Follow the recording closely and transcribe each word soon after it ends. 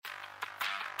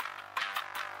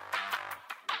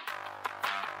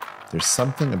There's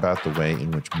something about the way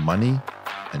in which money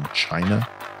and China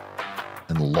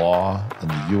and law and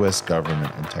the US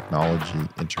government and technology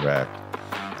interact.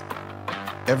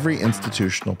 Every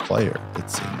institutional player, it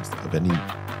seems, of any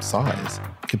size,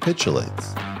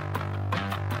 capitulates.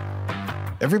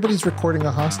 Everybody's recording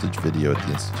a hostage video at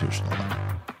the institutional level.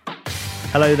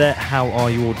 Hello there, how are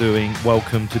you all doing?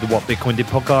 Welcome to the What Bitcoin Did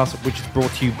podcast, which is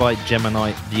brought to you by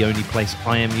Gemini, the only place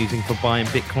I am using for buying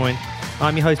Bitcoin.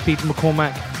 I'm your host, Peter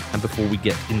McCormack, and before we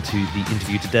get into the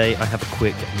interview today, I have a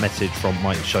quick message from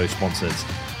my show sponsors.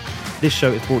 This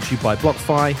show is brought to you by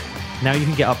BlockFi. Now you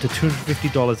can get up to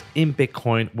 $250 in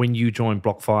Bitcoin when you join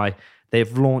BlockFi.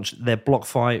 They've launched their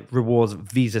BlockFi Rewards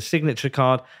Visa Signature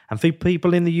Card, and for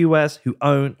people in the US who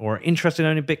own or are interested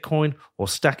in owning Bitcoin or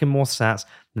stacking more sats,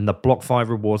 then the BlockFi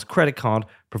Rewards Credit Card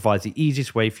provides the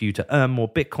easiest way for you to earn more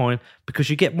Bitcoin because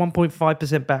you get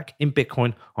 1.5% back in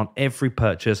Bitcoin on every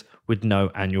purchase with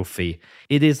no annual fee.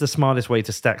 It is the smartest way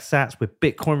to stack sats with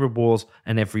Bitcoin rewards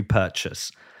and every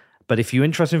purchase. But if you're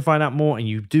interested in finding out more and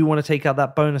you do want to take out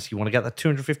that bonus, you want to get that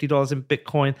 $250 in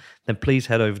Bitcoin, then please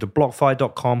head over to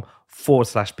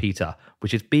blockfi.com/Peter,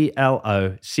 which is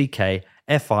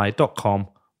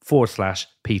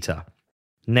blockfi.com/Peter.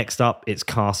 Next up, it's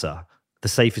Casa, the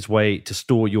safest way to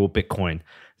store your Bitcoin.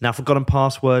 Now, forgotten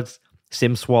passwords,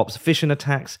 SIM swaps, phishing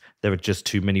attacks, there are just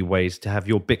too many ways to have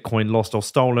your Bitcoin lost or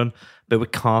stolen. But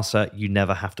with Casa, you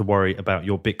never have to worry about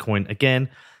your Bitcoin again,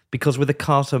 because with the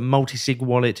Casa multi-sig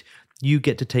wallet, you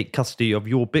get to take custody of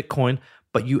your Bitcoin,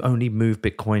 but you only move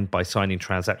Bitcoin by signing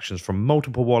transactions from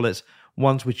multiple wallets,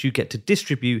 ones which you get to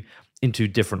distribute into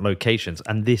different locations.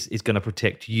 And this is going to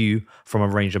protect you from a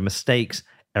range of mistakes,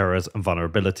 errors, and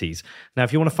vulnerabilities. Now,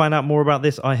 if you want to find out more about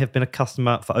this, I have been a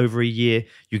customer for over a year.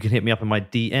 You can hit me up in my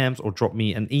DMs or drop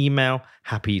me an email.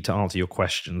 Happy to answer your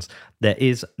questions. There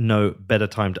is no better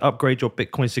time to upgrade your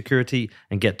Bitcoin security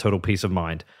and get total peace of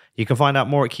mind. You can find out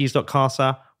more at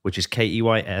keys.casa, which is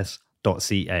keys.casa.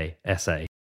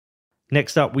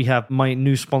 Next up, we have my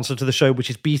new sponsor to the show, which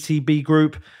is BCB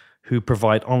Group, who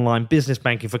provide online business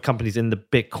banking for companies in the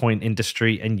Bitcoin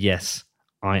industry. And yes,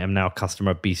 I am now a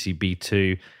customer of BCB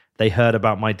too. They heard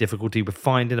about my difficulty with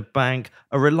finding a bank,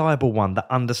 a reliable one that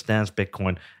understands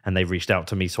Bitcoin, and they reached out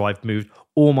to me. So I've moved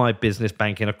all my business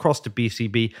banking across to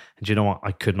BCB, and you know what?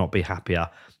 I could not be happier.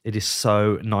 It is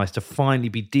so nice to finally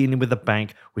be dealing with a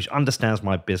bank which understands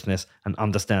my business and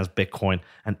understands Bitcoin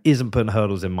and isn't putting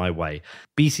hurdles in my way.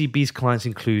 BCB's clients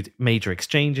include major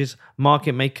exchanges,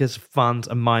 market makers, funds,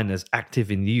 and miners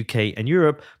active in the UK and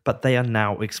Europe, but they are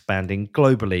now expanding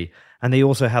globally. And they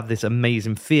also have this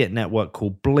amazing fiat network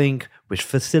called Blink, which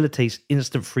facilitates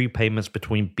instant free payments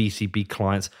between BCB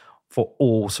clients for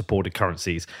all supported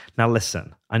currencies. Now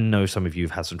listen, I know some of you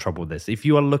have had some trouble with this. If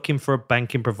you are looking for a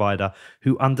banking provider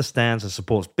who understands and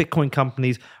supports Bitcoin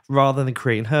companies rather than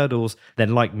creating hurdles,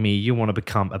 then like me, you want to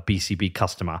become a BCB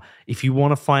customer. If you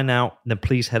want to find out, then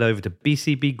please head over to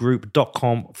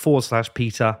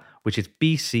bcbgroup.com/Peter, which is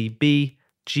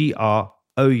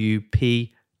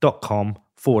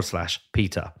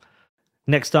bcbgroup.com/Peter.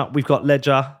 Next up, we've got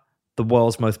Ledger, the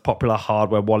world's most popular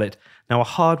hardware wallet. Now, a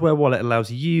hardware wallet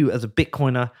allows you as a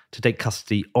Bitcoiner to take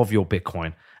custody of your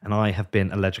Bitcoin. And I have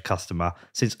been a Ledger customer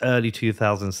since early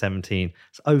 2017.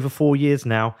 It's over 4 years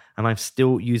now, and I'm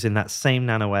still using that same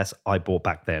Nano S I bought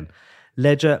back then.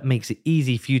 Ledger makes it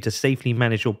easy for you to safely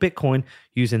manage your Bitcoin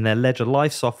using their Ledger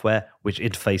Live software, which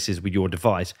interfaces with your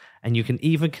device. And you can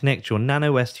even connect your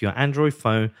Nano S to your Android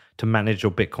phone to manage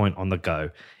your Bitcoin on the go.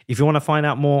 If you want to find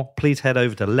out more, please head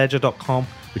over to ledger.com,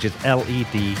 which is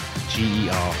ledger.com.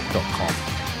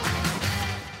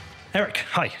 Eric,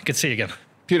 hi, good to see you again.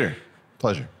 Peter,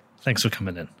 pleasure. Thanks for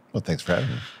coming in. Well, thanks for having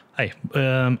me. Hey,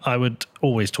 I would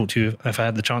always talk to you if I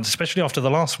had the chance, especially after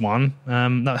the last one.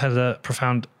 That had a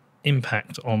profound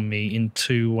impact on me in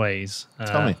two ways.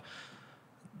 Tell me.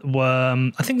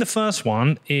 I think the first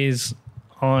one is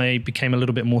I became a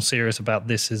little bit more serious about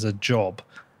this as a job.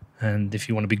 And if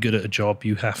you want to be good at a job,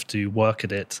 you have to work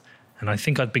at it. And I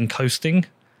think I'd been coasting.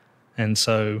 And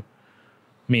so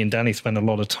me and Danny spent a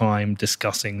lot of time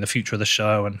discussing the future of the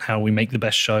show and how we make the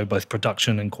best show, both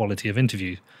production and quality of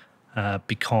interview,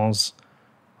 because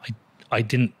I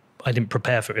didn't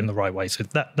prepare for it in the right way. So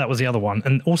that was the other one.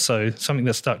 And also something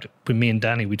that stuck with me and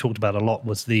Danny, we talked about a lot,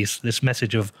 was this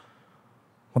message of,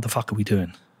 what the fuck are we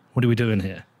doing? What are we doing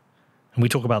here? And we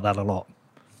talk about that a lot.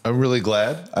 I'm really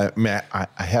glad. I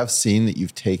have seen that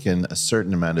you've taken a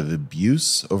certain amount of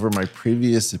abuse over my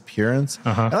previous appearance.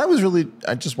 And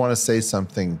I just want to say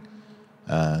something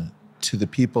to the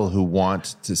people who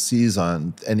want to seize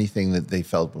on anything that they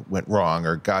felt went wrong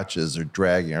or gotchas or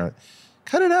dragging.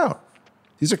 Cut it out.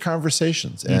 these are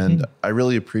conversations. And I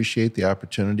really appreciate the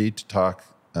opportunity to talk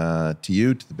to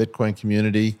you, to the Bitcoin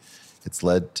community. It's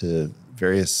led to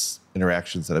various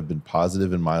interactions that have been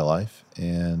positive in my life.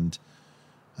 And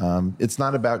it's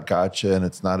not about gotcha, and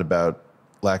it's not about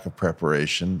lack of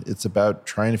preparation. It's about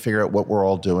trying to figure out what we're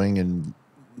all doing and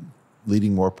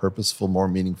leading more purposeful, more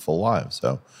meaningful lives.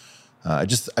 So I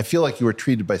feel like you were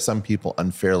treated by some people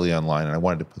unfairly online, and I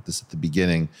wanted to put this at the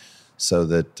beginning so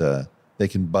that they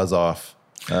can buzz off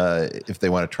if they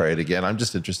want to try it again. I'm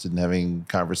just interested in having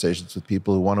conversations with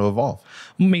people who want to evolve.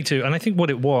 Me too. And I think what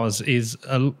it was is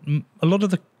a lot of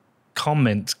the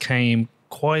comments came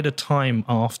quite a time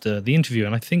after the interview.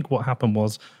 And I think what happened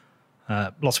was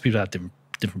lots of people had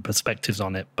different perspectives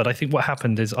on it. But I think what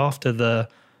happened is after the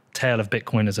tale of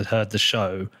Bitcoiners had heard the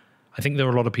show, I think there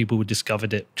were a lot of people who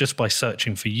discovered it just by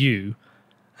searching for you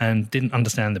and didn't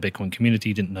understand the Bitcoin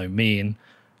community, didn't know me, and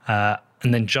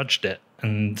then judged it.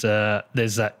 And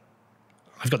there's that,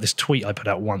 I've got this tweet I put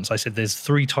out once. I said there's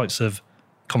 3 types of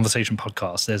conversation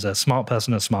podcasts. There's a smart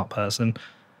person.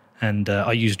 And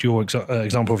I used your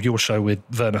example of your show with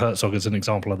Werner Herzog as an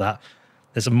example of that.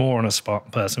 There's a moron, a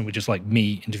smart person, which is like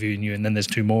me interviewing you, and then there's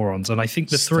 2 morons. And I think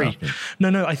the Stop 3... it.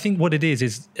 No, I think what it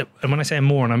is, and when I say a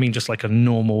moron, I mean just like a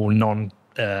normal,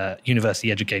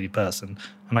 non-university educated person.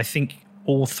 And I think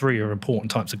all 3 are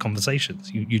important types of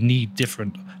conversations. You need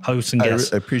different hosts and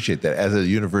guests. I appreciate that. As a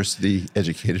university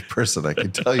educated person, I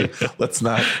can tell you, let's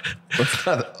not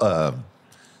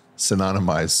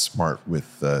synonymize smart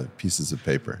with pieces of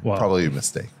paper. Well, probably a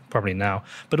mistake. Probably now.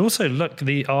 But also, look,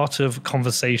 the art of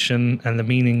conversation and the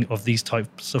meaning of these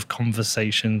types of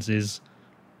conversations is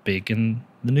big in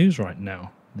the news right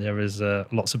now. There is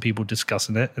lots of people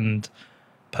discussing it. And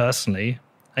personally,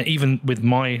 and even with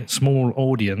my small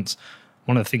audience,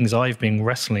 one of the things I've been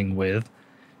wrestling with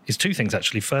is 2 things,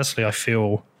 actually. Firstly, I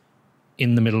feel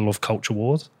in the middle of culture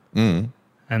wars. And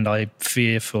I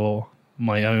fear for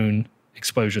my own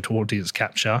exposure to audience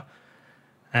capture.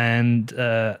 And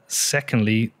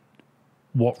secondly,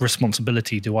 what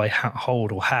responsibility do I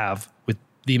hold or have with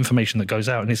the information that goes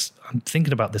out? And I'm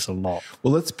thinking about this a lot.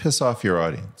 Well, let's piss off your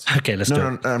audience. Okay, let's do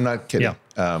it. No, I'm not kidding.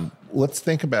 Yeah. Let's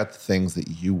think about the things that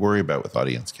you worry about with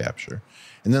audience capture.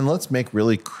 And then let's make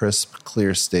really crisp,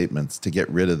 clear statements to get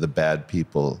rid of the bad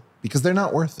people, because they're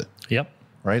not worth it. Yep.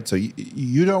 Right? So you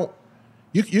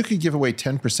could give away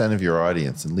 10% of your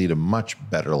audience and lead a much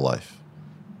better life.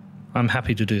 I'm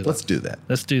happy to do that. Let's do that.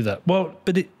 Let's do that. Well,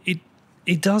 but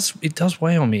it does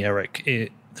weigh on me, Eric.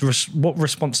 What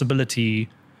responsibility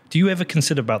do you ever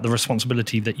consider about the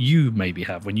responsibility that you maybe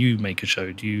have when you make a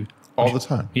show? All the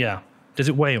time. Yeah. Does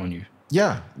it weigh on you?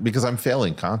 Yeah, because I'm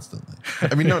failing constantly.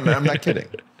 I mean, no, I'm not kidding.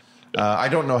 I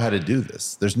don't know how to do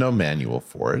this. There's no manual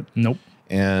for it. Nope.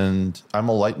 And I'm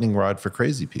a lightning rod for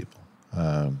crazy people.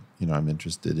 I'm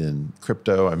interested in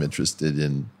crypto. I'm interested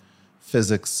in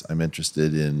physics. I'm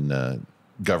interested in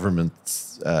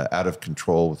governments out of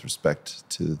control with respect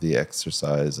to the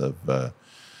exercise of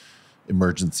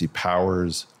emergency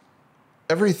powers.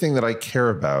 Everything that I care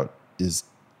about is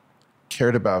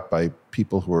cared about by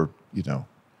people who are,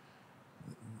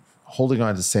 holding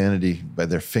on to sanity by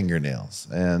their fingernails.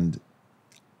 And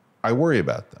I worry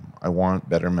about them. I want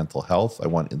better mental health. I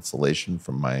want insulation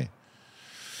for my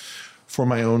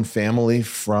own family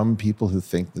from people who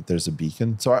think that there's a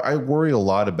beacon. So I worry a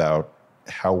lot about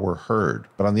how we're heard.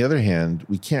 But on the other hand,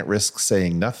 we can't risk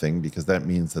saying nothing, because that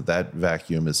means that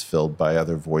vacuum is filled by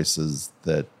other voices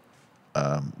that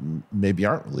maybe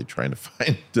aren't really trying to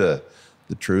find the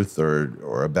truth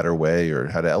or a better way or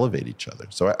how to elevate each other.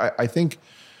 So I think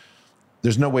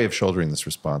there's no way of shouldering this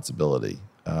responsibility.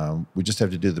 We just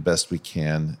have to do the best we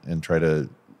can and try to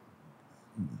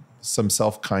some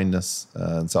self-kindness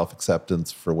and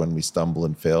self-acceptance for when we stumble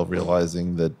and fail,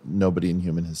 realizing that nobody in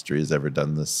human history has ever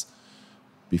done this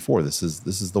before. This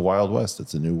is the Wild West.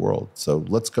 It's a new world. So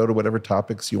let's go to whatever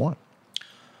topics you want.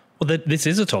 Well, this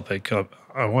is a topic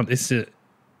I want.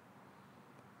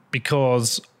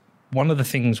 Because one of the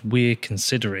things we're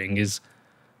considering is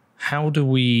how do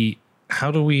we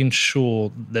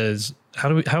ensure how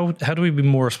do we be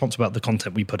more responsible about the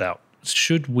content we put out?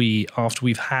 Should we, after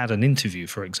we've had an interview,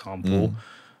 for example,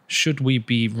 should we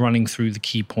be running through the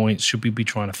key points? Should we be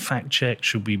trying to fact check?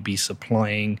 Should we be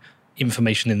supplying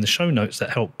information in the show notes that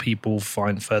help people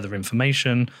find further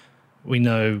information? We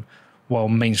know while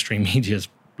mainstream media is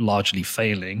largely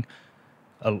failing,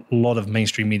 a lot of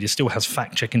mainstream media still has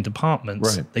fact-checking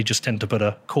departments. Right. They just tend to put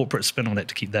a corporate spin on it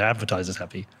to keep their advertisers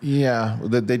happy. Yeah,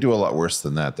 they do a lot worse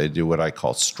than that. They do what I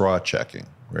call straw checking,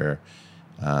 where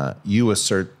you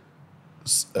assert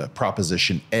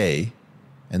proposition A,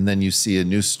 and then you see a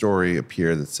new story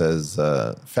appear that says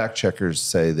fact checkers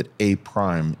say that A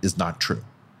prime is not true.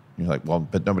 You're like, well,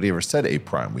 but nobody ever said A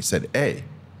prime. We said A.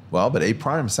 Well, but A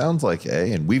prime sounds like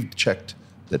A, and we've checked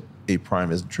that A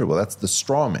prime isn't true. Well, that's the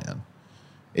straw man.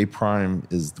 A prime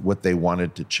is what they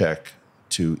wanted to check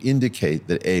to indicate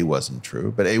that A wasn't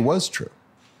true, but A was true.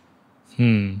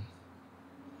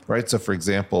 Right? So, for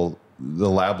example, the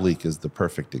lab leak is the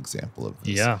perfect example of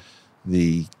this. Yeah.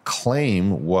 The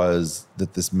claim was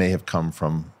that this may have come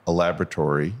from a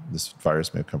laboratory. This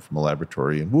virus may have come from a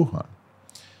laboratory in Wuhan.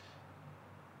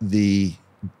 The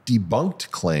debunked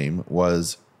claim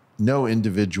was no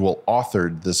individual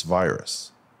authored this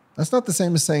virus. That's not the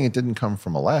same as saying it didn't come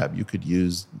from a lab. You could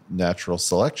use natural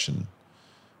selection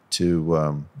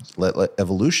to let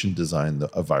evolution design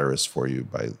a virus for you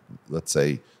by, let's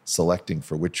say, selecting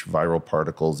for which viral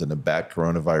particles in a bat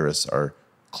coronavirus are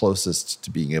closest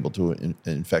to being able to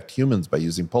infect humans by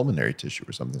using pulmonary tissue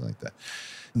or something like that.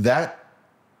 That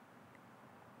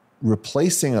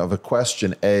replacing of a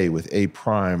question A with A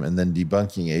prime and then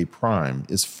debunking A prime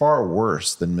is far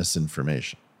worse than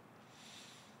misinformation.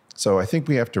 So I think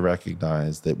we have to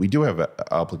recognize that we do have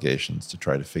obligations to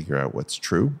try to figure out what's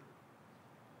true,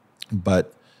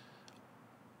 but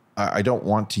I don't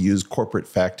want to use corporate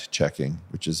fact checking,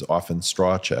 which is often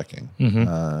straw checking,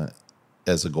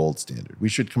 as a gold standard. We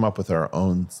should come up with our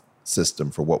own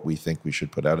system for what we think we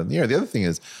should put out in the air. The other thing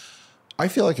is, I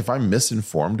feel like if I'm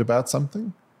misinformed about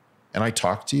something and I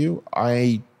talk to you,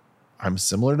 I'm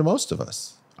similar to most of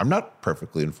us. I'm not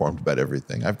perfectly informed about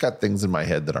everything. I've got things in my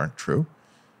head that aren't true.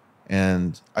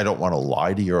 And I don't want to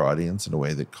lie to your audience in a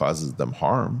way that causes them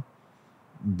harm.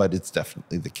 But it's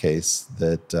definitely the case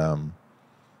that,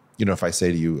 if I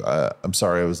say to you, I'm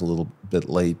sorry I was a little bit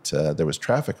late, there was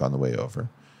traffic on the way over.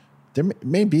 There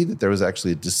may be that there was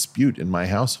actually a dispute in my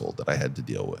household that I had to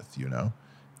deal with,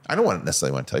 I don't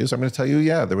necessarily want to tell you, so I'm going to tell you,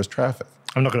 yeah, there was traffic.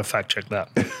 I'm not going to fact check that.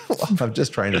 Well, I'm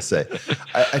just trying to say.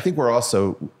 I think we're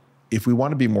also, if we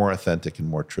want to be more authentic and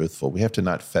more truthful, we have to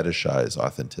not fetishize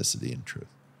authenticity and truth.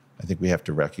 I think we have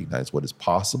to recognize what is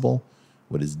possible,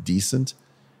 what is decent,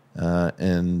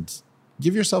 and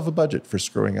give yourself a budget for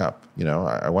screwing up.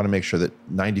 I want to make sure that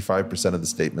 95% of the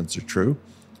statements are true.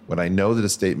 When I know that a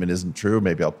statement isn't true,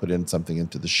 maybe I'll put in something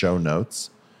into the show notes.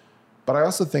 But I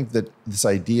also think that this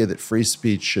idea that free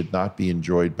speech should not be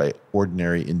enjoyed by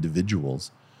ordinary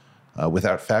individuals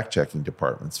without fact-checking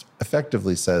departments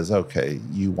effectively says, okay,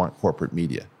 you want corporate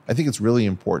media. I think it's really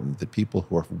important that people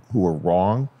who are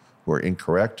wrong, who are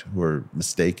incorrect, who are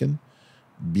mistaken,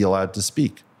 be allowed to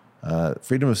speak.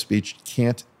 Freedom of speech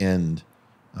can't end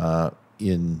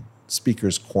in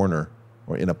speaker's corner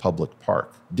or in a public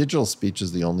park. Digital speech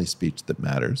is the only speech that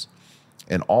matters.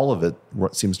 And all of it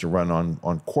seems to run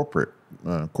on corporate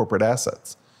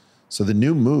assets. So the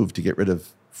new move to get rid of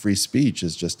free speech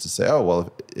is just to say, oh,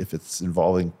 well, if it's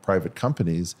involving private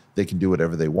companies, they can do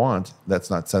whatever they want. That's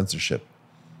not censorship.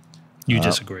 You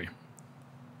disagree?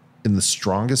 In the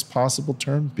strongest possible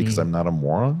terms, because I'm not a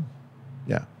moron?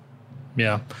 Yeah.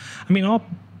 Yeah. I mean,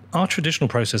 our traditional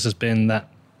process has been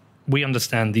that we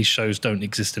understand these shows don't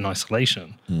exist in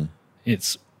isolation.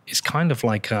 It's kind of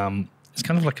like an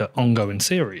ongoing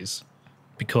series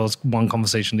because one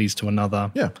conversation leads to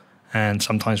another. Yeah. And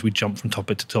sometimes we jump from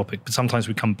topic to topic, but sometimes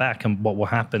we come back and what will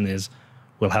happen is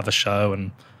we'll have a show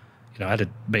and, I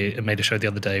made a show the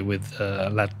other day with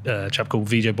a chap called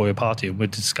Vijay Boyapati, and we're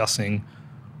discussing,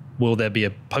 will there be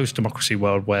a post-democracy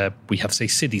world where we have, say,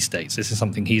 city-states? This is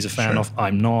something he's a fan of.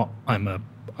 I'm not.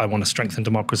 I want to strengthen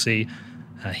democracy.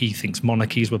 He thinks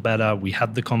monarchies were better. We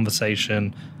had the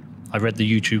conversation. I read the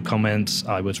YouTube comments.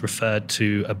 I was referred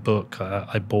to a book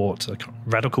I bought,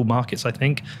 Radical Markets, I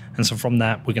think. And so from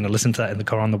that, we're going to listen to that in the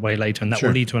car on the way later, and that will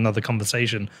lead to another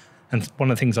conversation. And one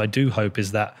of the things I do hope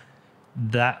is that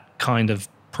kind of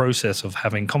process of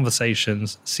having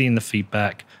conversations, seeing the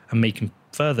feedback, and making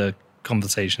further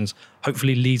conversations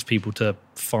hopefully leads people to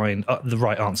find the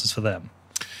right answers for them.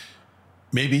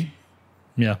 Maybe.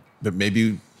 Yeah. But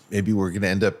maybe we're going to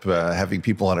end up having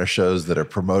people on our shows that are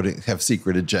have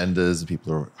secret agendas, and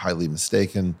people are highly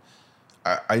mistaken.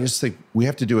 I just think we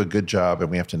have to do a good job,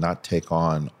 and we have to not take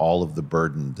on all of the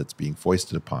burden that's being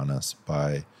foisted upon us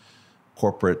by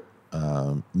corporate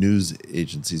news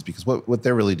agencies, because what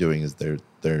they're really doing is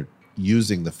they're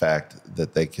using the fact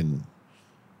that they can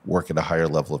work at a higher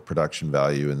level of production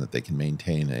value and that they can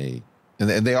maintain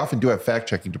and they often do have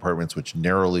fact-checking departments which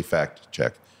narrowly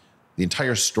fact-check. The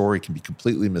entire story can be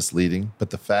completely misleading, but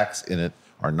the facts in it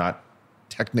are not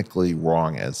technically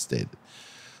wrong as stated.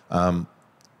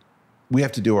 We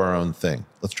have to do our own thing.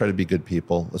 Let's try to be good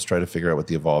people. Let's try to figure out what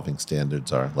the evolving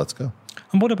standards are. Let's go.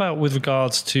 And what about with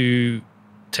regards to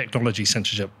technology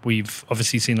censorship. We've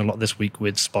obviously seen a lot this week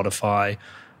with Spotify.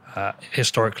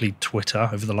 Historically, Twitter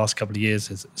over the last couple of years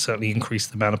has certainly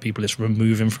increased the amount of people it's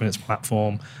removing from its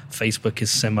platform. Facebook is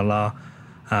similar.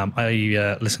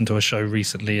 I listened to a show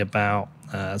recently about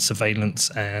surveillance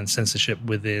and censorship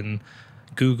within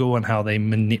Google and how they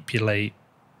manipulate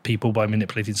people by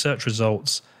manipulating search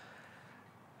results.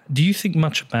 Do you think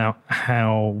much about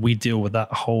how we deal with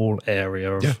that whole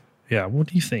area? Yeah. What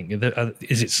do you think?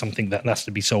 Is it something that has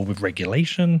to be solved with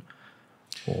regulation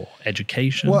or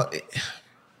education? Well,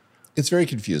 it's very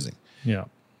confusing. Yeah.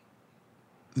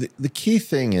 The key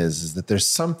thing is that there's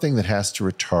something that has to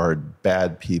retard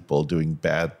bad people doing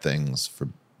bad things for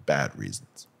bad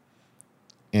reasons.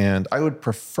 And I would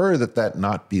prefer that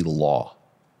not be law.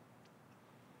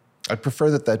 I'd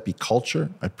prefer that be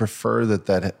culture. I'd prefer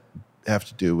that have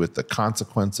to do with the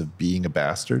consequence of being a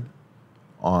bastard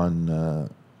on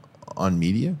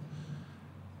media.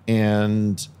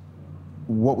 And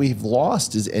what we've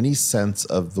lost is any sense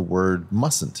of the word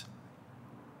mustn't.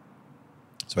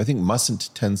 So I think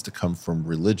mustn't tends to come from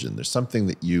religion. There's something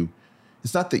that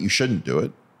it's not that you shouldn't do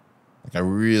it. Like, I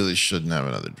really shouldn't have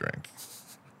another drink.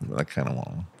 But I kind of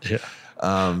want. Yeah.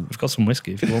 I've got some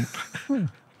whiskey if you want.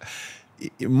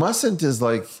 Mustn't is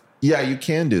like, yeah, you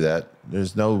can do that.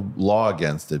 There's no law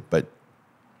against it, but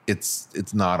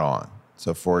it's not on.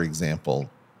 So, for example,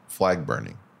 flag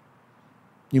burning.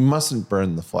 You mustn't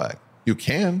burn the flag. You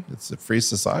can. It's a free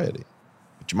society.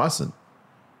 But you mustn't.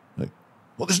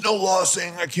 Well, there's no law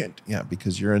saying I can't. Yeah,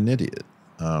 because you're an idiot.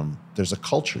 There's a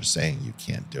culture saying you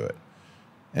can't do it.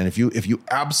 And if you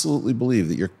absolutely believe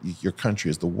that your country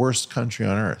is the worst country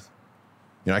on earth,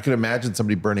 I could imagine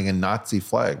somebody burning a Nazi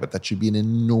flag, but that should be an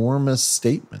enormous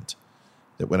statement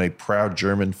that when a proud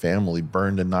German family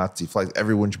burned a Nazi flag,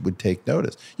 everyone would take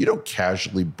notice. You don't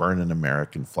casually burn an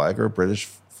American flag or a British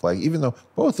flag, even though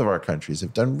both of our countries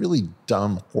have done really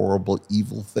dumb, horrible,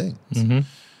 evil things. Mm-hmm.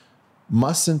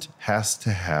 Mustn't has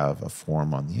to have a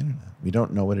form on the internet. We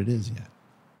don't know what it is yet.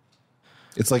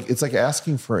 It's like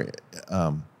asking for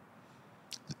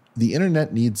the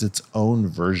internet needs its own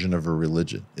version of a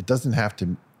religion. It doesn't have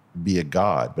to be a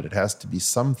god, but it has to be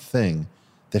something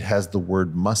that has the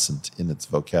word mustn't in its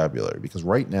vocabulary. Because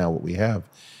right now what we have,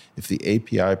 if the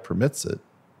API permits it,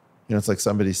 it's like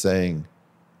somebody saying,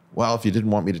 well, if you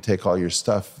didn't want me to take all your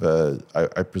stuff,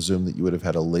 I presume that you would have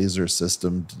had a laser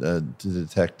system to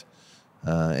detect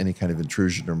any kind of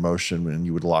intrusion or motion, and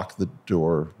you would lock the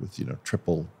door with,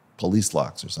 triple police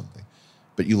locks or something.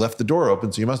 But you left the door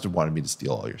open, so you must have wanted me to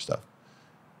steal all your stuff.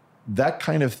 That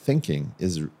kind of thinking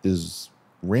is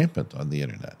rampant on the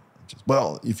internet.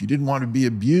 Well, if you didn't want to be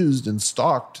abused and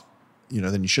stalked,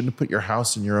 then you shouldn't have put your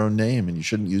house in your own name, and you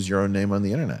shouldn't use your own name on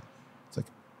the internet. It's like,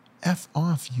 F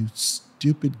off, you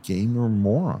stupid gamer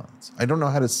morons. I don't know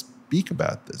how to speak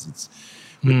about this.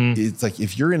 It's like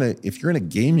if you're in a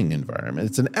gaming environment,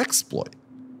 it's an exploit.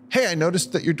 Hey, I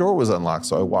noticed that your door was unlocked,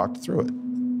 so I walked through it.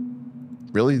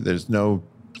 Really? There's no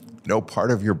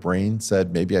part of your brain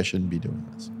said maybe I shouldn't be doing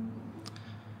this.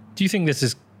 Do you think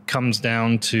this comes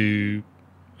down to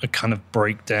a kind of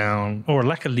breakdown or a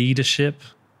lack of leadership,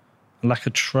 a lack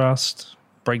of trust,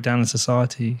 breakdown in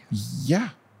society? Yeah.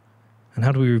 And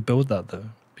how do we rebuild that though?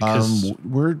 Because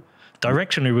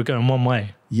directionally we're going one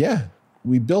way. Yeah.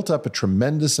 We built up a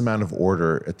tremendous amount of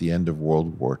order at the end of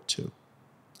World War II.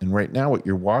 And right now what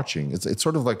you're watching, it's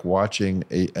sort of like watching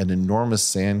an enormous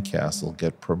sandcastle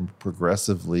get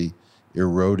progressively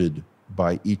eroded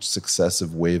by each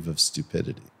successive wave of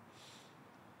stupidity.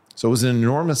 So it was an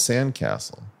enormous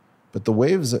sandcastle, but the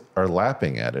waves are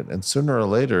lapping at it, and sooner or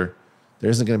later,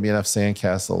 there isn't going to be enough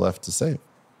sandcastle left to save.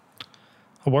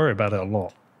 I worry about it a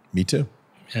lot. Me too.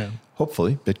 Yeah.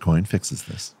 Hopefully, Bitcoin fixes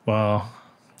this. Well,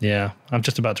 yeah. I'm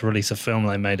just about to release a film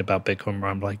they made about Bitcoin where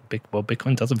I'm like,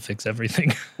 Bitcoin doesn't fix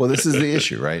everything. Well, this is the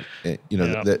issue, right? And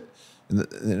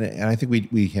I think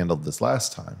we handled this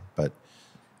last time, but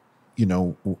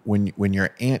when your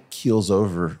aunt keels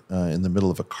over in the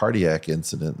middle of a cardiac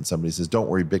incident and somebody says, don't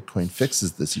worry, Bitcoin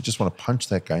fixes this, you just want to punch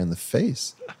that guy in the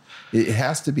face. It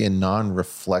has to be a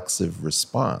non-reflexive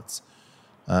response.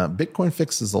 Bitcoin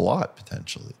fixes a lot,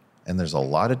 potentially, and there's a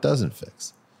lot it doesn't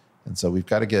fix. And so we've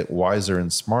got to get wiser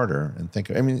and smarter and think,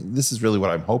 this is really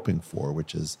what I'm hoping for,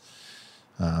 which is,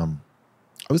 I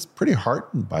was pretty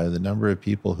heartened by the number of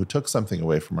people who took something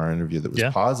away from our interview that was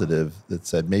positive, that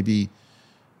said maybe,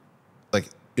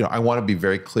 I want to be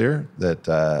very clear that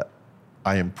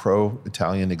I am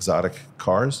pro-Italian exotic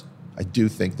cars. I do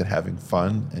think that having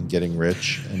fun and getting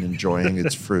rich and enjoying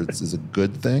its fruits is a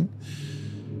good thing.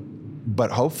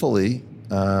 But hopefully,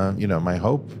 my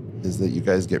hope is that you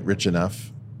guys get rich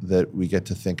enough that we get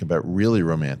to think about really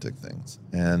romantic things.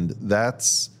 And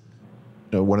that's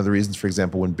one of the reasons, for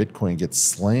example, when Bitcoin gets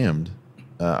slammed,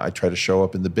 I try to show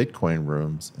up in the Bitcoin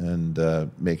rooms and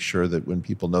make sure that when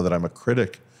people know that I'm a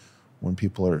critic, when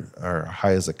people are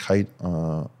high as a kite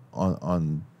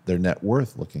on their net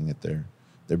worth looking at their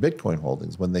Bitcoin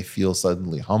holdings, when they feel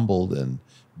suddenly humbled and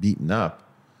beaten up,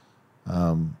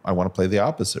 I want to play the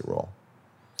opposite role.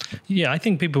 Yeah, I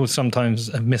think people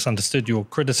sometimes have misunderstood your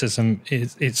criticism.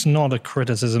 It's not a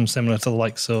criticism similar to the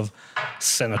likes of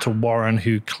Senator Warren,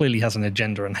 who clearly has an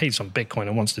agenda and hates on Bitcoin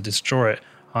and wants to destroy it.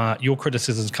 Your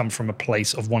criticisms come from a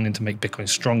place of wanting to make Bitcoin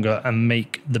stronger and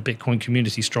make the Bitcoin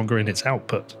community stronger in its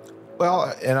output.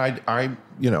 Well, and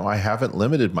I haven't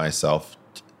limited myself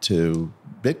to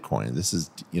Bitcoin. This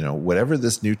is, whatever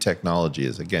this new technology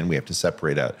is. Again, we have to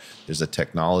separate out. There's a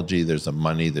technology, there's a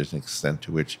money, there's an extent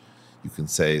to which you can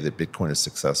say that Bitcoin is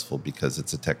successful because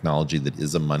it's a technology that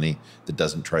is a money that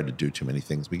doesn't try to do too many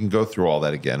things. We can go through all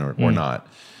that again or not.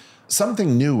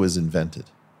 Something new was invented.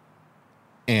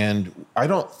 And I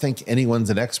don't think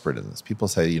anyone's an expert in this. People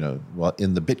say, well,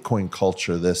 in the Bitcoin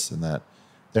culture, this and that.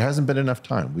 There hasn't been enough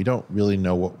time. We don't really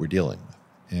know what we're dealing with.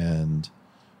 And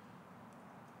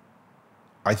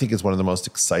I think it's one of the most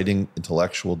exciting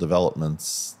intellectual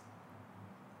developments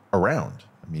around.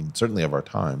 I mean, certainly of our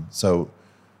time. So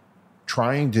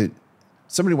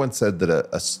somebody once said that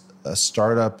a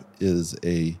startup is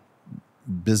a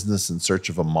business in search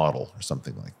of a model or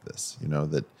something like this,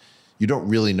 that you don't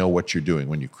really know what you're doing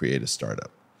when you create a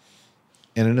startup.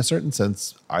 And in a certain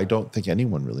sense, I don't think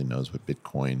anyone really knows what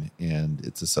Bitcoin and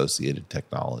its associated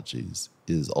technologies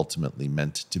is ultimately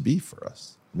meant to be for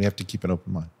us. We have to keep an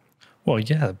open mind. Well,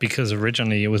 yeah, because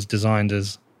originally it was designed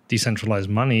as decentralized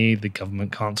money. The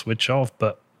government can't switch off,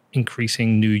 but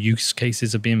increasing new use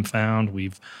cases are being found.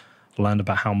 We've learned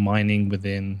about how mining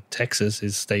within Texas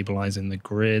is stabilizing the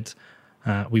grid.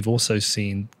 We've also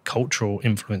seen cultural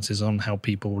influences on how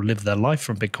people live their life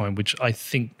from Bitcoin, which I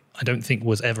don't think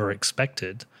was ever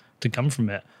expected to come from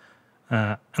it.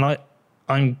 And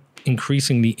I'm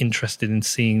increasingly interested in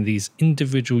seeing these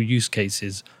individual use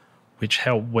cases which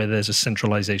help where there's a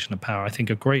centralization of power. I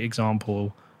think a great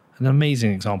example, an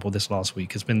amazing example this last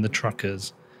week has been the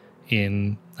truckers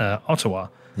in Ottawa.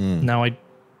 Now,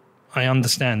 I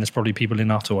understand there's probably people in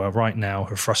Ottawa right now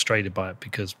who are frustrated by it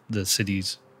because the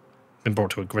city's been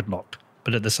brought to a gridlock.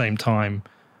 But at the same time,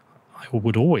 I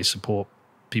would always support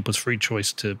people's free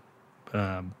choice to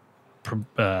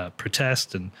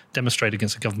protest and demonstrate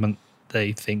against a government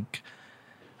they think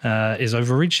is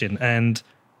overreaching. And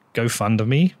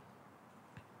GoFundMe,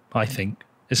 I think,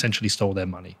 essentially stole their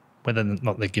money. Whether or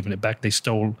not they're giving it back, they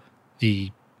stole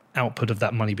the output of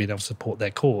that money being able to support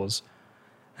their cause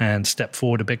and step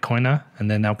forward a Bitcoiner, and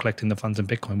they're now collecting the funds in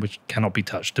Bitcoin, which cannot be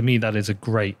touched. To me, that is a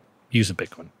great use of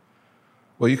Bitcoin.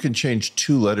 Well, you can change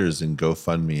 2 letters in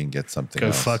GoFundMe and get something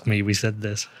else. Go fuck me, we said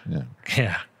this.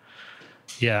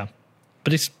 Yeah.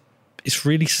 But it's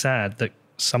really sad that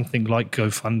something like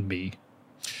GoFundMe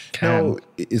can... No,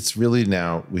 it's really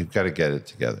now, we've got to get it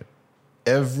together.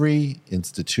 Every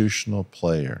institutional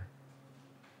player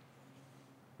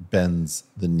bends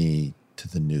the knee to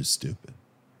the new stupid.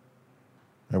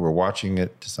 And we're watching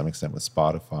it to some extent with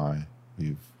Spotify.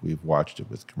 We've watched it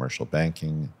with commercial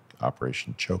banking,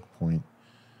 Operation Choke Point.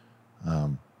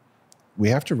 We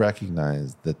have to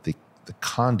recognize that the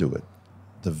conduit,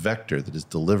 the vector that is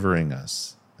delivering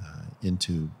us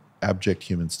into abject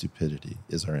human stupidity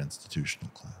is our institutional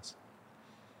class.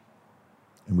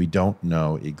 And we don't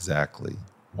know exactly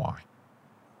why.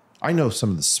 I know some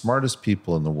of the smartest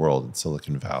people in the world in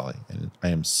Silicon Valley, and I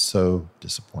am so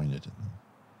disappointed in them.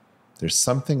 There's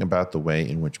something about the way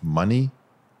in which money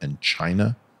and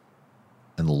China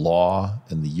and law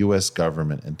and the US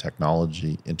government and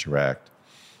technology interact,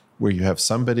 where you have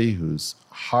somebody who's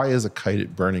high as a kite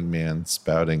at Burning Man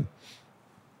spouting,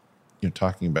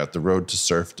 talking about the road to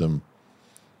serfdom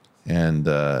and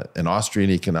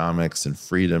Austrian economics and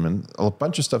freedom and a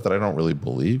bunch of stuff that I don't really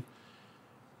believe.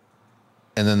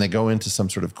 And then they go into some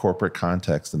sort of corporate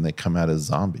context and they come out as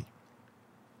zombie.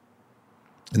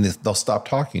 And they'll stop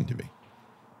talking to me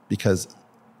because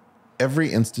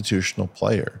every institutional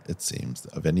player, it seems,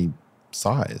 of any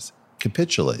size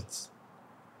capitulates.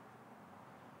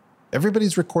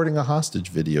 Everybody's recording a hostage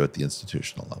video at the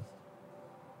institutional level.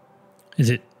 Is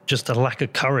it just a lack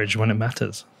of courage when it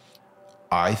matters?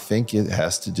 I think it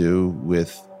has to do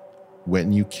with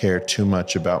when you care too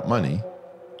much about money,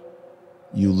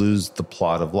 you lose the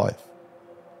plot of life.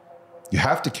 You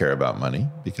have to care about money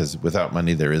because without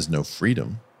money, there is no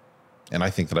freedom. And I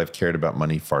think that I've cared about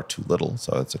money far too little,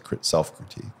 so that's a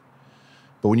self-critique.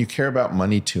 But when you care about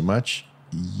money too much,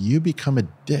 you become a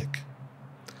dick.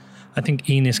 I think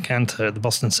Enes Kanter at the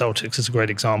Boston Celtics is a great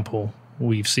example.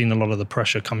 We've seen a lot of the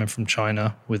pressure coming from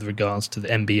China with regards to the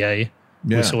NBA.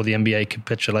 Yeah. We saw the NBA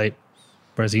capitulate,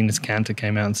 whereas Enes Kanter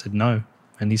came out and said no,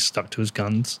 and he's stuck to his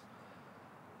guns.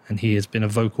 And he has been a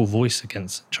vocal voice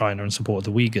against China and support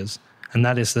of the Uyghurs. And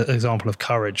that is the example of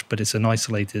courage, but it's an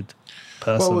isolated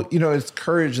person. Well, it's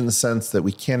courage in the sense that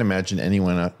we can't imagine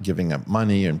anyone giving up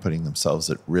money and putting themselves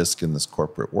at risk in this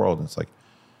corporate world. And it's like,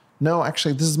 no,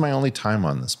 actually, this is my only time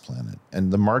on this planet.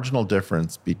 And the marginal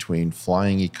difference between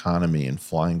flying economy and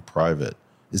flying private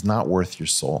is not worth your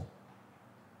soul.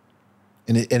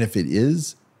 And if it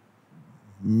is,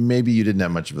 maybe you didn't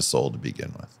have much of a soul to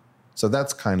begin with. So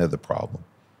that's kind of the problem.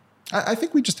 I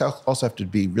think we just also have to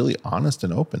be really honest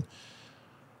and open.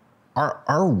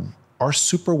 Our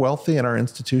super wealthy and our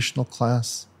institutional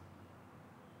class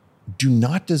do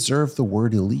not deserve the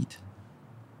word elite.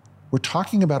 We're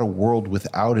talking about a world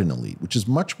without an elite, which is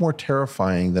much more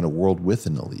terrifying than a world with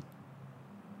an elite.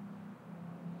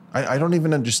 I don't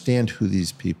even understand who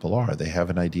these people are. They have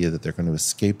an idea that they're going to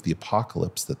escape the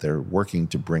apocalypse that they're working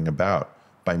to bring about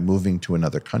by moving to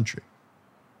another country.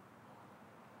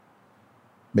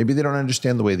 Maybe they don't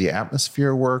understand the way the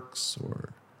atmosphere works, or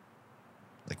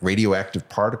like radioactive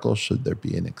particles, should there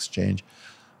be an exchange.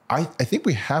 I think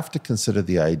we have to consider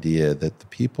the idea that the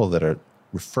people that are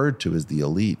referred to as the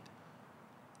elite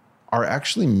are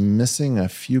actually missing a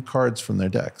few cards from their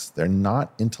decks. They're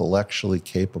not intellectually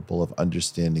capable of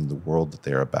understanding the world that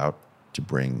they're about to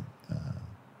bring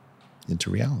into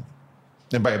reality.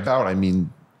 And by about, I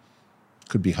mean,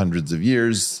 could be hundreds of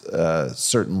years.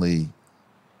 Certainly,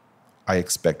 I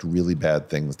expect really bad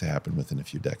things to happen within a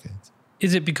few decades.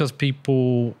 Is it because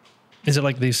is it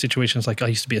like these situations like I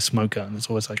used to be a smoker and it's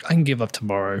always like, I can give up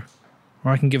tomorrow,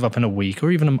 or I can give up in a week,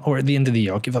 or at the end of the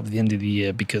year, I'll give up at the end of the year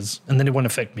and then it won't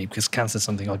affect me because cancer is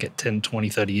something I'll get 10, 20,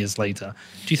 30 years later.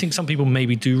 Do you think some people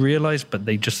maybe do realize, but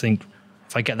they just think,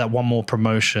 if I get that one more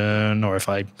promotion, or if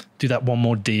I do that one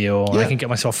more deal, I can get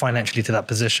myself financially to that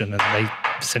position, and they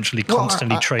essentially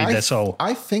constantly trade their soul?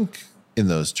 I think in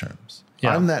those terms.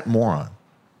 Yeah. I'm that moron.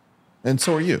 And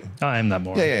so are you. I am that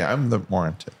moron. Yeah, I'm the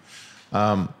moron too.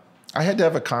 I had to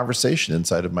have a conversation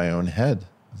inside of my own head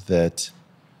that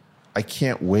I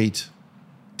can't wait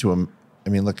to,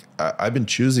 look, I've been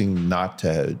choosing not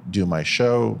to do my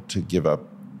show, to give up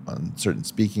on certain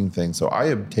speaking things. So I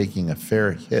am taking a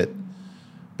fair hit,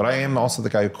 but I am also the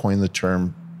guy who coined the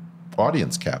term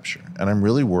audience capture. And I'm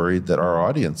really worried that our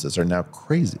audiences are now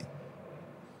crazy.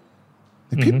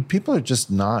 People are just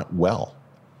not well.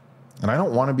 And I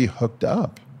don't want to be hooked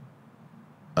up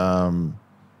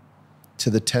to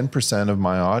the 10% of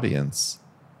my audience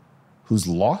who's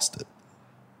lost it.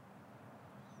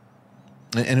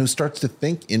 And who starts to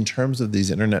think in terms of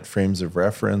these internet frames of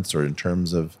reference, or in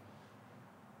terms of,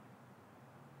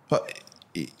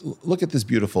 look at this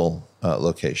beautiful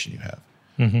location you have.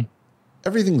 Mm-hmm.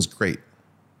 Everything's great.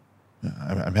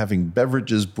 I'm having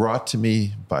beverages brought to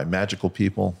me by magical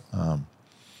people.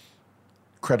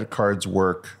 Credit cards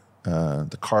work.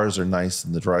 The cars are nice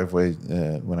in the driveway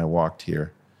when I walked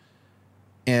here.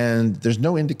 And there's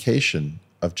no indication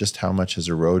of just how much has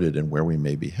eroded and where we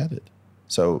may be headed.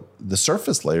 So the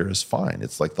surface layer is fine.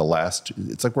 It's like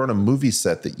it's like we're on a movie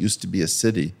set that used to be a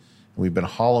city, and we've been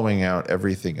hollowing out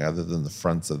everything other than the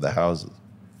fronts of the houses.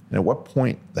 And at what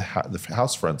point the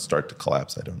house fronts start to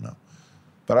collapse, I don't know.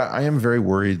 But I am very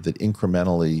worried that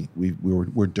incrementally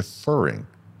we're deferring.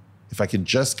 If I can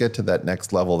just get to that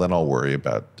next level, then I'll worry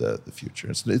about the future.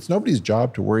 It's nobody's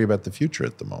job to worry about the future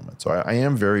at the moment. So I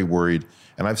am very worried,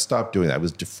 and I've stopped doing that. I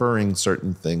was deferring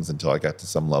certain things until I got to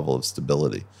some level of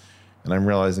stability. And I'm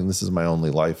realizing this is my only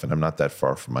life, and I'm not that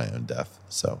far from my own death.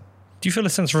 So, do you feel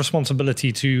a sense of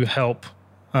responsibility to help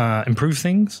improve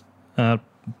things?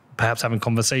 Perhaps having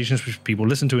conversations which people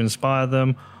listen to inspire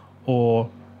them?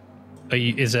 Or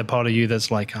is there part of you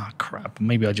that's like, crap,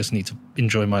 maybe I just need to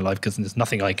enjoy my life because there's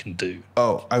nothing I can do?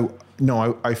 Oh, I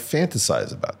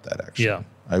fantasize about that, actually. Yeah.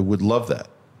 I would love that.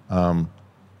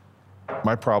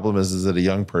 My problem is that a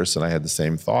young person, I had the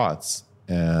same thoughts.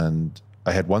 And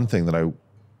I had one thing that I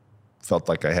felt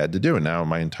like I had to do. And now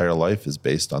my entire life is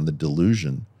based on the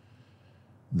delusion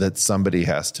that somebody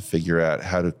has to figure out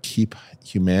how to keep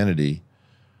humanity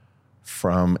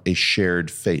from a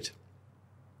shared fate.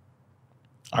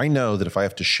 I know that if I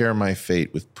have to share my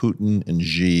fate with Putin and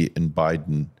Xi and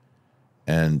Biden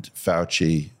and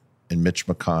Fauci and Mitch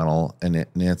McConnell and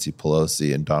Nancy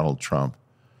Pelosi and Donald Trump,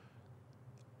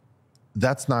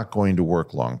 that's not going to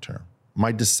work long term.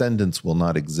 My descendants will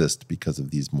not exist because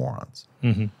of these morons.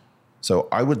 Mm-hmm. So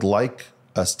I would like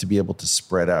us to be able to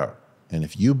spread out. And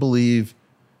if you believe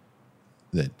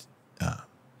that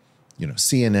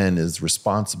CNN is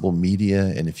responsible media,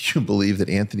 and if you believe that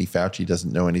Anthony Fauci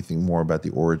doesn't know anything more about the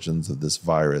origins of this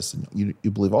virus, and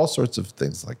you believe all sorts of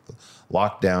things like the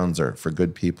lockdowns are for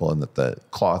good people and that the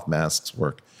cloth masks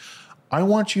work, I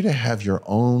want you to have your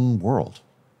own world.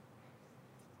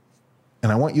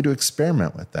 And I want you to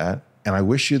experiment with that. And I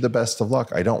wish you the best of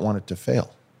luck. I don't want it to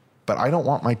fail. But I don't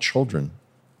want my children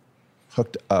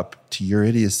hooked up to your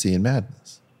idiocy and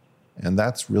madness. And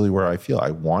that's really where I feel.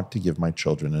 I want to give my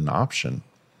children an option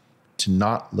to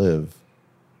not live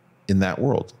in that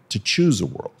world, to choose a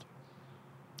world.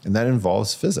 And that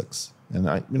involves physics. And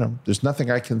there's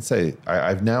nothing I can say.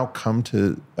 I've now come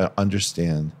to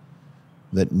understand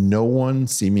that no one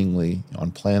seemingly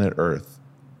on planet Earth,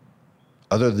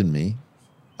 other than me,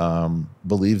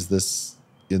 believes this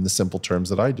in the simple terms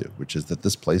that I do, which is that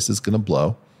this place is going to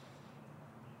blow.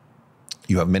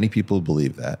 You have many people who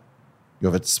believe that.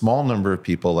 You have a small number of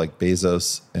people like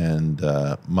Bezos and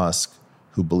Musk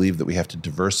who believe that we have to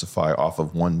diversify off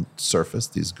of one surface.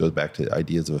 These go back to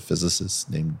ideas of a physicist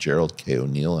named Gerald K.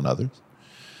 O'Neill and others.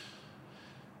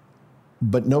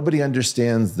 But nobody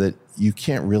understands that you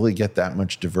can't really get that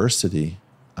much diversity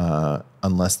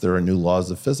unless there are new laws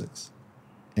of physics.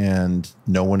 And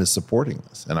no one is supporting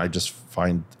this. And I just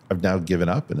find I've now given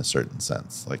up in a certain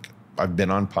sense. Like, I've been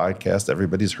on podcasts,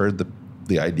 everybody's heard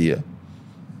the idea,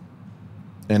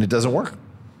 and it doesn't work.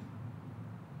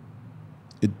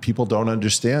 People don't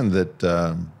understand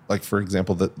that, like, for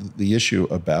example, the issue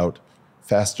about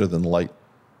faster than light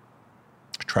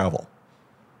travel.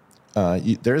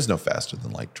 There is no faster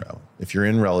than light travel. If you're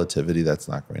in relativity, that's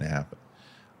not going to happen.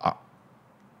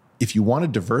 If you want to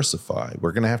diversify,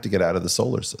 we're going to have to get out of the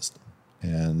solar system.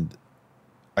 And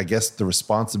I guess the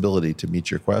responsibility to meet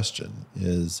your question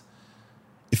is,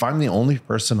 if I'm the only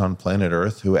person on planet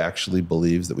Earth who actually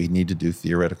believes that we need to do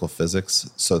theoretical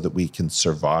physics so that we can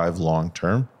survive long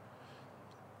term,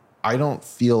 I don't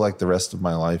feel like the rest of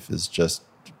my life is just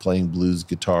playing blues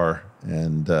guitar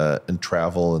and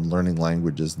travel and learning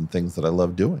languages and things that I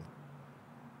love doing.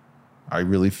 I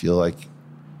really feel like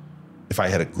if I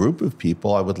had a group of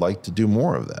people, I would like to do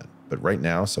more of that. But right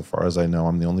now, so far as I know,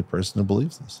 I'm the only person who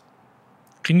believes this.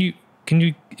 Can you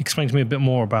explain to me a bit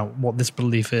more about what this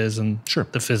belief is and Sure.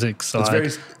 the physics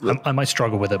side? I might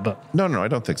struggle with it, but No, I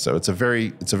don't think so. It's a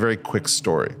very quick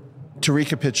story. To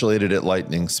recapitulate it at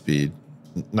lightning speed,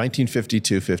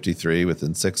 1952-53,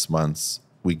 within 6 months,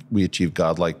 we achieved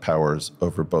godlike powers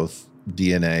over both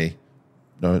DNA,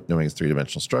 knowing its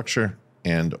three-dimensional structure,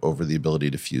 and over the ability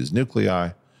to fuse nuclei.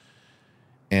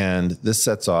 And this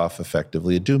sets off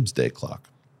effectively a doomsday clock.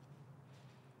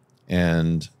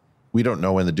 And we don't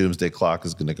know when the doomsday clock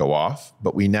is going to go off,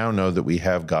 but we now know that we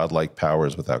have godlike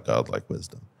powers without godlike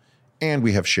wisdom. And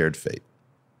we have shared fate.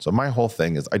 So my whole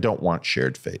thing is I don't want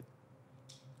shared fate.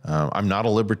 I'm not a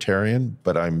libertarian,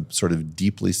 but I'm sort of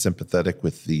deeply sympathetic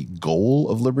with the goal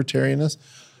of libertarianism,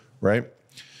 right?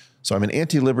 So I'm an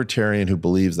anti-libertarian who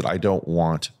believes that I don't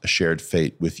want a shared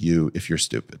fate with you if you're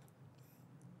stupid.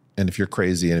 And if you're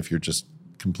crazy and if you're just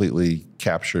completely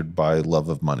captured by love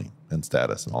of money and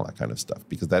status and all that kind of stuff,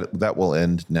 because that will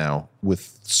end now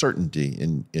with certainty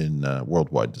in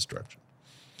worldwide destruction.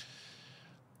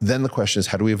 Then the question is,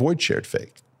 how do we avoid shared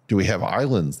fate? Do we have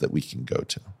islands that we can go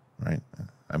to, right?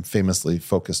 I'm famously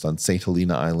focused on St.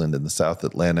 Helena Island in the South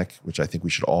Atlantic, which I think we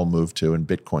should all move to, and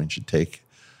Bitcoin should take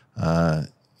a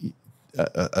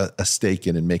stake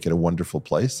in and make it a wonderful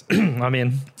place. I'm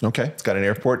in. Okay. It's got an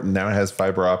airport and now it has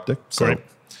fiber optic. So Great.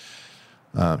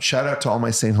 Shout out to all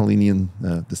my St. Helenian,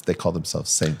 they call themselves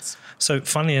saints. So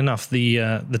funnily enough,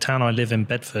 the town I live in,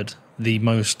 Bedford, the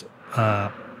most,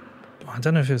 I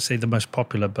don't know if it would say the most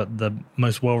popular, but the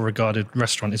most well-regarded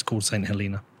restaurant is called St.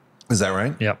 Helena. Is that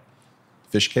right? Yeah.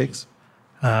 Fish cakes?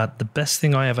 The best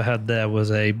thing I ever had there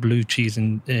was a blue cheese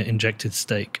injected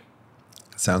steak.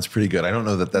 Sounds pretty good. I don't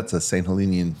know that that's a St.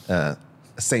 Helenian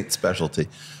saint specialty.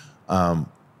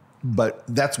 But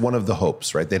that's one of the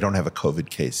hopes, right? They don't have a COVID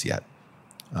case yet.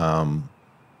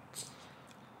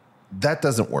 That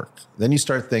doesn't work. Then you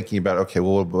start thinking about, okay,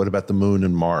 well, what about the moon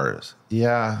and Mars?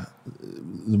 Yeah,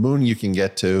 the moon you can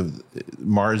get to,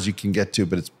 Mars you can get to,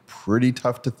 but it's pretty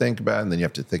tough to think about. And then you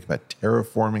have to think about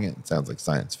terraforming it. It sounds like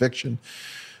science fiction.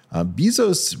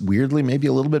 Bezos, weirdly, maybe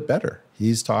a little bit better.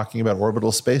 He's talking about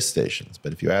orbital space stations.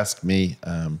 But if you ask me,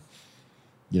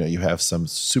 you have some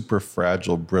super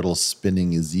fragile, brittle,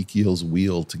 spinning Ezekiel's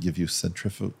wheel to give you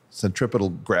centripetal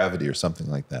gravity or something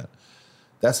like that.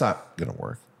 That's not going to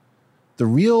work. The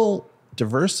real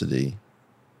diversity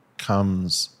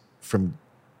comes from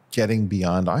getting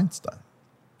beyond Einstein.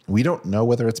 We don't know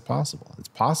whether it's possible. It's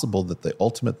possible that the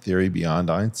ultimate theory beyond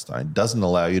Einstein doesn't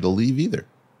allow you to leave either.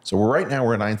 So right now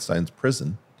we're in Einstein's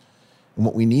prison. And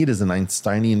what we need is an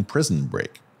Einsteinian prison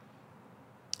break.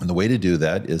 And the way to do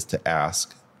that is to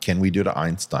ask, can we do to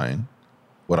Einstein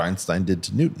what Einstein did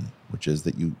to Newton, which is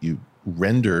that you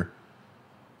render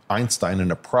Einstein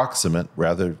an approximate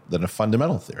rather than a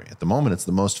fundamental theory. At the moment, it's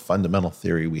the most fundamental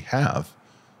theory we have,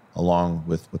 along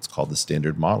with what's called the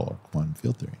standard model or quantum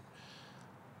field theory.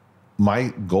 My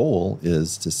goal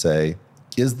is to say,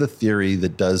 is the theory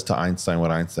that does to Einstein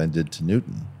what Einstein did to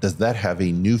Newton, does that have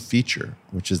a new feature,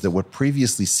 which is that what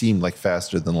previously seemed like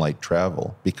faster than light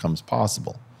travel becomes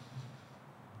possible?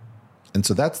 And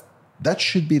so that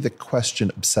should be the question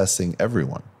obsessing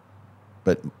everyone.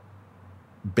 But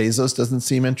Bezos doesn't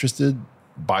seem interested.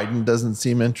 Biden doesn't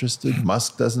seem interested.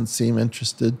 Musk doesn't seem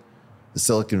interested. The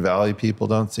Silicon Valley people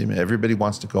don't seem. Everybody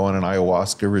wants to go on an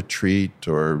ayahuasca retreat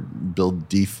or build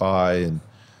DeFi. And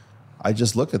I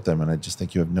just look at them and I just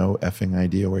think you have no effing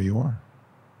idea where you are.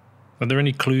 Are there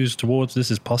any clues towards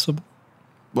this is possible?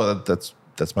 Well, that's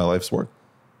my life's work.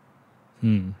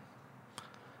 And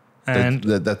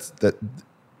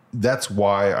that's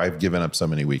why I've given up so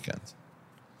many weekends.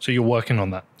 so you're working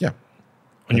on that Yeah.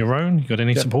 on your own? You got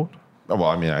any support? Well,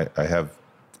 I mean, I have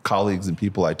colleagues and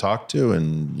people I talk to,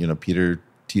 and Peter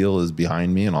Thiel is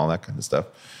behind me and all that kind of stuff.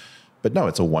 But no,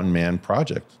 it's a one-man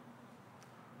project.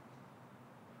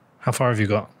 How far have you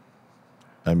got?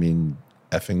 I mean,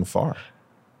 effing far.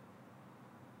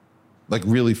 Like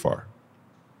really far.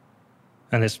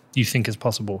 And you think it's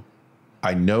possible?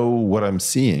 I know what I'm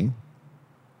seeing.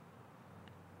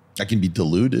 I can be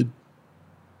deluded.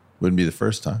 Wouldn't be the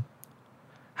first time.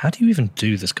 How do you even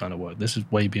do this kind of work? This is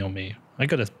way beyond me. I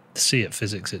got a C at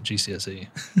physics at GCSE.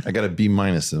 I got a B- in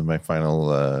my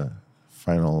final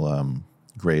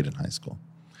grade in high school.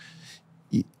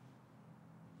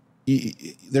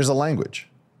 There's a language.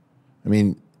 I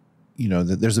mean,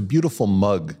 there's a beautiful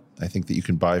mug, I think, that you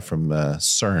can buy from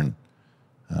CERN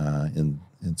in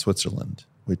Switzerland,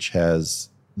 which has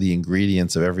the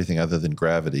ingredients of everything other than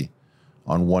gravity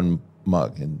on one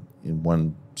mug in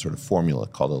one sort of formula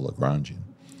called a Lagrangian.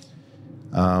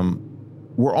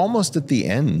 We're almost at the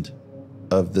end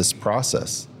of this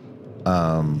process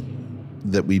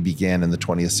that we began in the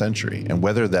 20th century. And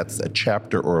whether that's a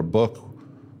chapter or a book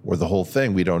or the whole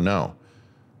thing, we don't know.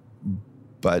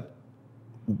 But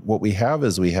what we have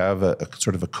is a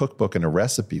sort of a cookbook and a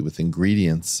recipe with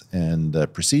ingredients and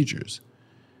procedures.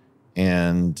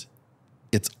 And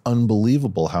it's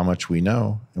unbelievable how much we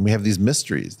know. And we have these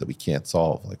mysteries that we can't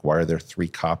solve. Like, why are there 3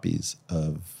 copies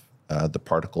of the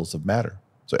particles of matter?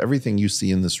 So everything you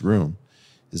see in this room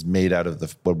is made out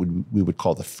of what we would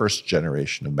call the first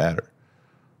generation of matter.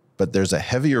 But there's a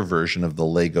heavier version of the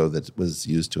Lego that was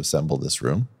used to assemble this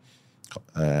room.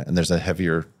 And there's a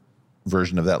heavier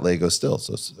version of that Lego still.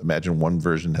 So imagine one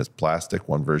version has plastic,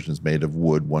 one version is made of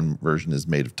wood, one version is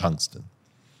made of tungsten.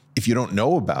 If you don't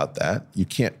know about that, you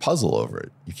can't puzzle over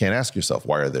it. You can't ask yourself,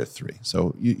 why are there 3?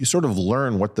 So you sort of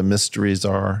learn what the mysteries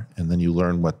are, and then you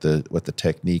learn what the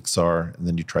techniques are, and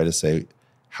then you try to say,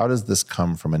 how does this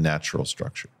come from a natural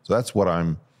structure? So that's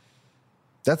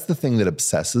the thing that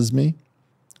obsesses me,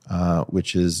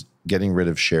 which is getting rid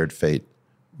of shared fate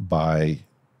by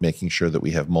making sure that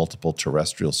we have multiple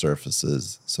terrestrial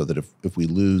surfaces so that if we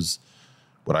lose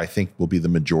what I think will be the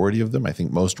majority of them, I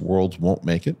think most worlds won't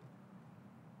make it.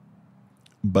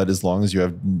 But as long as you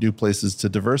have new places to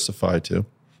diversify to,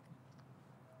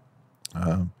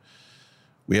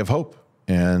 we have hope,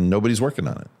 and nobody's working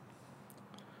on it.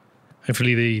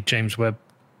 Hopefully the James Webb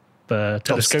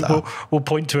telescope will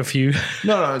point to a few.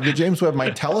 No, the James Webb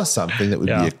might tell us something that would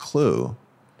be a clue.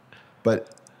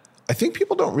 But I think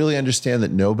people don't really understand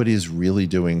that nobody's really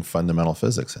doing fundamental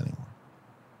physics anymore.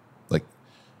 Like,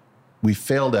 we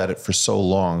failed at it for so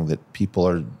long that people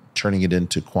are turning it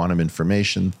into quantum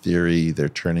information theory. They're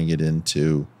turning it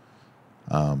into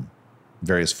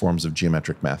various forms of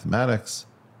geometric mathematics.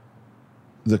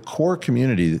 The core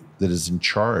community that is in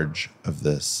charge of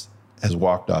this has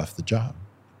walked off the job.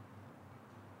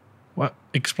 Well,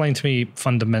 explain to me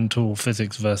fundamental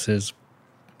physics versus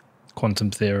quantum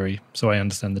theory so I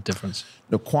understand the difference.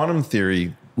 No, quantum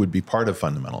theory would be part of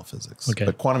fundamental physics,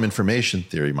 but quantum information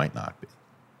theory might not be.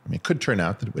 I mean, it could turn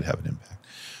out that it would have an impact.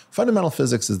 Fundamental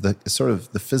physics is sort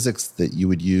of the physics that you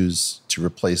would use to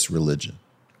replace religion.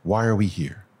 Why are we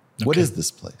here? Okay. What is this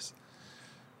place?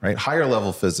 Right? Higher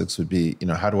level physics would be,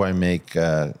 how do I make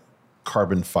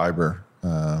carbon fiber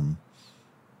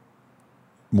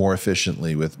more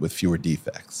efficiently with fewer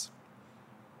defects?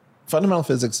 Fundamental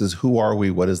physics is, who are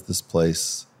we? What is this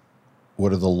place?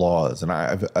 what are the laws? And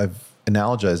I've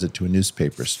analogized it to a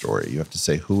newspaper story. You have to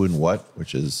say who and what,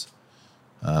 which is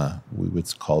we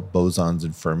would call bosons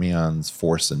and fermions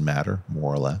force and matter,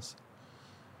 more or less.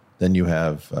 Then you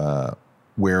have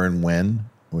where and when,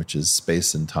 which is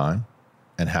space and time,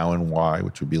 and how and why,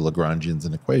 which would be Lagrangians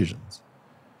and equations.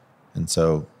 And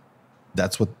so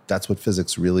that's what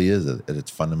physics really is at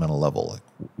its fundamental level.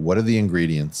 Like, what are the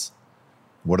ingredients?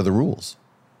 What are the rules?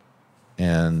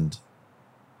 And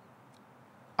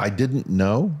I didn't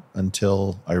know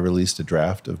until I released a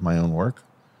draft of my own work.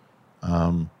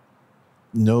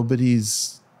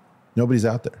 Nobody's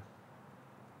out there.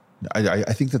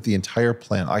 I think that the entire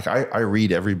plan, like I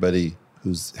read everybody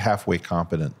who's halfway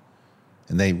competent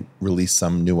and they release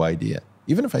some new idea,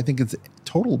 even if I think it's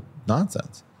total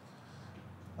nonsense.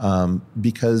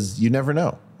 Because you never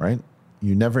know, right?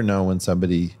 You never know when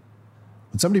somebody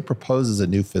proposes a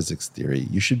new physics theory,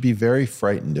 you should be very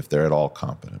frightened if they're at all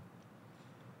competent.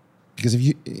 Because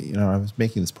if I was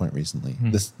making this point recently,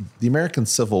 the American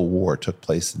Civil War took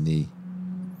place in the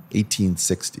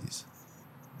 1860s.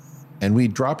 And we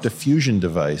dropped a fusion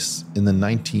device in the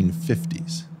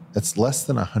 1950s. That's less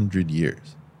than 100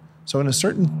 years. So in a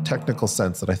certain technical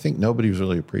sense that I think nobody's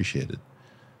really appreciated,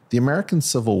 the American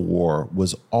Civil War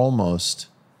was almost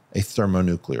a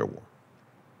thermonuclear war.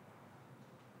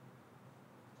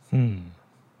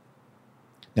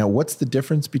 Now, what's the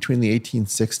difference between the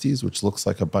 1860s, which looks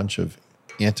like a bunch of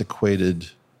antiquated,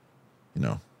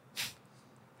 it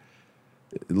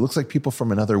looks like people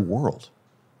from another world.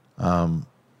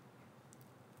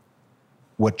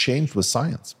 What changed was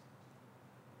science.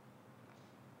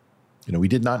 We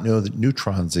did not know that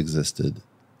neutrons existed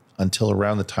until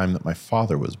around the time that my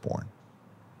father was born.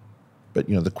 But,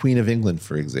 the Queen of England,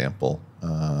 for example,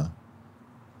 or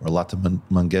Lata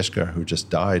Mangeshkar, who just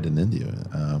died in India,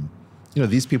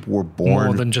 these people were born...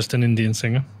 More than just an Indian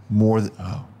singer? I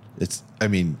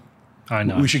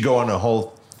know. We should go on a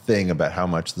whole thing about how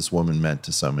much this woman meant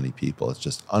to so many people. It's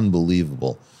just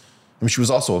unbelievable. She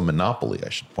was also a monopoly, I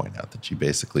should point out, that she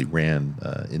basically ran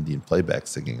Indian playback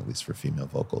singing, at least for female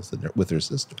vocals, with her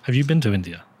sister. Have you been to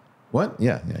India? What?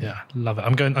 Yeah. Love it.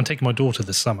 I'm taking my daughter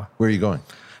this summer. Where are you going?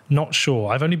 Not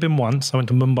sure. I've only been once. I went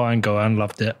to Mumbai and Goa and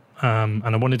loved it. And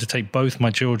I wanted to take both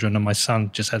my children, and my son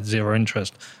just had zero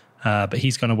interest. But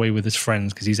he's gone away with his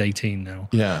friends because he's 18 now.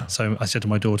 Yeah. So I said to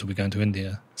my daughter, we're going to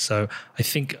India. So I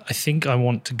think I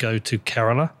want to go to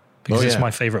Kerala because it's my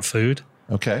favorite food.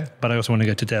 Okay. But I also want to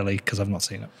go to Delhi because I've not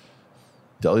seen it.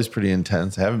 Delhi's pretty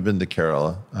intense. I haven't been to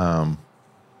Kerala.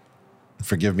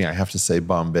 Forgive me, I have to say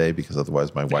Bombay because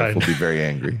otherwise my wife will be very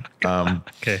angry.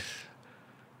 Okay.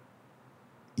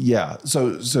 Yeah.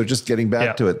 So just getting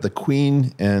back to it, the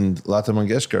Queen and Lata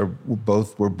Mangeshkar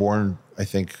both were born, I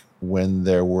think, when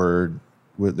there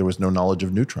was no knowledge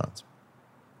of neutrons.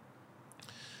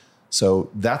 So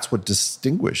that's what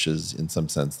distinguishes, in some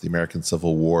sense, the American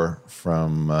Civil War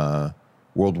from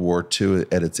World War II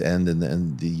at its end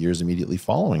and the years immediately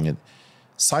following it.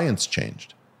 Science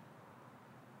changed.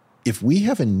 If we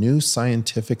have a new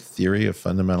scientific theory of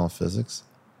fundamental physics,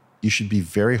 you should be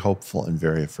very hopeful and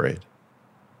very afraid.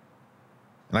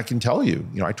 And I can tell you,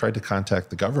 I tried to contact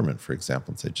the government, for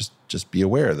example, and say, just be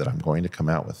aware that I'm going to come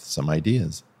out with some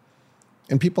ideas.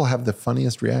 And people have the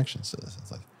funniest reactions to this.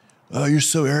 It's like, oh, you're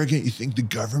so arrogant. You think the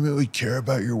government would care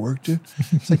about your work, dude?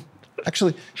 It's like,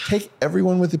 actually, take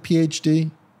everyone with a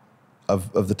PhD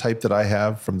of the type that I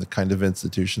have from the kind of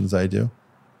institutions I do.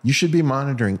 You should be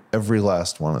monitoring every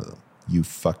last one of them, you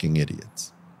fucking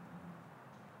idiots.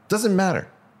 Doesn't matter.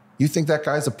 You think that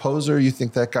guy's a poser, you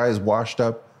think that guy is washed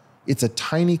up. It's a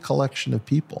tiny collection of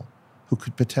people who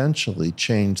could potentially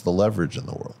change the leverage in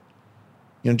the world.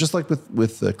 Just like with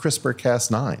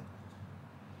CRISPR-Cas9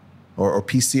 or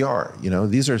PCR,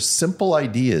 these are simple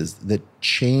ideas that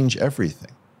change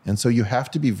everything. And so you have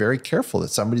to be very careful that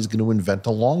somebody's going to invent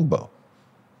a longbow.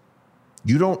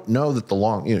 You don't know that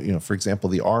for example,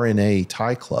 the RNA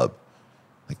Thai Club,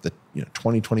 like the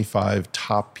 2025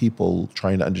 top people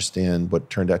trying to understand what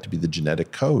turned out to be the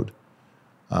genetic code.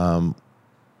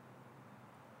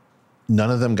 None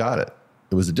of them got it.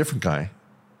 It was a different guy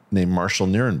named Marshall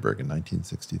Nirenberg in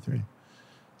 1963.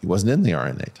 He wasn't in the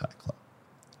RNA Thai Club.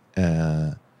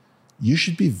 You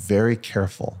should be very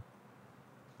careful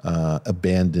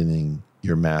abandoning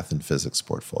your math and physics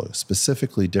portfolio,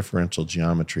 specifically differential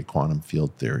geometry, quantum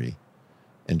field theory,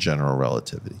 and general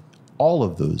relativity. All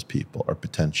of those people are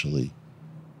potentially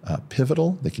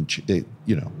pivotal. They can,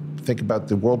 think about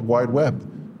the World Wide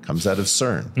Web, comes out of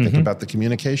CERN. Mm-hmm. Think about the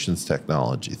communications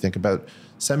technology. Think about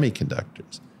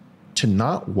semiconductors. To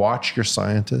not watch your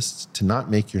scientists, to not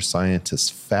make your scientists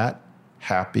fat,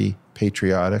 happy,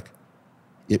 patriotic,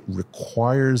 it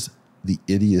requires the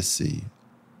idiocy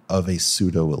of a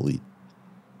pseudo elite.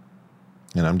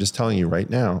 And I'm just telling you right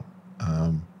now,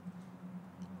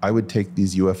 I would take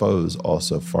these UFOs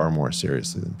also far more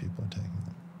seriously than people are taking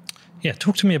them. Yeah,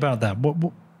 talk to me about that.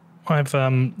 I had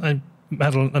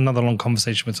another long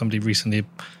conversation with somebody recently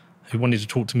who wanted to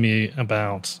talk to me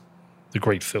about the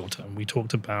Great Filter. And we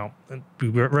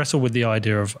wrestled with the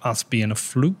idea of us being a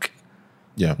fluke,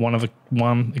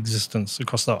 one existence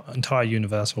across the entire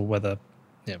universe, or whether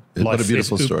what a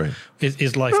beautiful story.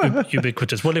 Is life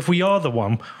ubiquitous? Well, if we are the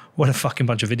one, what a fucking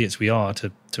bunch of idiots we are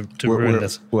to ruin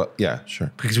this. Well, yeah,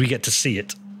 sure. Because we get to see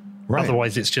it. Right.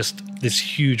 Otherwise, it's just this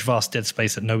huge, vast dead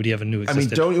space that nobody ever knew existed. I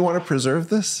mean, don't you want to preserve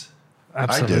this?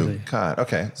 Absolutely. I do. God,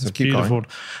 okay. So it's keep beautiful. going.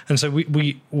 And so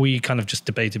we kind of just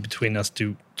debated between us,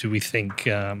 do we think,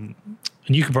 and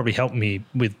you can probably help me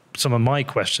with some of my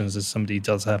questions as somebody who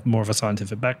does have more of a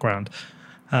scientific background.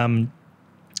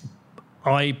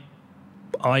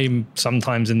 I'm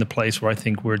sometimes in the place where I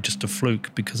think we're just a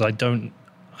fluke because I don't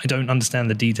understand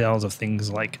the details of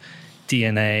things like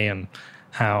DNA and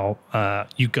how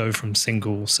you go from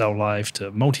single cell life to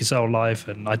multi-cell life,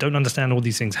 and I don't understand all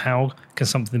these things. How can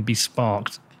something be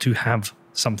sparked to have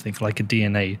something like a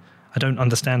DNA? I don't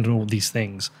understand all these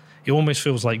things. It almost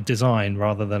feels like design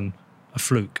rather than a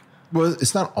fluke. Well,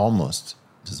 it's not almost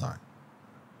design.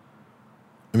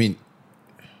 I mean,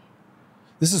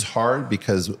 this is hard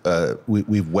because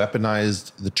we've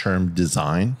weaponized the term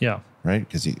design. Yeah. Right?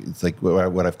 Because it's like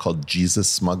what I've called Jesus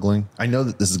smuggling. I know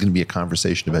that this is going to be a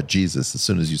conversation about Jesus as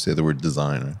soon as you say the word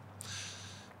design. Right?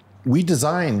 We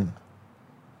design.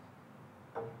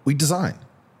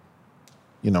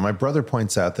 You know, my brother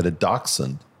points out that a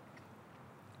dachshund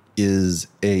is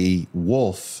a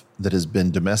wolf that has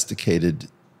been domesticated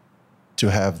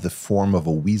to have the form of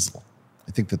a weasel.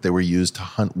 I think that they were used to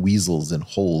hunt weasels in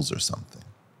holes or something.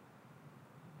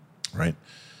 Right?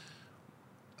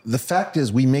 The fact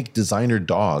is, we make designer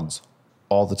dogs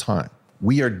all the time.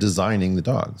 We are designing the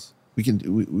dogs. We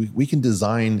can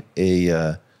design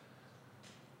a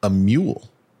mule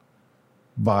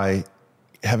by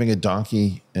having a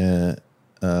donkey and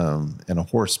a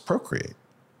horse procreate.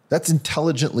 That's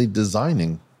intelligently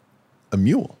designing a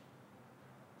mule.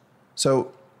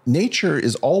 So nature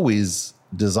is always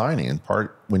designing, in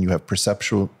part when you have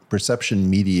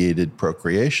perception-mediated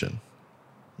procreation.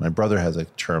 My brother has a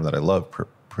term that I love,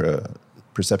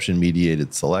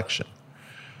 perception-mediated selection.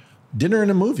 Dinner in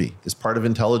a movie is part of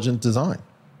intelligent design.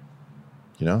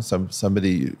 You know,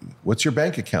 somebody, what's your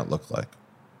bank account look like?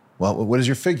 Well, what does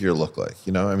your figure look like?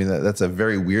 You know, I mean, that's a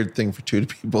very weird thing for two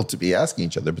people to be asking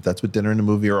each other, but that's what dinner and a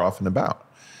movie are often about.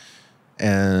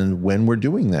 And when we're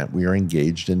doing that, we are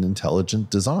engaged in intelligent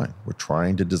design. We're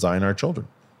trying to design our children.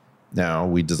 Now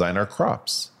we design our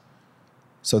crops.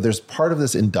 So there's part of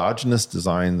this endogenous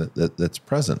design that's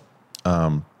present.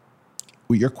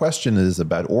 Your question is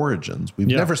about origins. We've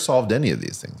never solved any of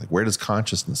these things. Like, where does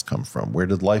consciousness come from? Where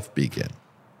did life begin?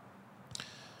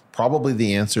 Probably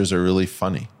the answers are really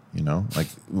funny. You know, like,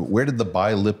 where did the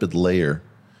bilipid layer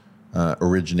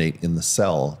originate in the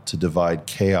cell to divide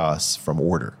chaos from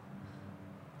order?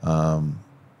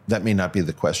 That may not be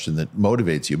the question that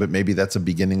motivates you, but maybe that's a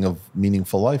beginning of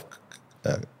meaningful life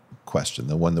question,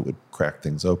 the one that would crack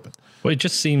things open. Well, it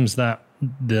just seems that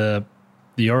the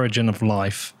origin of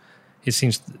life, it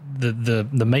seems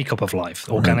the makeup of life,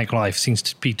 organic life, seems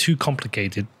to be too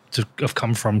complicated to have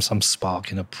come from some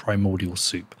spark in a primordial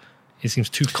soup. It seems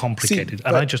too complicated,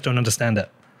 and I just don't understand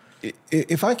it.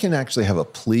 If I can actually have a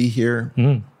plea here,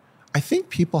 I think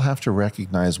people have to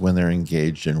recognize when they're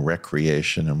engaged in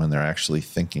recreation and when they're actually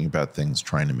thinking about things,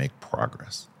 trying to make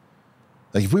progress.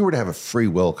 Like, if we were to have a free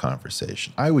will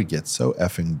conversation, I would get so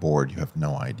effing bored, you have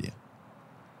no idea.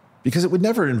 Because it would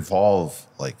never involve,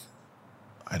 like,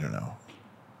 I don't know,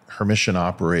 Hermitian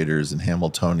operators and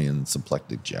Hamiltonian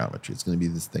symplectic geometry. It's going to be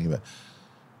this thing about,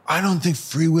 I don't think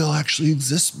free will actually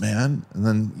exists, man. And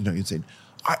then, you know, you'd say,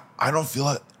 I don't feel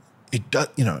it. It does,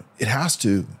 you know, it has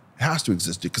to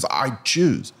exist because I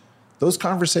choose. Those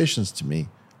conversations to me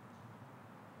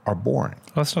are boring.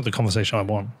 Well, that's not the conversation I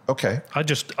want. Okay. I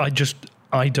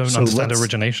don't understand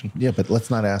origination. Yeah, but let's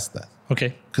not ask that.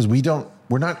 Okay. Because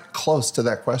we're not close to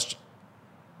that question.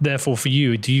 Therefore, for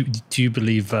you, do you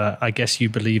believe, I guess you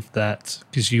believe that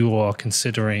because you are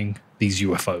considering these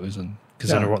UFOs and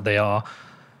consider what they are.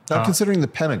 Now, considering the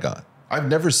Pentagon, I've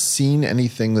never seen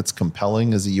anything that's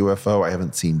compelling as a UFO. I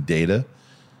haven't seen data.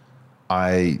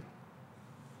 I'm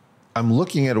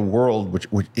looking at a world which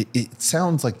it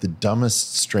sounds like the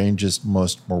dumbest, strangest,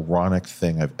 most moronic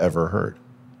thing I've ever heard.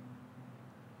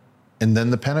 And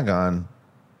then the Pentagon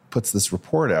puts this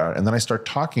report out, and then I start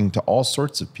talking to all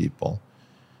sorts of people,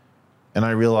 And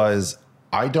I realize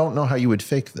I don't know how you would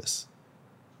fake this.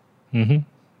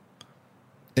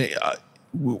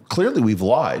 Clearly, we've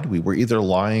lied. We were either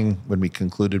lying when we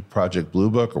concluded Project Blue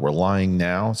Book, or we're lying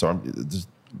now. So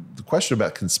the question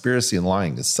about conspiracy and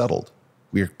lying is settled.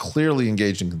 We are clearly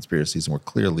engaged in conspiracies, and we're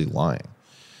clearly lying.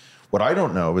 What I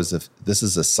don't know is if this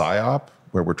is a psyop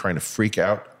where we're trying to freak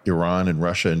out Iran and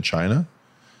Russia and China.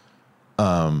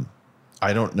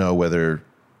 I don't know whether...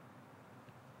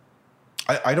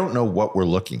 I don't know what we're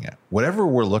looking at. Whatever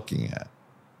we're looking at,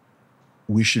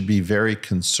 we should be very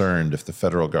concerned if the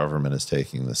federal government is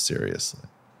taking this seriously.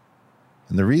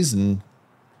 And the reason,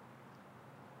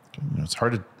 it's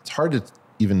hard to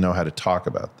even know how to talk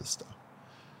about this stuff.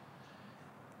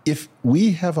 If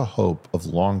we have a hope of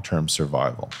long-term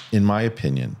survival, in my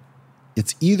opinion,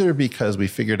 it's either because we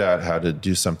figured out how to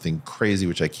do something crazy,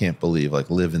 which I can't believe, like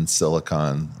live in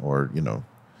silicon, or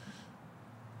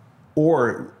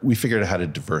we figured out how to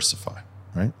diversify,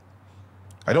 right?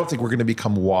 I don't think we're going to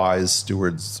become wise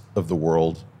stewards of the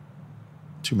world.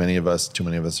 Too many of us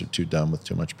are too dumb with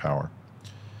too much power.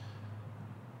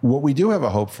 What we do have a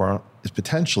hope for is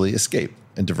potentially escape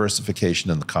and diversification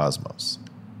in the cosmos.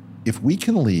 If we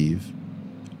can leave,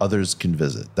 others can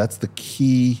visit. That's the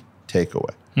key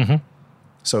takeaway. Mm-hmm.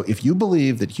 So if you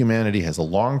believe that humanity has a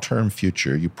long-term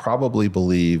future, you probably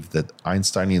believe that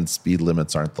Einsteinian speed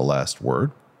limits aren't the last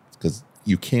word, because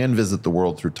you can visit the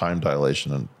world through time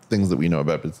dilation and things that we know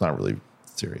about, but it's not really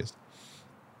serious.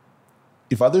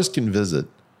 If others can visit,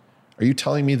 are you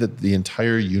telling me that the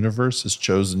entire universe has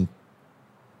chosen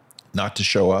not to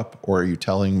show up? Or are you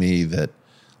telling me that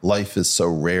life is so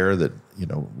rare that,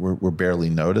 we're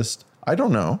barely noticed? I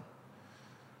don't know.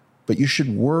 But you should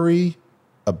worry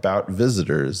about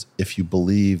visitors if you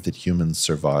believe that humans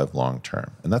survive long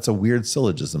term. And that's a weird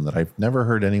syllogism that I've never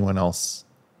heard anyone else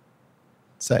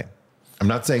say. I'm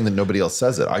not saying that nobody else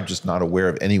says it. I'm just not aware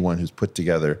of anyone who's put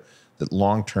together that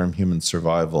long-term human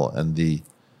survival and the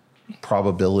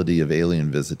probability of alien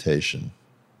visitation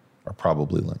are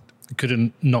probably linked. Could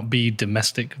it not be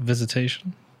domestic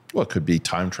visitation? Well, it could be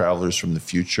time travelers from the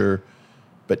future,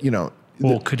 but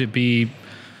Or could it be,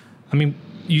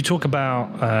 you talk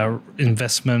about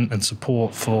investment and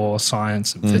support for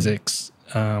science and physics.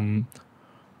 Are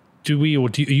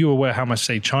you aware how much,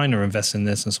 say, China invests in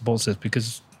this and supports this?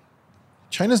 Because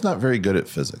China's not very good at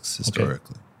physics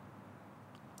historically.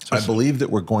 Okay. I believe that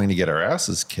we're going to get our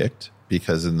asses kicked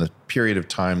because in the period of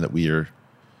time that we are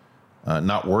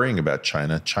not worrying about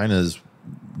China's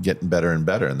getting better and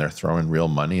better, and they're throwing real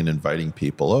money and inviting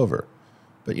people over.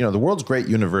 But, the world's great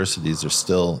universities are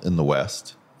still in the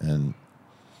West and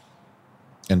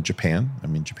Japan.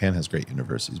 Japan has great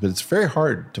universities, but it's very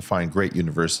hard to find great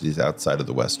universities outside of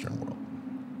the Western world.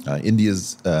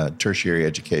 India's tertiary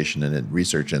education and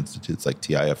research institutes like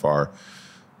TIFR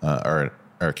are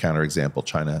a counterexample.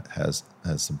 China has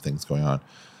some things going on.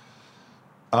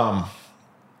 I'm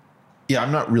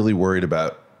not really worried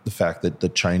about the fact that the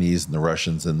Chinese and the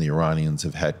Russians and the Iranians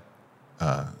have had,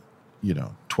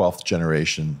 12th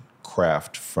generation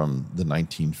craft from the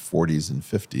 1940s and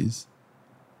 50s.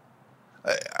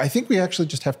 I think we actually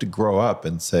just have to grow up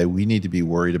and say we need to be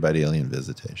worried about alien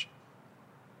visitation.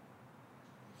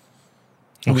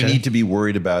 Okay. We need to be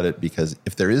worried about it because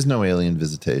if there is no alien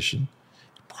visitation,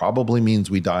 it probably means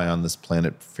we die on this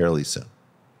planet fairly soon.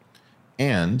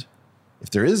 And if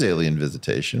there is alien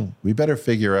visitation, we better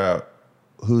figure out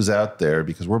who's out there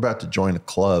because we're about to join a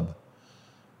club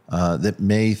that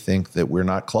may think that we're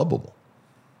not clubbable.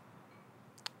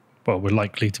 Well, we're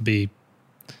likely to be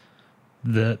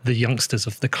the youngsters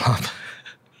of the club.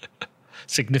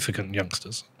 Significant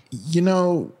youngsters.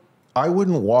 I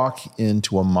wouldn't walk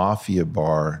into a mafia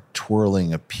bar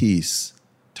twirling a piece,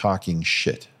 talking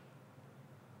shit.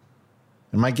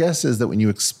 And my guess is that when you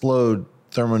explode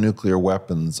thermonuclear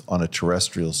weapons on a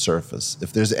terrestrial surface,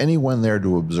 if there's anyone there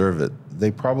to observe it,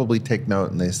 they probably take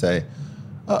note and they say,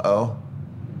 uh-oh.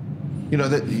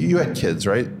 That you had kids,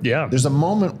 right? Yeah. There's a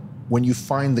moment when you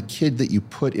find the kid that you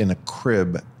put in a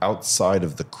crib outside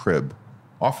of the crib,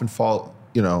 often following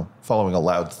a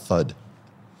loud thud.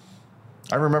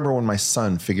 I remember when my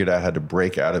son figured out how to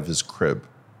break out of his crib.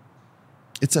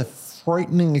 It's a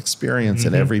frightening experience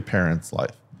in every parent's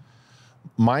life.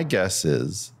 My guess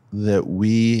is that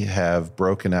we have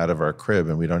broken out of our crib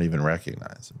and we don't even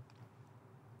recognize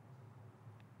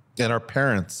it. And our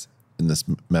parents, in this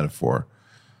metaphor,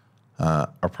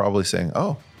 are probably saying,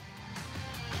 oh,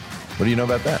 what do you know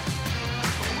about that?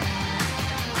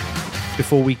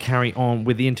 Before we carry on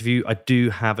with the interview, I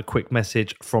do have a quick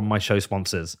message from my show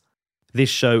sponsors. This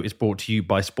show is brought to you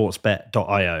by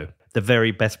sportsbet.io, the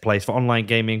very best place for online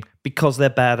gaming because they're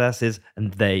badasses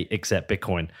and they accept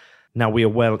Bitcoin. Now we are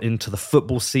well into the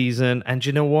football season, and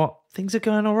you know what? Things are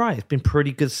going all right. It's been a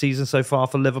pretty good season so far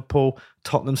for Liverpool.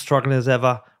 Tottenham struggling as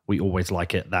ever. We always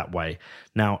like it that way.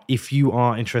 Now, if you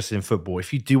are interested in football,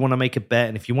 if you do want to make a bet,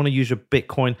 and if you want to use your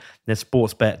Bitcoin, then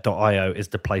sportsbet.io is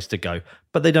the place to go.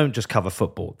 But they don't just cover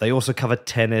football. They also cover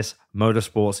tennis,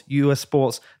 motorsports, US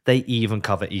sports. They even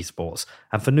cover esports.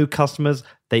 And for new customers,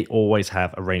 they always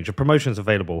have a range of promotions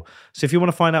available. So if you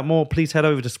want to find out more, please head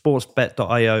over to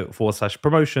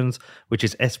sportsbet.io/promotions, which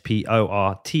is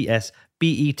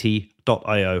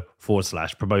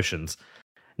sportsbet.io/promotions.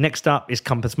 Next up is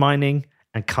Compass Mining.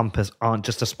 And Compass aren't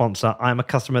just a sponsor. I'm a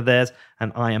customer of theirs,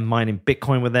 and I am mining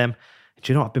Bitcoin with them.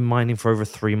 Do you know, I've been mining for over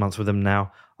 3 months with them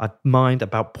now. I've mined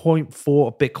about 0.4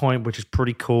 of Bitcoin, which is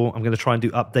pretty cool. I'm going to try and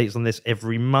do updates on this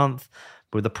every month.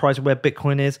 But with the price of where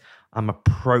Bitcoin is, I'm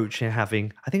approaching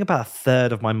having, I think, about a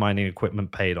third of my mining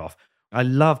equipment paid off. I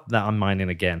love that I'm mining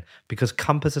again because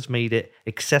Compass has made it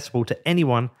accessible to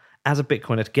anyone as a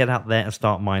Bitcoiner to get out there and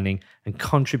start mining and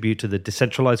contribute to the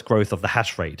decentralized growth of the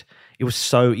hash rate. It was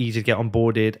so easy to get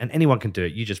onboarded, and anyone can do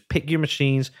it. You just pick your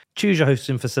machines, choose your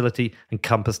hosting facility, and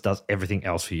Compass does everything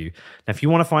else for you. Now, if you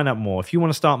want to find out more, if you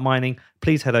want to start mining,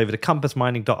 please head over to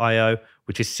compassmining.io,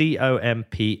 which is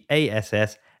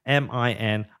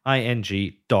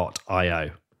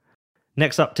COMPASSMINING.io.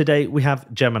 Next up today, we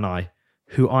have Gemini,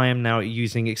 who I am now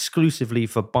using exclusively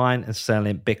for buying and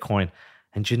selling Bitcoin.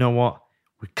 And you know what?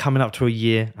 We're coming up to a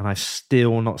year and I've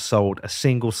still not sold a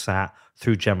single sat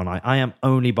through Gemini. I am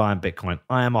only buying Bitcoin.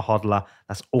 I am a hodler.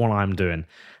 That's all I'm doing.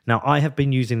 Now, I have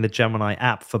been using the Gemini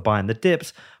app for buying the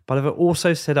dips, but I've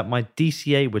also set up my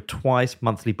DCA with twice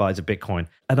monthly buys of Bitcoin.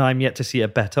 And I'm yet to see a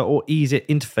better or easier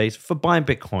interface for buying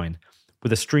Bitcoin.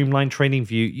 With a streamlined trading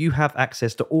view, you have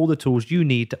access to all the tools you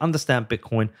need to understand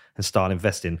Bitcoin and start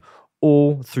investing,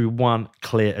 all through one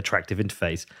clear, attractive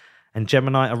interface. And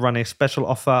Gemini are running a special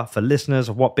offer for listeners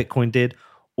of What Bitcoin Did.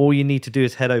 All you need to do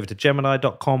is head over to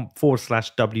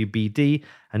gemini.com/WBD,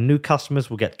 and new customers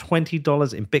will get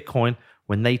 $20 in Bitcoin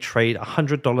when they trade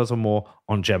 $100 or more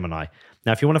on Gemini.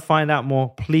 Now, if you want to find out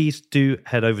more, please do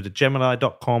head over to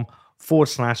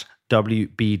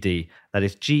gemini.com/WBD. That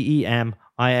is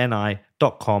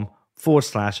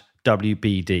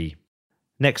GEMINI.com/WBD.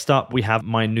 Next up, we have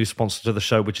my new sponsor to the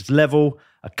show, which is Level,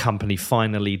 a company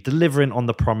finally delivering on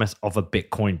the promise of a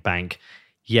Bitcoin bank.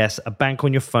 Yes, a bank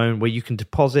on your phone where you can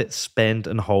deposit, spend,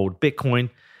 and hold Bitcoin.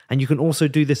 And you can also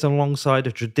do this alongside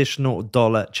a traditional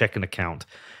dollar checking account.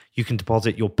 You can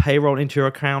deposit your payroll into your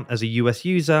account as a US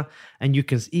user, and you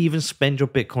can even spend your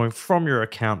Bitcoin from your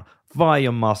account via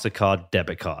your MasterCard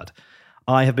debit card.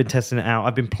 I have been testing it out.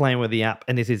 I've been playing with the app,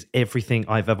 and it is everything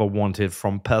I've ever wanted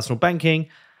from personal banking.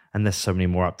 And there's so many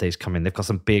more updates coming. They've got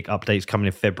some big updates coming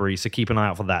in February, so keep an eye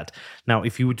out for that. Now,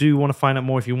 if you do want to find out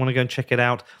more, if you want to go and check it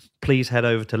out, please head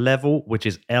over to Level, which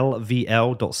is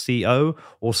lvl.co,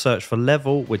 or search for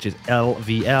Level, which is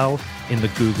LVL, in the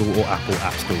Google or Apple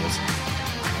app stores.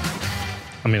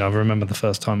 I mean, I remember the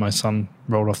first time my son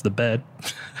rolled off the bed.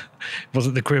 It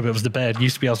wasn't the crib, it was the bed. You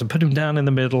used to be able to put him down in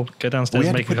the middle, go downstairs,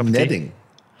 and make a cup of tea. We had to put netting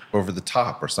over the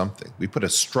top or something. We put a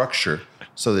structure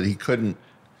so that he couldn't...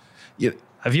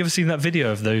 Have you ever seen that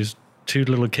video of those two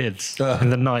little kids in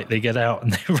the night? They get out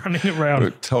and they're running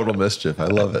around. Total mischief. I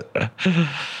love it.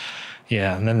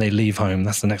 Yeah, and then they leave home.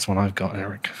 That's the next one I've got,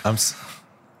 Eric.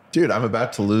 Dude, I'm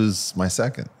about to lose my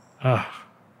second.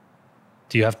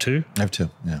 Do you have two? I have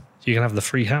two, yeah. You can have the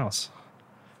free house.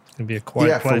 It's going to be a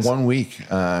quiet place. For 1 week,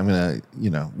 I'm going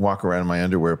to, walk around in my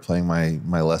underwear playing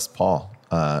my Les Paul.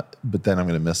 But then I'm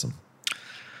going to miss him.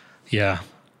 Yeah,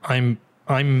 I'm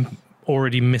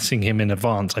already missing him in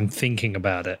advance. I'm thinking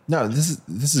about it. No,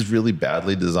 this is really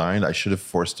badly designed. I should have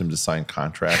forced him to sign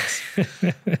contracts.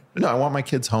 No, I want my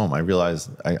kids home. I realize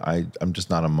I'm just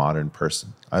not a modern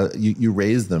person. You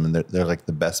raise them, and they're like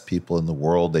the best people in the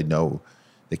world. They know,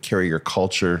 they carry your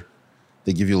culture.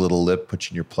 They give you a little lip, put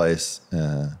you in your place.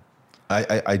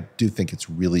 I do think it's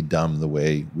really dumb the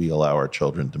way we allow our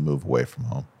children to move away from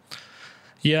home.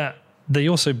 Yeah,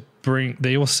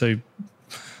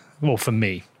 well, for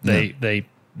me, they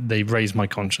raise my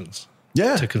conscience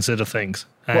to consider things.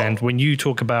 And when you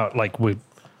talk about like we're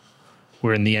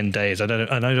in the end days, I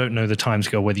don't know the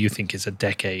timescale, whether you think it's a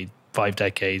decade, 5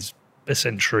 decades, a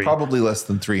century. Probably less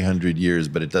than 300 years,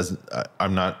 but it doesn't.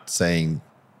 I'm not saying,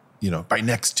 by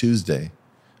next Tuesday.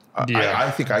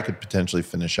 I think I could potentially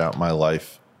finish out my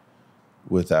life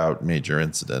without major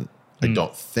incident. I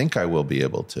don't think I will be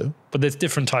able to. But there's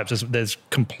different types. There's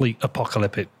complete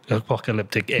apocalyptic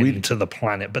end to the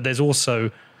planet. But there's also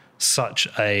such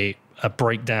a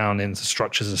breakdown in the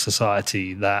structures of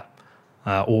society that,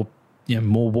 or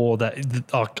more war,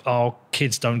 that our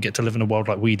kids don't get to live in a world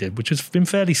like we did, which has been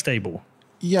fairly stable.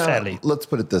 Yeah, fairly. Let's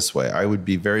put it this way. I would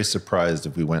be very surprised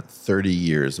if we went 30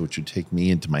 years, which would take me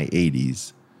into my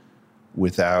 80s,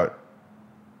 without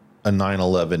a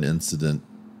 9/11 incident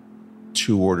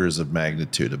 2 orders of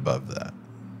magnitude above that.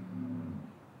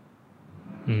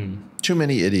 Too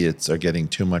many idiots are getting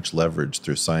too much leverage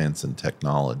through science and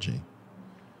technology.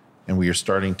 And we are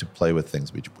starting to play with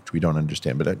things which we don't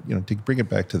understand. But, to bring it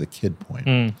back to the kid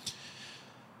point,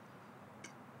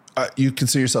 you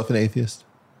consider yourself an atheist?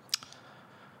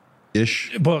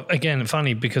 Ish? Well, again,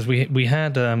 funny, because we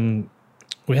had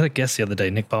a guest the other day,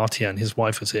 Nick Bhatia, and his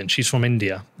wife was here, and she's from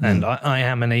India. And I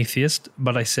am an atheist,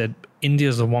 but I said,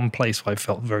 India's the one place where I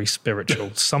felt very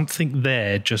spiritual. Something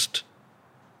there just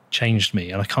changed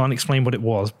me. And I can't explain what it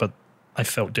was, but I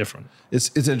felt different.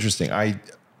 It's interesting. I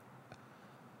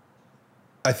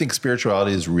think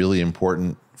spirituality is really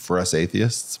important for us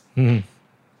atheists.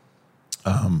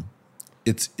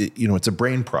 It's a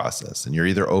brain process, and you're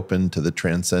either open to the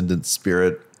transcendent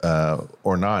spirit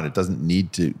or not. It doesn't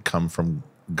need to come from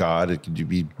God. It can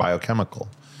be biochemical,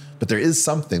 but there is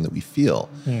something that we feel.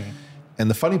 And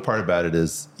the funny part about it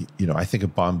is, I think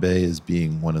of Bombay as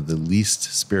being one of the least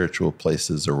spiritual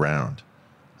places around.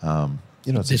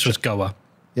 This was Goa.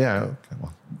 Yeah. Okay.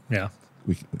 Well, yeah.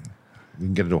 We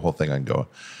can get into a whole thing on Goa.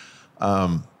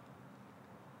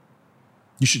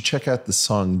 You should check out the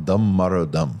song Dum Maro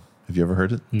Dum. Have you ever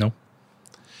heard it? No.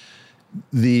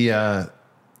 The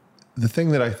thing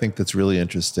that I think that's really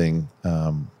interesting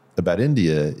about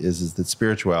India is that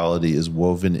spirituality is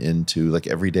woven into like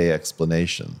everyday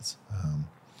explanations.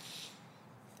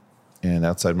 And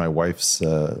outside my wife's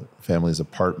family's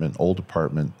apartment, old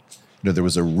apartment, there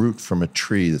was a root from a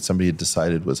tree that somebody had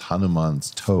decided was Hanuman's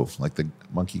toe, like the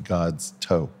monkey god's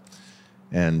toe.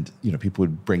 And, people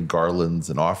would bring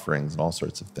garlands and offerings and all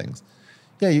sorts of things.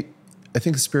 Yeah, I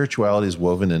think spirituality is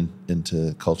woven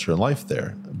into culture and life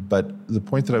there. But the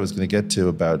point that I was going to get to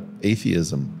about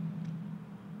atheism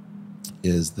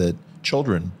is that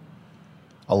children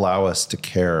allow us to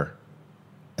care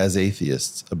as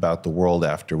atheists about the world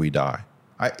after we die.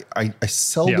 I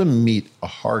seldom meet a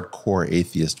hardcore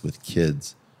atheist with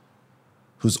kids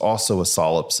who's also a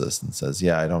solipsist and says,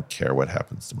 yeah, I don't care what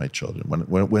happens to my children.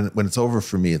 When it's over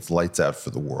for me, it's lights out for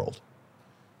the world.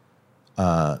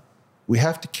 We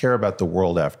have to care about the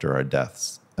world after our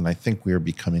deaths. And I think we are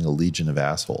becoming a legion of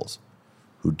assholes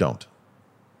who don't.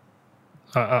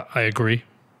 I agree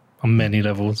on many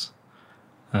levels.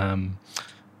 Often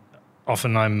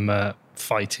I'm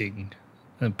fighting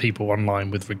people online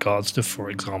with regards to,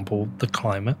 for example, the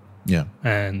climate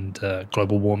and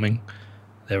global warming.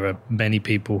 There are many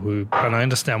people who, and I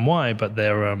understand why, but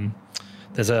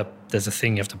there's a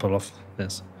thing you have to pull off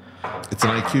this. It's an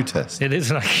IQ test. It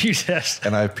is an IQ test.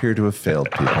 And I appear to have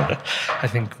failed people. I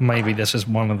think maybe this is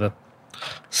one of the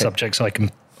subjects I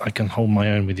can hold my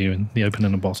own with you in the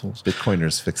opening of bottles.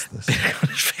 Bitcoiners fix this.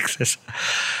 Bitcoiners fix this.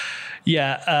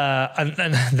 Yeah,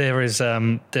 and there is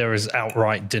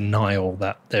outright denial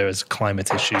that there is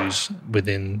climate issues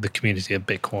within the community of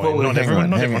Bitcoin. Well,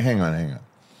 hang on.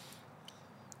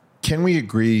 Can we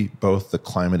agree both the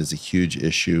climate is a huge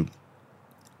issue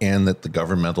and that the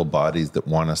governmental bodies that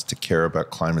want us to care about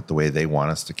climate the way they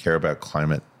want us to care about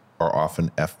climate are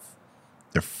often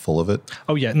they're full of it?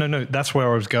 Oh yeah, no, that's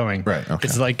where I was going. Right. Okay.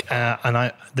 It's like,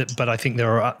 but I think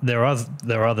there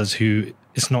are others who,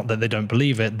 it's not that they don't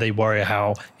believe it; they worry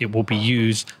how it will be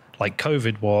used, like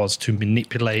COVID was, to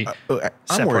manipulate,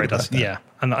 separate us. That. Yeah,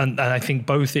 and I think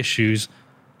both issues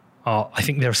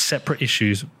they're separate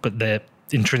issues, but they're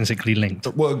intrinsically linked.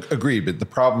 Well, agreed. But the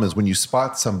problem is when you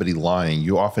spot somebody lying,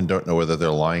 you often don't know whether they're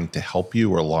lying to help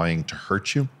you or lying to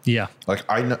hurt you. Yeah. Like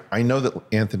I know that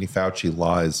Anthony Fauci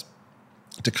lies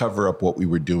to cover up what we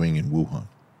were doing in Wuhan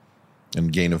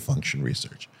and gain of function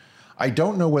research. I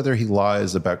don't know whether he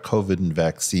lies about COVID and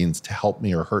vaccines to help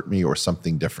me or hurt me or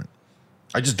something different.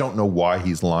 I just don't know why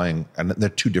he's lying. And they're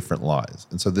two different lies.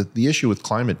 And so the issue with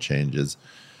climate change is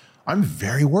I'm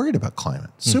very worried about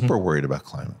climate, super worried about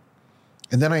climate.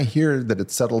 And then I hear that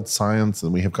it's settled science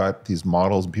and we have got these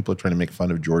models and people are trying to make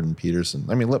fun of Jordan Peterson.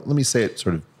 I mean, let me say it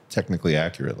sort of technically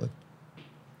accurately.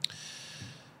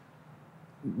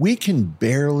 We can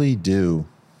barely do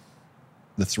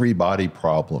the three-body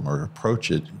problem or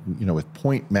approach it, with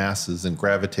point masses and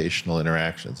gravitational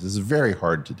interactions. This is very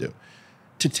hard to do.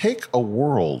 To take a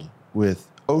world with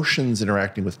oceans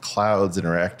interacting with clouds,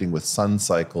 interacting with sun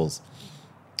cycles,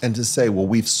 and to say, well,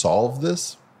 we've solved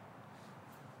this.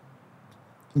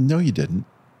 No, you didn't.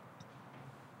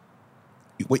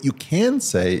 What you can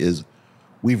say is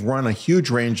we've run a huge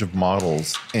range of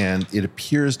models, and it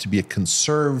appears to be a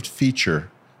conserved feature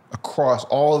across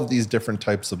all of these different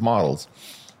types of models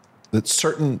that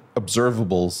certain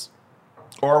observables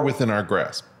are within our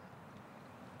grasp.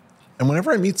 And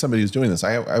whenever I meet somebody who's doing this,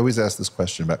 I always ask this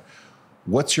question about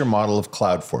what's your model of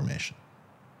cloud formation?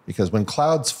 Because when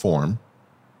clouds form,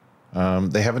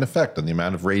 they have an effect on the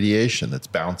amount of radiation that's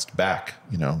bounced back,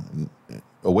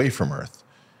 away from Earth.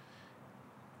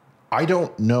 I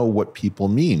don't know what people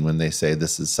mean when they say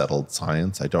this is settled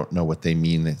science. I don't know what they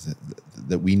mean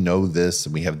that we know this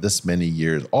and we have this many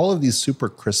years. All of these super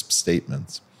crisp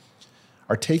statements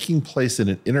are taking place in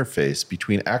an interface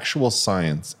between actual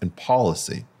science and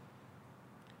policy.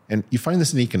 And you find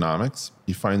this in economics,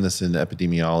 you find this in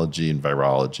epidemiology and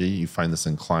virology, you find this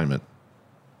in climate.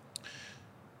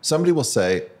 Somebody will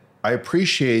say, I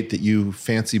appreciate that you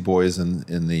fancy boys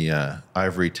in the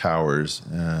ivory towers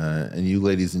and you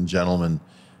ladies and gentlemen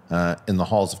in the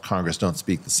halls of Congress don't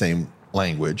speak the same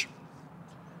language.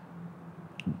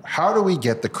 How do we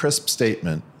get the crisp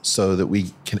statement so that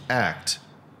we can act?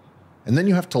 And then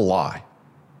you have to lie.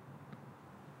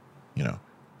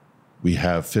 We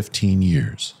have 15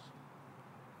 years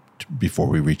before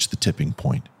we reach the tipping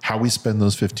point. How we spend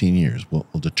those 15 years will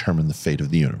determine the fate of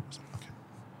the universe. Okay.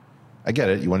 I get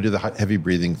it. You want to do the heavy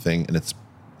breathing thing, and it's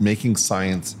making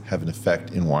science have an effect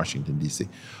in Washington, D.C.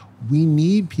 We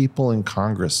need people in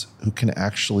Congress who can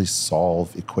actually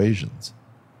solve equations.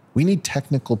 We need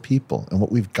technical people, and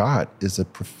what we've got is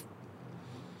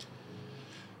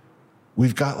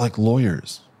we've got like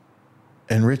lawyers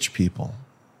and rich people,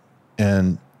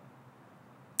 and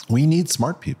we need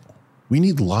smart people. We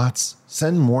need lots.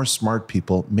 Send more smart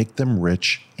people, make them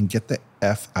rich, and get the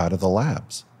F out of the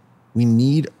labs. We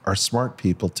need our smart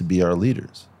people to be our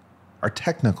leaders, our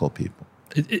technical people.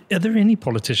 Are there any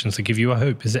politicians that give you a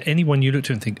hope? Is there anyone you look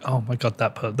to and think, oh my God,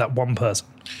 that one person?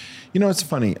 It's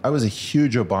funny. I was a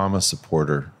huge Obama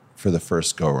supporter for the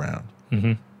first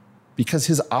go-round because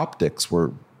his optics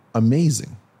were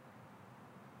amazing.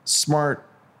 Smart,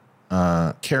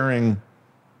 caring,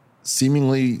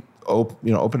 seemingly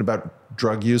open about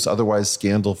drug use, otherwise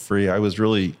scandal-free. I was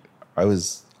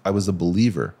a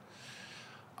believer.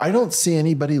 I don't see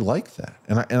anybody like that.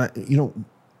 And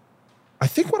I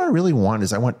think what I really want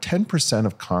is I want 10%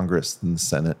 of Congress and the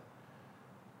Senate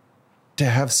to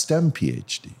have STEM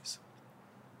PhDs.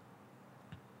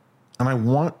 And I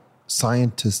want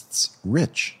scientists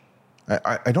rich.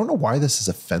 I don't know why this is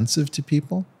offensive to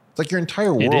people. It's like your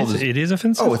entire world It is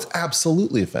offensive? Oh, it's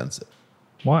absolutely offensive.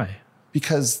 Why?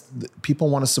 Because people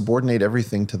want to subordinate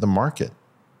everything to the market.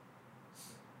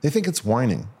 They think it's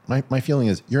whining. My feeling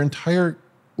is your entire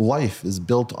life is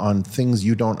built on things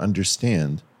you don't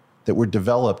understand that were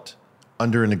developed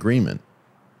under an agreement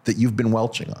that you've been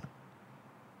welching on.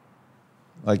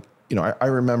 Like, I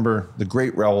remember the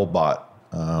great Raoul Bott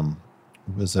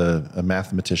was a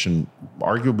mathematician,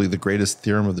 arguably the greatest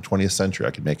theorem of the 20th century.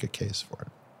 I could make a case for it.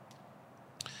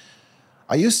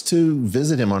 I used to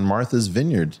visit him on Martha's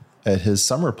Vineyard at his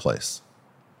summer place.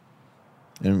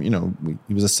 And,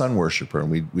 he was a sun worshiper, and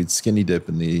we'd skinny dip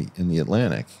in the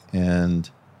Atlantic. And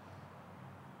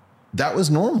that was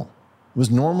normal. It was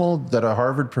normal that a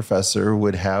Harvard professor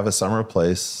would have a summer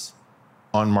place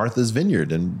on Martha's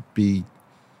Vineyard and be,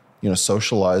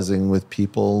 socializing with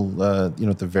people, at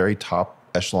the very top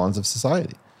echelons of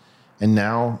society. And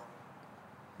now,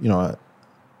 a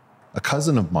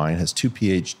cousin of mine has 2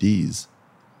 PhDs,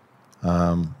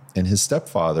 and his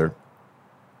stepfather,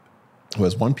 who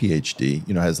has 1 PhD,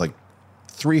 has like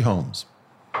 3 homes.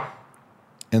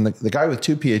 And the guy with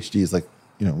 2 PhDs,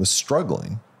 was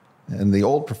struggling. And the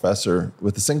old professor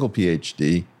with a single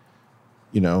PhD,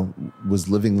 was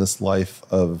living this life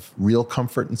of real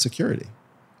comfort and security.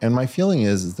 And my feeling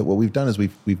is that what we've done is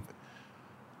we've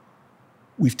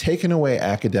taken away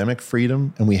academic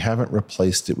freedom and we haven't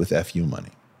replaced it with FU money.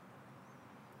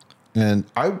 And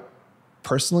I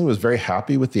personally was very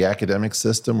happy with the academic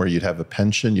system where you'd have a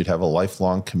pension, you'd have a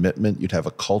lifelong commitment, you'd have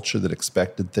a culture that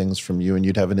expected things from you, and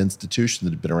you'd have an institution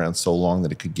that had been around so long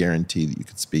that it could guarantee that you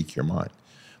could speak your mind.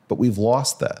 But we've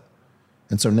lost that.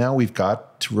 And so now we've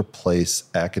got to replace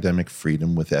academic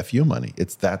freedom with FU money.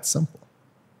 It's that simple.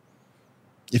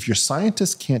 If your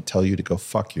scientists can't tell you to go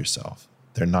fuck yourself,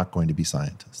 they're not going to be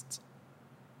scientists.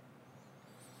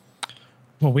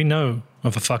 Well, we know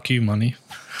of a fuck you money.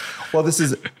 Well, let's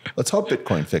hope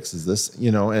Bitcoin fixes this,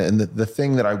 and the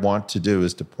thing that I want to do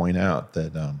is to point out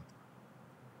that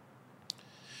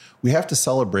we have to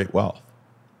celebrate wealth.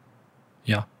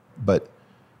 Yeah. But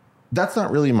that's not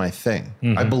really my thing.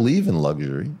 Mm-hmm. I believe in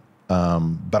luxury,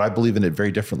 but I believe in it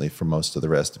very differently from most of the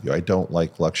rest of you. I don't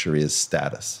like luxury as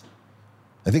status.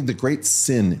 I think the great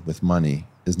sin with money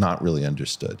is not really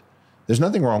understood. There's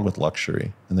nothing wrong with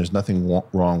luxury, and there's nothing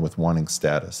wrong with wanting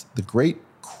status. The great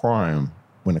crime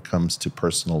when it comes to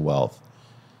personal wealth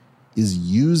is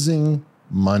using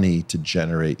money to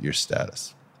generate your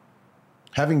status.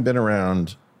 Having been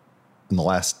around in the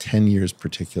last 10 years,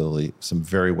 particularly, some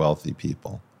very wealthy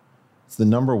people, it's the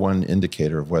number one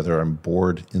indicator of whether I'm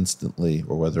bored instantly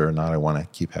or whether or not I want to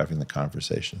keep having the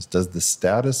conversations. Does the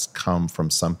status come from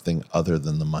something other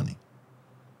than the money?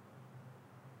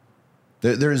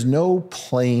 There is no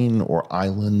plane or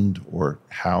island or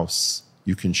house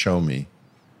you can show me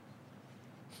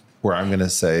where I'm going to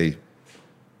say,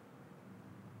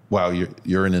 wow,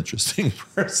 you're an interesting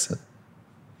person.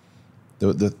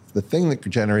 The thing that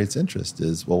generates interest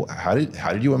is, well, how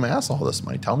did you amass all this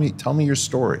money? Tell me your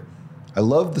story. I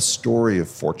love the story of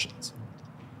fortunes.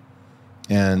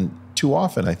 And too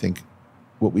often, I think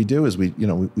what we do is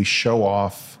we show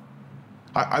off.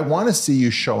 I want to see you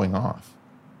showing off.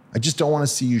 I just don't want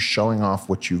to see you showing off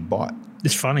what you've bought.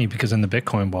 It's funny because in the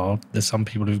Bitcoin world, there's some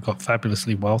people who've got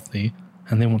fabulously wealthy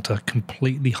and they want to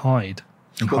completely hide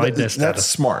their status. That's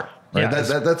smart, right?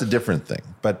 Yeah, that's a different thing.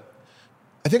 But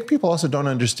I think people also don't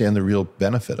understand the real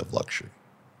benefit of luxury.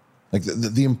 Like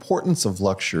the importance of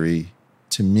luxury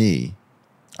to me,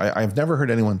 I've never heard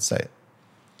anyone say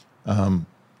it.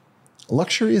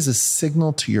 Luxury is a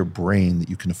signal to your brain that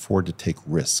you can afford to take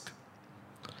risk.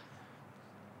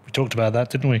 We talked about that,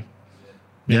 didn't we?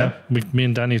 Yeah. Me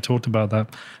and Danny talked about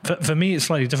that. For me, it's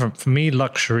slightly different. For me,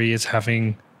 luxury is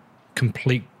having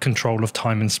complete control of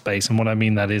time and space. And what I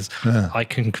mean that is I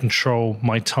can control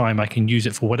my time. I can use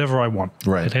it for whatever I want.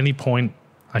 Right. At any point,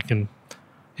 in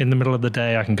the middle of the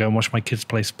day, I can go and watch my kids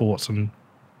play sports. And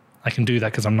I can do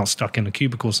that because I'm not stuck in a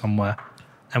cubicle somewhere.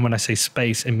 And when I say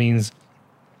space, it means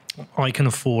I can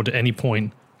afford at any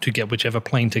point to get whichever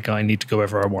plane ticket I need to go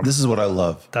wherever I want. This is what I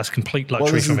love. That's complete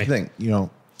luxury for me. This is the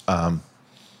thing.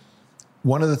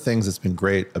 One of the things that's been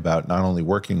great about not only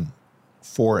working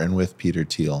for and with Peter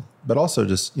Thiel, but also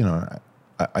just,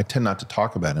 I tend not to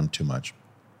talk about him too much.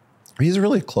 He's a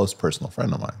really close personal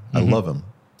friend of mine. Mm-hmm. I love him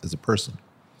as a person.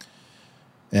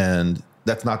 And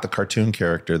that's not the cartoon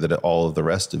character that all of the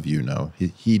rest of you know.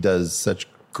 He does such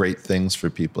great things for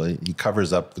people. He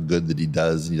covers up the good that he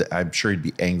does. I'm sure he'd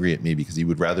be angry at me because he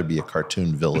would rather be a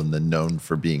cartoon villain than known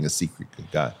for being a secret good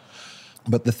guy.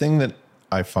 But the thing that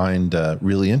I find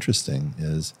really interesting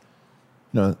is,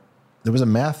 there was a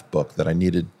math book that I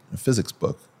needed, a physics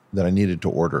book that I needed to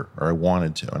order, or I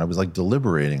wanted to, and I was like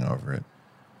deliberating over it.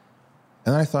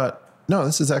 And I thought, no,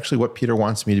 this is actually what Peter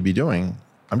wants me to be doing.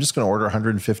 I'm just going to order a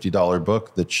 $150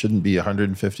 book that shouldn't be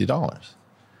 $150.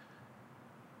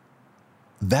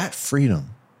 That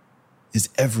freedom is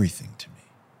everything to me.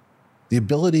 The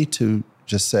ability to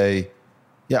just say,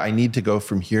 yeah, I need to go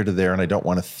from here to there and I don't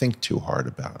want to think too hard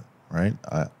about it, right?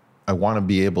 I want to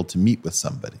be able to meet with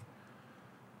somebody.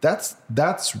 That's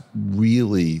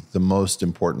really the most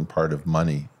important part of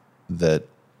money that's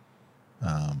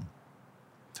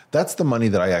the money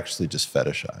that I actually just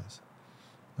fetishize.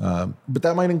 But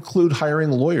that might include hiring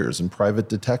lawyers and private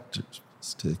detectives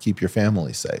to keep your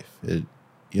family safe. The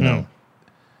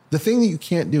thing that you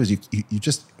can't do is you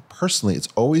just personally, it's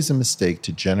always a mistake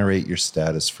to generate your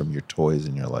status from your toys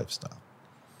and your lifestyle.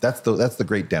 That's the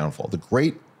great downfall. The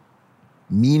great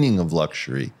meaning of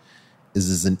luxury is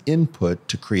as an input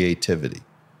to creativity.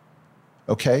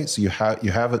 Okay, so you have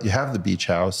the beach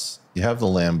house, you have the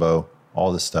Lambo,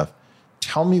 all this stuff.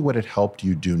 Tell me what it helped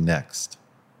you do next.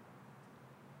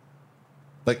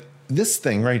 Like this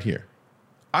thing right here.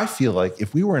 I feel like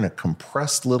if we were in a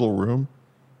compressed little room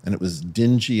and it was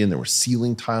dingy and there were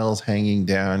ceiling tiles hanging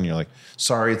down, you're like,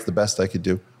 sorry, it's the best I could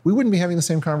do, we wouldn't be having the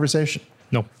same conversation.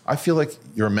 No. I feel like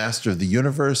you're a master of the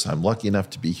universe. I'm lucky enough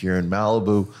to be here in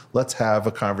Malibu. Let's have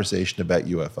a conversation about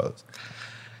UFOs.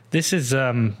 This is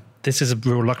a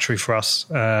real luxury for us.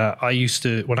 When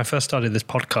I first started this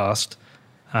podcast,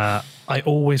 I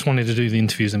always wanted to do the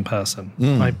interviews in person.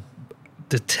 I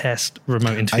detest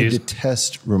remote interviews. I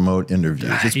detest remote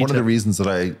interviews. It's one of the reasons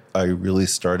that I really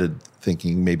started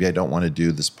thinking maybe I don't want to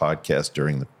do this podcast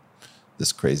during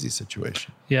this crazy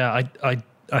situation. Yeah,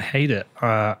 I hate it.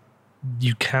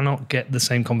 You cannot get the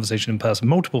same conversation in person.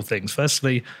 Multiple things.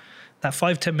 Firstly, that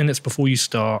 5-10 minutes before you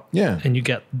start, and you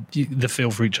get the feel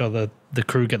for each other. The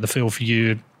crew get the feel for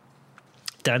you.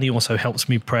 Danny also helps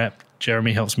me prep.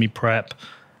 Jeremy helps me prep.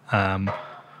 And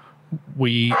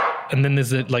then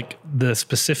there's the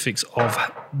specifics of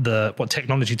what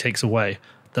technology takes away.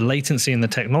 The latency in the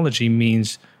technology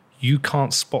means you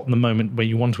can't spot the moment where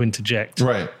you want to interject.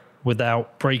 Right.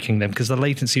 Without breaking them, because the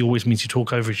latency always means you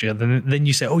talk over each other. Then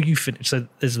you say, oh, you finished. So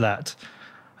there's that.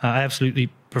 I absolutely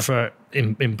prefer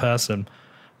it in person.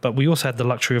 But we also had the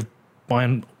luxury of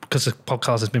buying, because the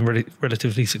podcast has been really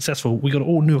relatively successful, we got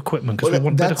all new equipment because we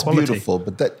want better quality. That's beautiful,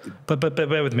 but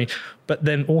bear with me. But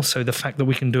then also the fact that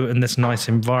we can do it in this nice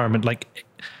environment, like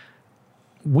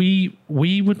we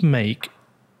would make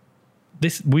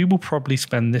this. We will probably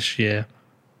spend this year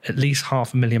at least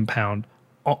 £500,000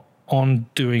 on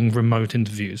doing remote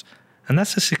interviews, and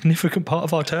that's a significant part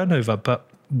of our turnover. But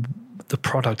the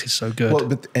product is so good. Well,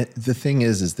 but the thing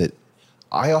is that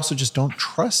I also just don't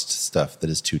trust stuff that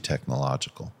is too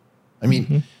technological. I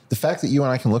mean, the fact that you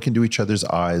and I can look into each other's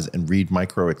eyes and read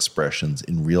micro expressions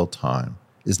in real time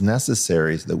is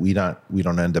necessary so that we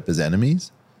don't end up as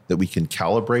enemies, that we can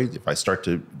calibrate. If I start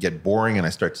to get boring and I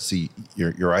start to see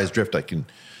your eyes drift, I can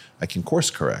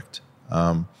course correct.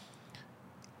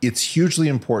 It's hugely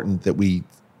important that we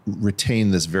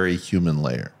retain this very human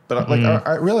layer. But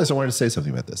I realized I wanted to say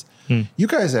something about this. You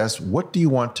guys asked, what do you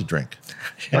want to drink?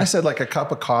 And I said like a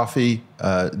cup of coffee,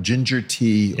 ginger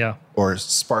tea, or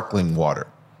sparkling water.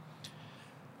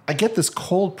 I get this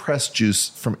cold pressed juice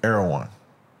from Erewhon,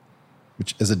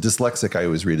 which as a dyslexic, I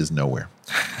always read as nowhere.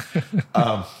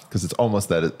 Because it's almost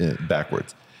that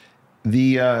backwards.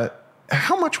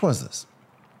 How much was this?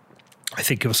 I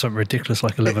think it was something ridiculous,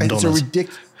 like $11.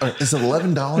 It's is it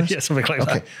 $11? Yeah, something like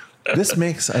that. This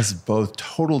makes us both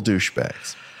total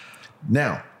douchebags.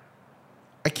 Now,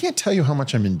 I can't tell you how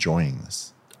much I'm enjoying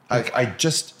this.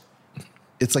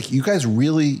 It's like you guys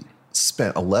really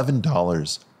spent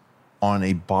 $11 on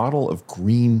a bottle of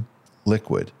green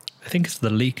liquid. I think it's the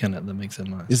leek in it that makes it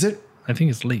nice. Is it? I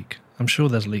think it's leek. I'm sure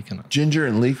there's leek in it. Ginger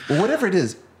and leek, well, whatever it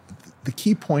is. The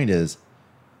key point is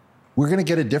we're going to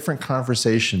get a different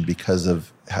conversation because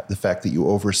of the fact that you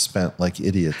overspent like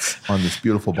idiots on this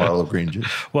beautiful bottle of green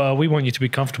juice. Well, we want you to be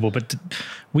comfortable, but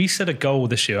we set a goal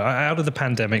this year. Out of the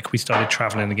pandemic, we started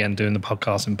traveling again, doing the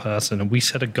podcast in person, and we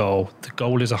set a goal. The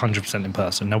goal is 100% in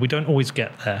person. Now, we don't always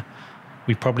get there.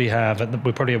 We're probably at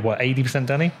what, 80%,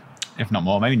 Danny? If not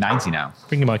more, maybe 90 now.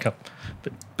 Bring your mic up.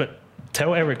 But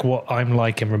tell Eric what I'm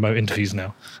like in remote interviews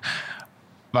now.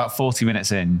 About 40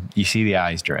 minutes in, you see the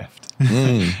eyes drift.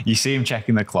 You see him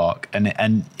checking the clock,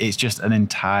 and it's just an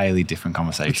entirely different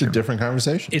conversation. It's a different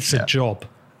conversation. It's a job.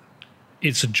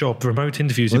 It's a job. Remote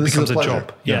interviews, it becomes a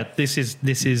job. Yeah, this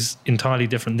is entirely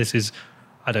different. This is,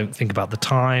 I don't think about the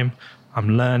time.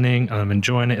 I'm learning and I'm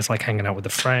enjoying it. It's like hanging out with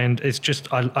a friend. It's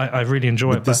just, I really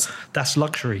enjoy it, but that's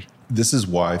luxury. This is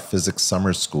why physics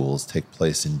summer schools take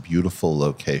place in beautiful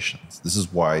locations. This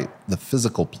is why the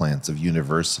physical plants of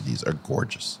universities are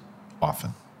gorgeous,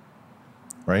 often,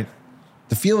 right?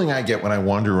 The feeling I get when I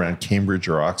wander around Cambridge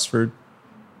or Oxford,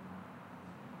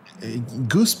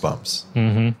 goosebumps.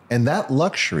 And that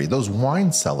luxury, those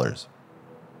wine cellars,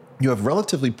 you have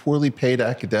relatively poorly paid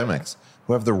academics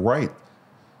who have the right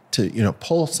to,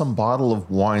 pull some bottle of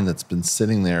wine that's been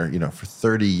sitting there, for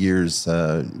 30 years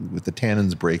with the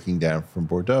tannins breaking down from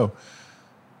Bordeaux.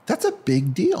 That's a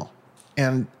big deal.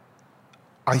 And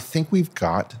I think we've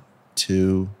got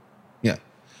to,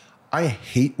 I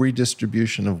hate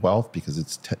redistribution of wealth because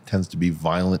it tends to be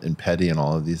violent and petty and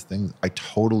all of these things. I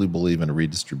totally believe in a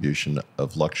redistribution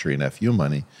of luxury and FU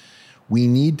money. We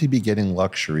need to be getting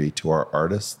luxury to our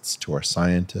artists, to our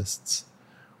scientists.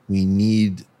 We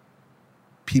need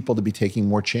people to be taking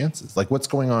more chances. Like what's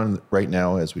going on right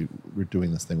now as we're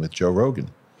doing this thing with Joe Rogan.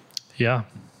 Yeah.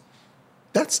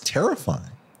 That's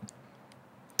terrifying.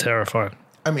 Terrifying.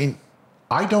 I mean,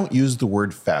 I don't use the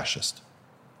word fascist.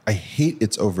 I hate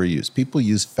its overuse. People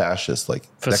use fascist like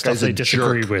for that stuff guy's they a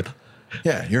disagree jerk. with.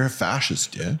 Yeah, you're a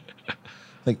fascist, dude.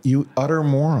 Like you utter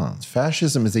morons.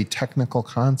 Fascism is a technical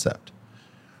concept.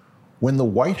 When the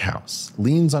White House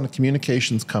leans on a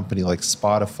communications company like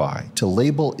Spotify to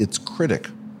label its critic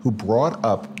who brought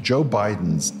up Joe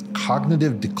Biden's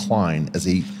cognitive decline as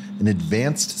an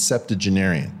advanced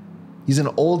septuagenarian. He's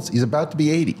about to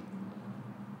be 80.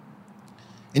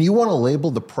 And you want to label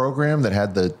the program that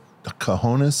had the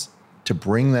cojones to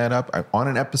bring that up on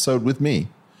an episode with me,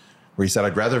 where he said,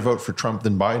 I'd rather vote for Trump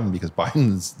than Biden because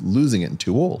Biden's losing it and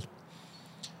too old.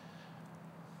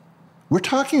 We're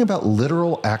talking about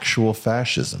literal, actual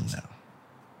fascism now.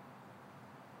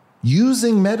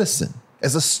 Using medicine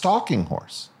as a stalking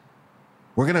horse.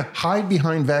 We're going to hide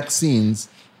behind vaccines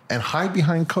and hide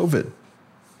behind COVID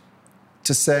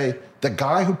to say the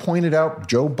guy who pointed out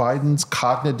Joe Biden's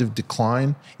cognitive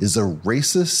decline is a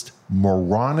racist,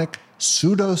 moronic,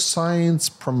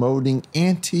 pseudoscience promoting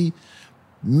anti-medicine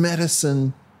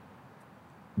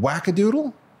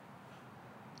wackadoodle?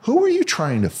 Who are you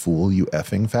trying to fool, you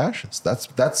effing fascist?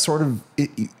 That's sort of it.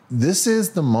 This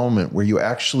is the moment where you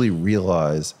actually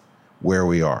realize where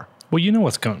we are. Well, you know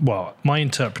what's going. Well, my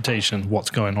interpretation of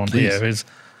what's going on Please. here is,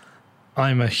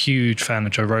 I'm a huge fan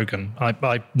of Joe Rogan.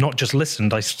 I not just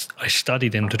listened. I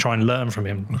studied him to try and learn from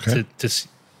him. Okay.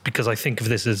 Because I think of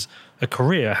this as a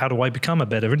career. How do I become a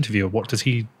better interviewer? What does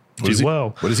he do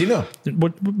well? What does he know?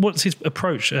 What's his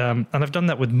approach? And I've done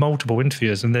that with multiple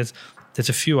interviewers, and there's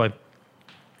a few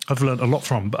I've learned a lot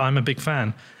from. But I'm a big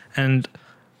fan, and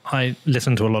I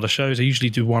listen to a lot of shows. I usually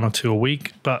do 1 or 2 a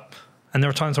week, and there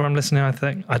are times where I'm listening, I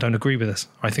think, I don't agree with this.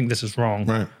 I think this is wrong.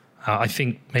 Right. I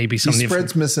think maybe He some of the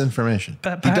spreads misinformation.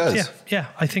 perhaps, He does. Yeah,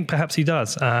 I think perhaps he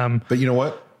does. But you know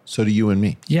what? So do you and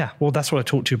me. Yeah, well, that's what I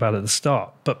talked to you about at the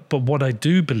start. But what I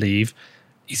do believe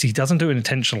is he doesn't do it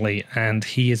intentionally, and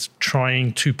he is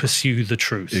trying to pursue the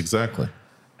truth. Exactly.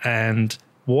 And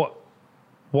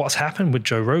what's happened with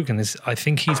Joe Rogan is I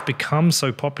think he's become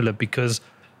so popular because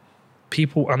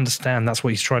people understand that's what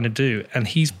he's trying to do. And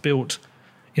he's built,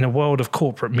 in a world of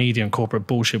corporate media and corporate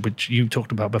bullshit, which you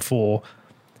talked about before,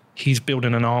 he's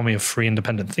building an army of free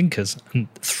independent thinkers. And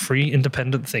free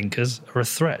independent thinkers are a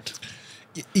threat.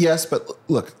 Yes, but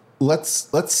look, let's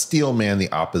steel man the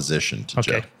opposition to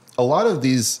Okay. Joe. A lot of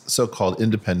these so-called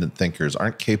independent thinkers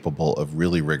aren't capable of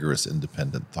really rigorous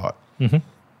independent thought. Mm-hmm.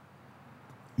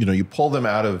 You know, you pull them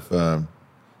out of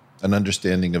an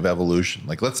understanding of evolution.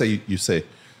 Like, let's say you say,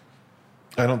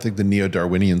 I don't think the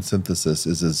neo-Darwinian synthesis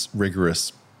is as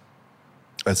rigorous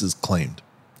as is claimed.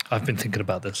 I've been thinking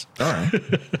about this. All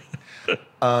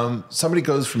right. Somebody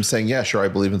goes from saying, yeah, sure, I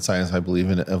believe in science, I believe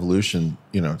in evolution,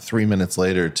 3 minutes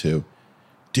later to,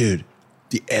 dude,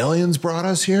 the aliens brought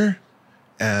us here,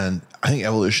 and I think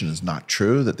evolution is not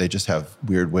true, that they just have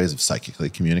weird ways of psychically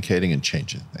communicating and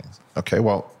changing things. Okay,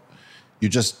 well,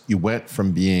 you went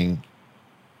from being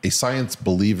a science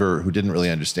believer who didn't really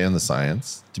understand the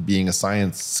science to being a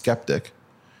science skeptic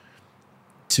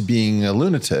to being a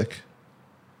lunatic.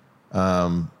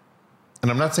 And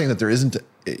I'm not saying that there isn't,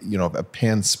 a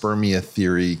panspermia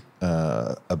theory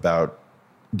about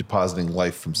depositing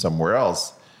life from somewhere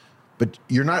else, but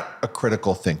you're not a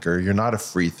critical thinker. You're not a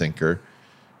free thinker.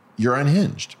 You're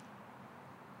unhinged.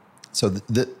 So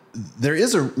there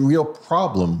is a real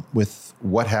problem with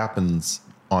what happens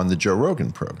on the Joe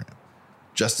Rogan program,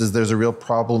 just as there's a real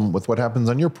problem with what happens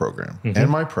on your program and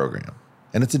my program.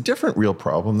 And it's a different real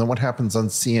problem than what happens on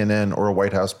CNN or a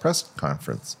White House press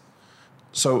conference.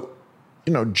 So,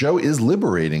 Joe is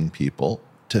liberating people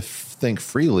to think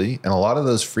freely, and a lot of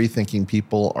those free-thinking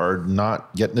people are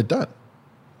not getting it done.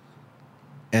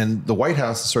 And the White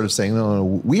House is sort of saying, no,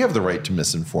 we have the right to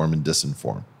misinform and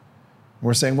disinform. And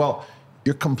we're saying, well,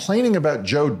 you're complaining about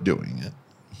Joe doing it.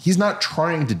 He's not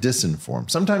trying to disinform.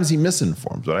 Sometimes he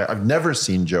misinforms, but I've never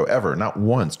seen Joe ever, not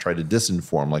once, try to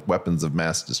disinform like weapons of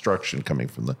mass destruction coming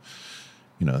from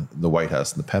the White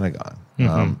House and the Pentagon.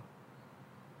 Mm-hmm.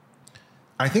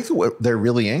 I think that what they're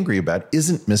really angry about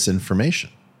isn't misinformation.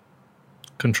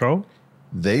 Control?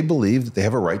 They believe that they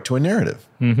have a right to a narrative.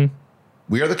 Mm-hmm.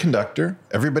 We are the conductor.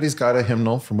 Everybody's got a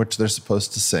hymnal from which they're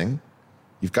supposed to sing.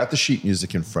 You've got the sheet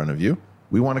music in front of you.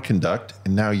 We want to conduct,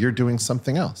 and now you're doing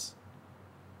something else.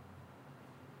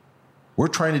 We're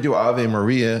trying to do Ave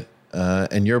Maria,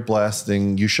 and you're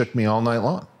blasting You Shook Me All Night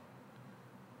Long.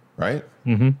 Right?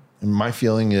 Mm-hmm. And my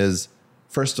feeling is,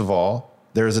 first of all,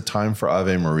 there is a time for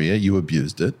Ave Maria. You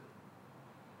abused it.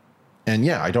 And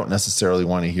yeah, I don't necessarily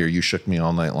want to hear You Shook Me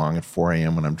All Night Long at 4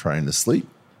 a.m. when I'm trying to sleep.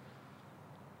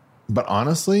 But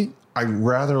honestly, I'd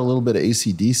rather a little bit of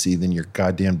AC/DC than your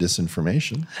goddamn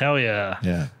disinformation. Hell yeah.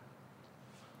 Yeah.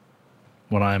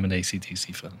 Well, I am an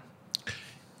AC/DC fan.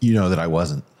 You know that I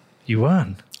wasn't. You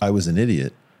weren't? I was an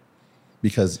idiot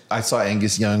because I saw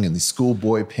Angus Young in these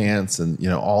schoolboy pants and,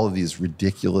 all of these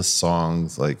ridiculous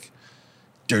songs like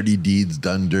Dirty Deeds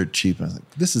Done Dirt Cheap. And I was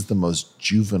like, this is the most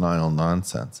juvenile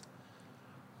nonsense.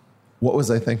 What was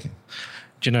I thinking?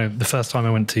 Do you know, the first time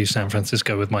I went to San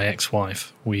Francisco with my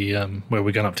ex-wife, we where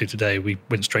we're going up to today, we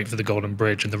went straight for the Golden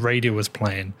Bridge and the radio was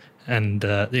playing and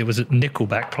it was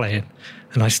Nickelback playing.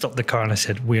 And I stopped the car and I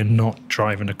said, we are not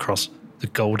driving across the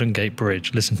Golden Gate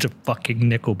Bridge. Listen to fucking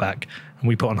Nickelback. And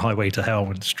we put on Highway to Hell and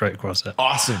went straight across it.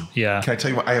 Awesome. Yeah. Can I tell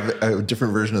you what? I have a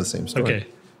different version of the same story. Okay.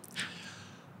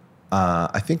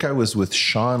 I think I was with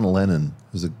Sean Lennon,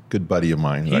 who's a good buddy of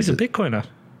mine. He's a Bitcoiner.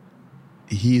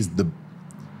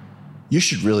 You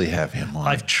should really have him on.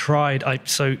 I've tried.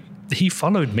 So he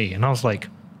followed me and I was like,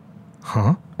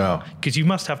 huh? Oh. Because you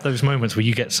must have those moments where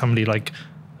you get somebody like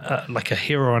a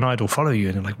hero or an idol follow you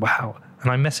and you're like, wow.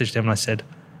 And I messaged him and I said,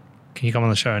 can you come on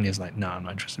the show? And he was like, no, I'm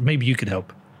not interested. Maybe you could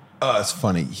help. It's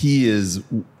funny. He is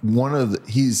one of the,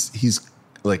 he's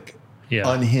like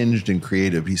unhinged and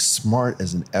creative. He's smart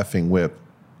as an effing whip.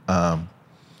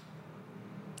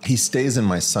 he stays in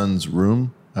my son's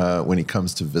room when he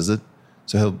comes to visit.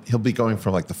 So he'll be going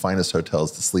from like the finest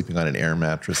hotels to sleeping on an air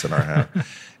mattress in our house.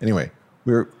 Anyway,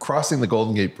 we were crossing the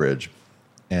Golden Gate Bridge,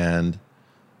 and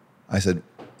I said,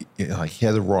 like he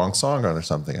had the wrong song on or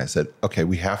something. I said, okay,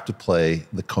 we have to play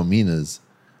the Cominas.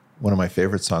 One of my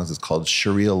favorite songs is called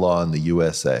Sharia Law in the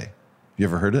USA. You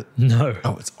ever heard it? No.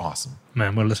 Oh, it's awesome.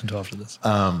 Man, we'll listen to it after this.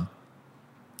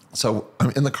 So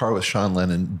I'm in the car with Sean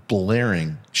Lennon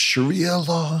blaring Sharia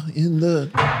law in the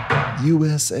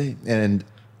USA. And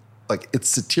like, it's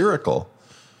satirical,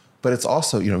 but it's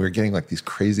also, you know, we're getting like these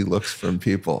crazy looks from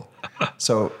people.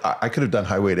 So I could have done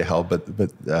Highway to Hell, but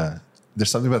there's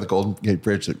something about the Golden Gate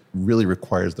Bridge that really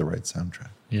requires the right soundtrack.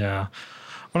 Yeah.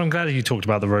 Well, I'm glad you talked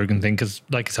about the Rogan thing because,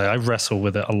 like I say, I wrestle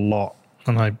with it a lot.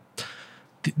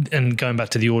 And going back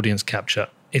to the audience capture,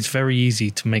 it's very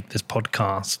easy to make this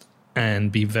podcast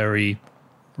and be very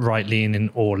right-leaning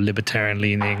or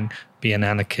libertarian-leaning, be an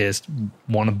anarchist,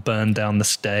 want to burn down the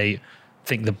state,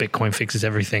 think that Bitcoin fixes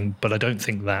everything, but I don't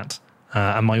think that.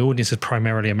 And my audience is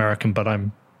primarily American, but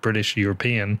I'm British,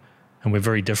 European, and we're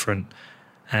very different.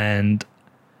 And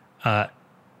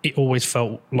it always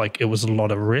felt like it was a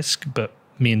lot of risk, but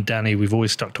me and Danny, we've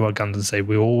always stuck to our guns and say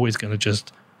we're always going to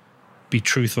just be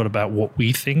truthful about what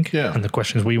we think and the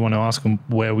questions we want to ask and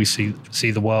where we see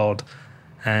the world.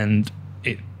 And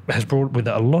it has brought with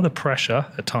it a lot of pressure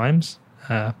at times.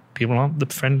 People aren't the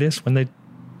friendliest when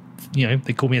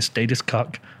they call me a status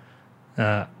cuck,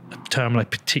 a term I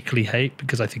particularly hate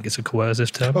because I think it's a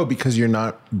coercive term. Oh, because you're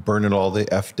not burning all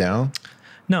the F down?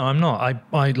 No, I'm not.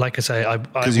 I like I say,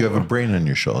 because you have a brain on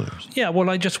your shoulders. Yeah, well,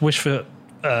 I just wish for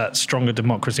stronger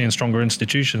democracy and stronger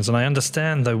institutions. And I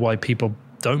understand, though, why people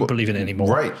don't believe in it anymore.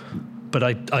 Right. But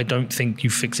I don't think you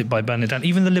fix it by burning it down.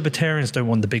 Even the libertarians don't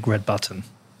want the big red button.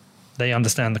 They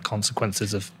understand the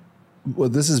consequences of... Well,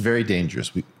 this is very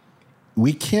dangerous.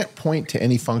 We can't point to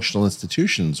any functional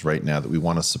institutions right now that we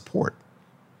want to support.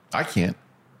 I can't.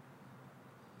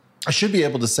 I should be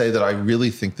able to say that I really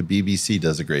think the BBC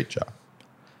does a great job.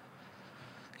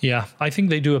 Yeah, I think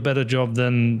they do a better job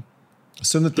than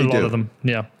Assume that they a lot do. of them.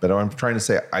 Yeah. But I'm trying to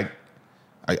say, I'd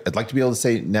like to be able to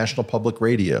say National Public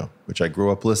Radio, which I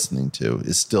grew up listening to,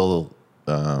 is still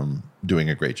doing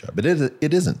a great job. But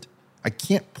it isn't. I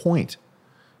can't point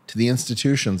to the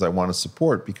institutions I want to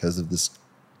support because of this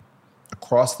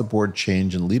across-the-board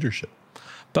change in leadership.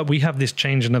 But we have this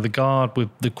changing of the guard with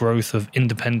the growth of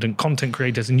independent content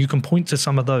creators, and you can point to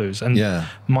some of those. And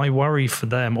my worry for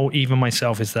them, or even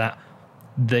myself, is that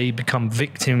they become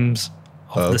victims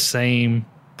of the same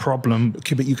problem.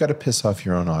 Okay, but you got to piss off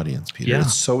your own audience, Peter. Yeah.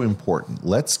 It's so important.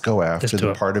 Let's go after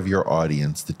the part of your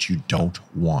audience that you don't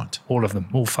want. All of them.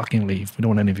 All fucking leave. We don't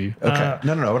want any of you. Okay.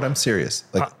 No, but I'm serious.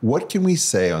 Like, what can we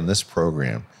say on this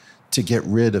program to get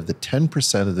rid of the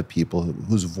 10% of the people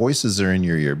whose voices are in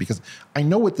your ear? Because I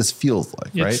know what this feels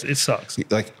like, right? It sucks.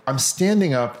 Like, I'm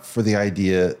standing up for the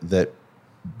idea that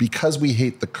because we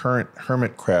hate the current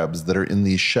hermit crabs that are in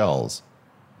these shells,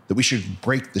 that we should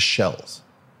break the shells.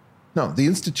 No, the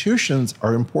institutions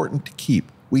are important to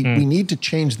keep. We need to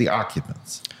change the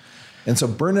occupants. And so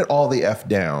burn it all the F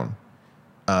down.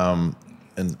 I'm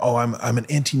an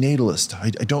antinatalist. I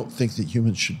don't think that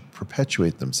humans should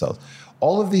perpetuate themselves.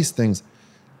 All of these things,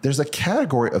 there's a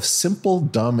category of simple,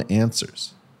 dumb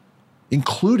answers,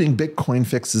 including Bitcoin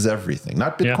fixes everything.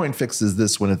 Not Bitcoin fixes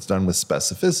this when it's done with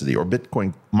specificity, or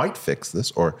Bitcoin might fix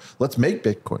this, or let's make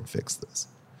Bitcoin fix this.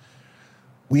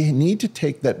 We need to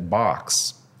take that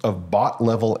box of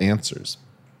bot-level answers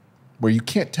where you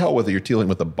can't tell whether you're dealing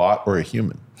with a bot or a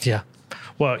human. Yeah.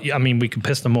 Well, I mean, we can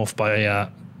piss them off by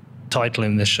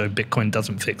titling this show, Bitcoin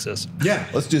Doesn't Fix Us. Yeah,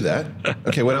 let's do that.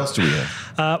 Okay, what else do we have?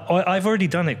 I've already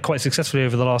done it quite successfully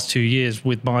over the last 2 years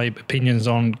with my opinions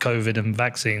on COVID and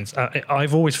vaccines.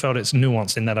 I've always felt it's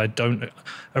nuanced in that I don't...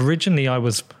 Originally, I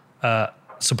was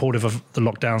supportive of the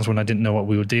lockdowns when I didn't know what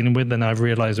we were dealing with, and I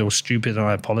realized it was stupid and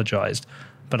I apologized.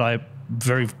 But I'm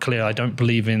very clear, I don't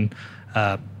believe in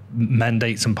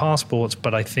mandates and passports,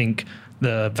 but I think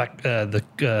the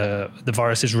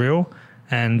virus is real.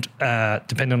 And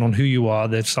depending on who you are,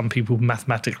 there's some people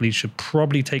mathematically should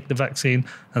probably take the vaccine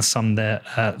and some that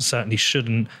certainly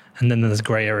shouldn't. And then there's a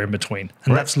gray area in between.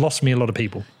 And that's lost me a lot of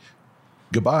people.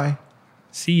 Goodbye.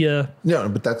 See ya. No,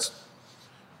 but that's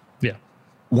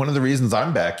one of the reasons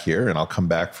I'm back here, and I'll come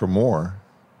back for more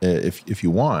if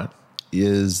you want,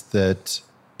 is that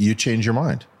you change your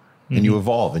mind and you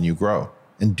evolve and you grow.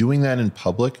 And doing that in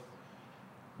public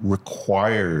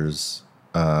requires...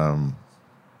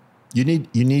 You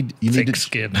need thick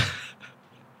skin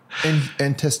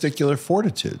and testicular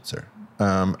fortitude, sir.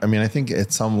 I mean, I think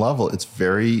at some level it's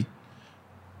very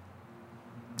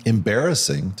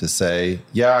embarrassing to say,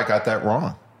 yeah, I got that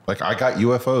wrong. Like, I got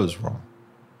UFOs wrong.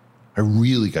 I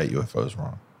really got UFOs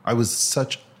wrong. I was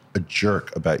such a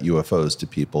jerk about UFOs to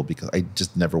people because I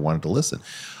just never wanted to listen.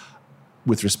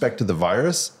 With respect to the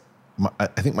virus, I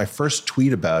think my first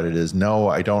tweet about it is, no,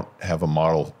 I don't have a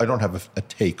model. I don't have a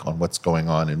take on what's going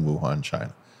on in Wuhan,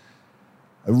 China.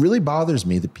 It really bothers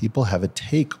me that people have a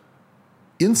take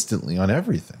instantly on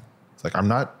everything. It's like, I'm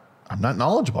not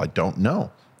knowledgeable. I don't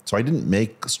know. So I didn't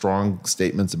make strong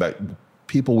statements about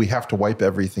people, we have to wipe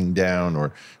everything down,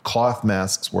 or cloth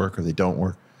masks work or they don't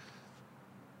work.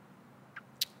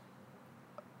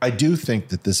 I do think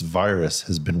that this virus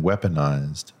has been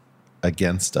weaponized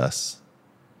against us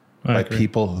by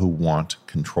people who want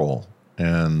control.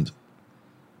 And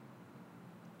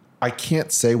I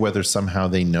can't say whether somehow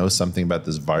they know something about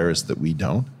this virus that we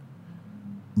don't.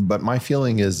 But my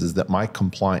feeling is that my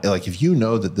compliance, like if you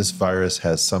know that this virus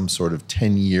has some sort of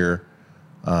 10-year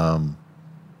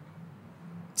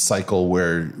cycle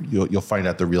where you'll find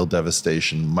out the real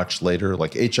devastation much later,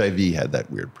 like HIV had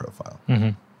that weird profile. Mm-hmm.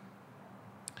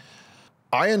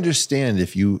 I understand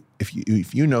if you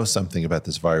know something about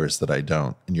this virus that I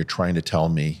don't, and you're trying to tell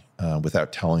me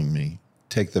without telling me,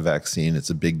 take the vaccine. It's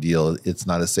a big deal. It's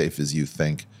not as safe as you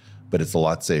think, but it's a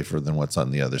lot safer than what's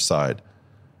on the other side.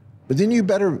 But then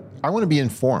I want to be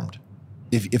informed.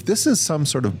 If this is some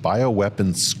sort of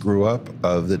bioweapon screw up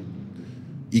of the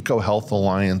EcoHealth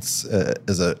Alliance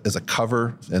as a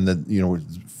cover, and then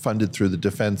funded through the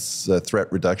Defense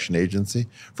Threat Reduction Agency.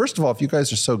 First of all, if you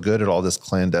guys are so good at all this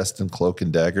clandestine cloak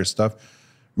and dagger stuff,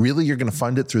 really you're going to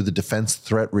fund it through the Defense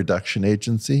Threat Reduction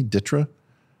Agency, DTRA?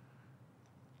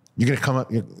 You're going to come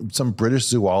up, some British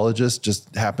zoologist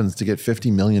just happens to get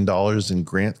 $50 million in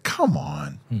grant. Come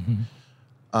on.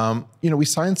 Mm-hmm. We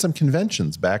signed some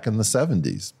conventions back in the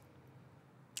 70s,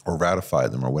 or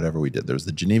ratified them, or whatever we did. There was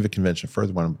the Geneva Convention,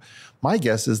 further one. My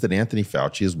guess is that Anthony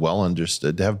Fauci is well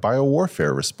understood to have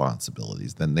biowarfare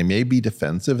responsibilities. Then they may be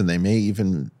defensive, and they may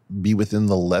even be within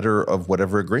the letter of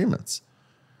whatever agreements.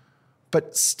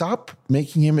 But stop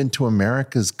making him into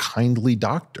America's kindly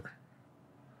doctor.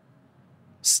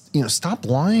 Stop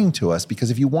lying to us,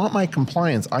 because if you want my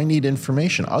compliance, I need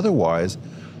information. Otherwise,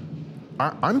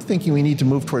 I'm thinking we need to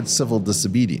move towards civil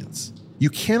disobedience. You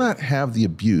cannot have the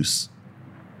abuse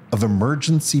of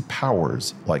emergency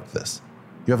powers like this.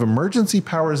 You have emergency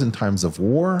powers in times of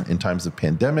war, in times of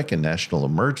pandemic and national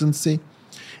emergency,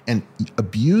 and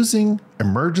abusing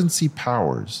emergency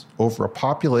powers over a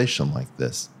population like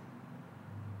this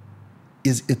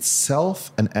is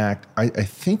itself an act. I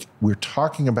think we're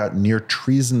talking about near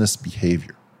treasonous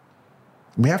behavior.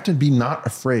 We have to be not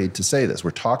afraid to say this.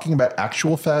 We're talking about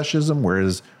actual fascism,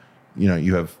 whereas,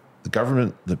 you have the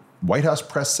government, the White House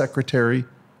press secretary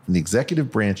from the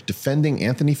executive branch defending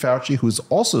Anthony Fauci, who's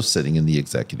also sitting in the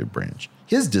executive branch,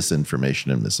 his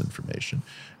disinformation and misinformation,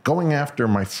 going after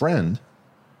my friend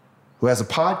who has a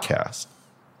podcast.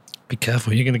 Be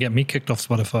careful. You're going to get me kicked off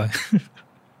Spotify.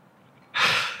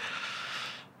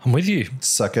 I'm with you.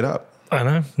 Suck it up. I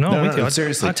know. No, I'm with you.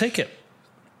 Seriously. I take it.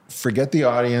 Forget the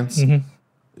audience. Mm-hmm.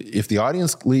 If the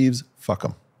audience leaves, fuck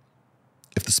them.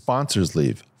 If the sponsors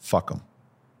leave, fuck them.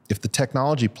 If the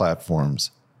technology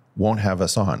platforms won't have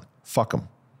us on, fuck them.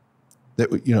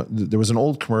 There was an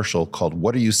old commercial called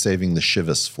 "What are you saving the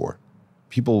Chivas for?"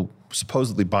 People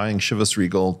supposedly buying Chivas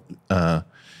Regal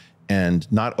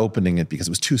and not opening it because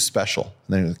it was too special.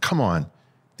 And they're, come on,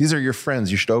 these are your friends.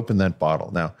 You should open that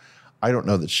bottle. Now, I don't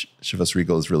know that Chivas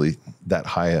Regal is really that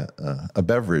high a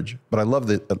beverage, but I love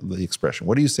the expression.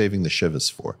 What are you saving the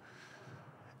Chivas for?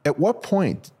 At what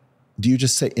point do you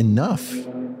just say enough?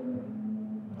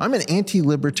 I'm an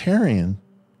anti-libertarian,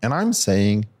 and I'm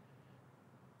saying,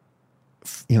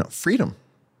 freedom.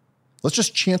 Let's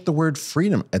just chant the word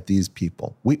freedom at these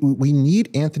people. We need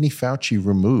Anthony Fauci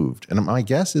removed, and my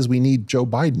guess is we need Joe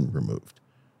Biden removed.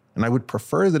 And I would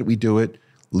prefer that we do it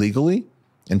legally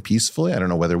and peacefully. I don't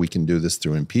know whether we can do this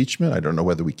through impeachment. I don't know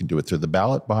whether we can do it through the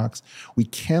ballot box. We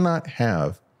cannot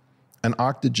have an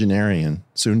octogenarian,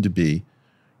 soon to be,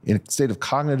 in a state of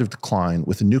cognitive decline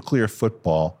with a nuclear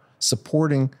football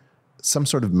supporting some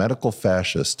sort of medical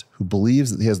fascist who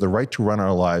believes that he has the right to run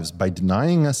our lives by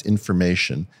denying us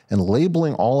information and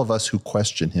labeling all of us who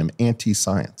question him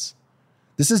anti-science.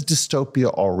 This is dystopia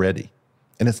already,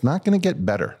 and it's not going to get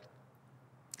better,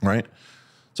 right?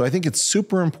 So I think it's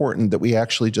super important that we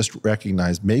actually just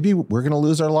recognize maybe we're going to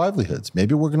lose our livelihoods.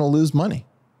 Maybe we're going to lose money.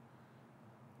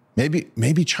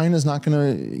 Maybe China's not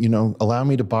going to, allow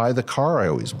me to buy the car I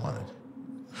always wanted.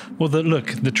 Well,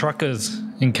 the truckers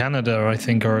in Canada, I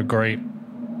think, are a great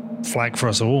flag for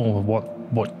us all.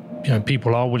 What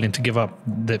people are willing to give up.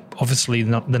 Obviously,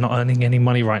 they're not earning any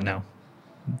money right now.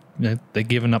 They're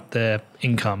giving up their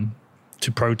income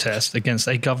to protest against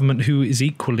a government who is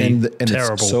equally and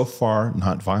terrible. It's so far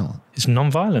not violent. It's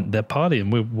non-violent. They're partying.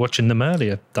 We're watching them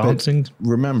earlier, dancing. But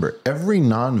remember, every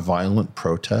non-violent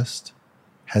protest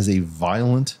has a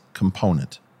violent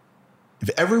component. If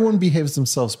everyone behaves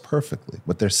themselves perfectly,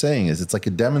 what they're saying is it's like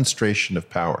a demonstration of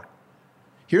power.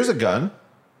 Here's a gun.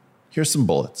 Here's some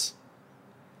bullets.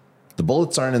 The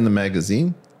bullets aren't in the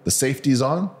magazine. The safety's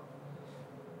on.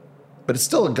 But it's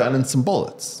still a gun and some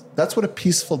bullets. That's what a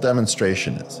peaceful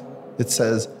demonstration is. It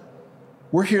says,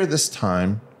 we're here this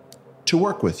time to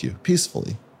work with you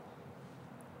peacefully.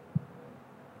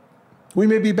 We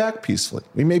may be back peacefully.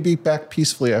 We may be back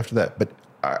peacefully after that. But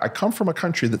I come from a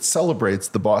country that celebrates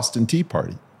the Boston Tea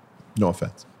Party. No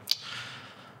offense.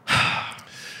 A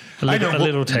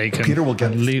little taken. Peter, we'll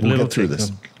get through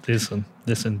this.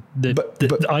 Listen.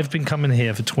 But I've been coming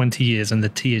here for 20 years and the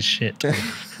tea is shit.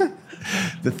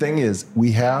 The thing is,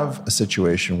 we have a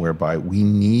situation whereby we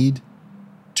need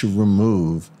to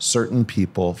remove certain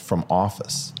people from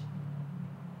office.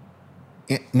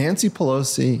 Nancy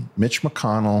Pelosi, Mitch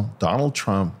McConnell, Donald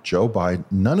Trump, Joe Biden,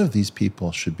 none of these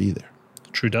people should be there.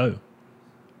 Trudeau.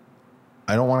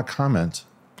 I don't want to comment.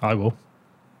 I will.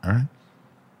 All right.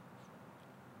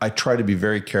 I try to be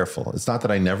very careful. It's not that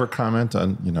I never comment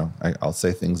on, I'll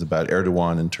say things about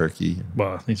Erdogan in Turkey.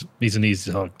 Well, he's an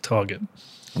easy target.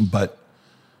 But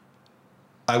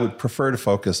I would prefer to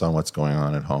focus on what's going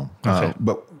on at home. Okay.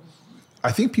 But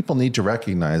I think people need to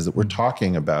recognize that we're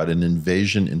talking about an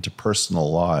invasion into personal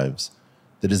lives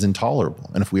that is intolerable.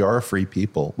 And if we are a free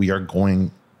people, we are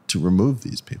going to remove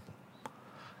these people.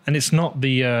 And it's not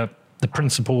the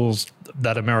principles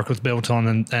that America was built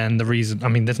on and the reason. I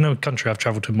mean, there's no country I've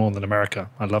traveled to more than America.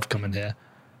 I love coming here.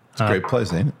 It's a great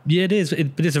place, ain't it? Yeah, it is.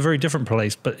 But it's a very different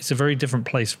place. But it's a very different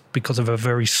place because of a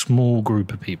very small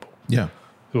group of people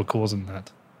who are causing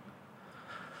that.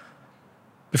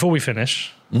 Before we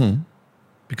finish,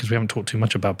 because we haven't talked too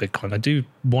much about Bitcoin, I do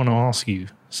want to ask you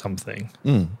something.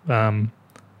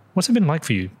 What's it been like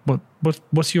for you?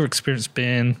 What's your experience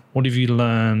been? What have you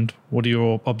learned? What are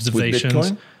your observations? With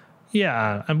Bitcoin?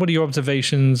 Yeah, and what are your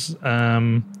observations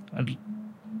as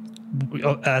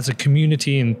a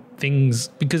community and things?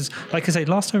 Because, like I say,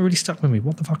 last time it really stuck with me.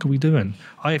 What the fuck are we doing?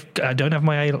 I don't have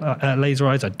my laser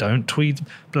eyes. I don't tweet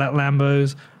black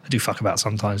Lambos. I do fuck about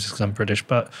sometimes just because I'm British,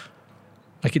 but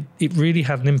like it really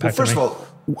had an impact. Well, first of all,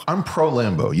 I'm pro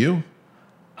Lambo. You?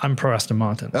 I'm pro Aston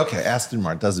Martin. Okay, Aston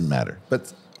Martin doesn't matter,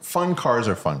 but fun cars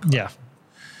are fun cars. Yeah,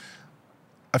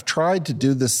 I've tried to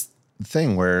do this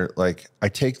thing where, like, I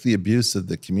take the abuse of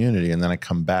the community and then I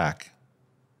come back,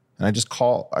 and I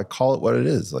call it what it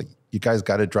is. Like, you guys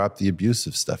got to drop the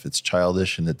abusive stuff. It's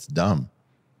childish and it's dumb.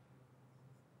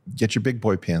 Get your big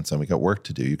boy pants on. We got work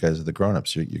to do. You guys are the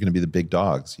grown-ups. You're going to be the big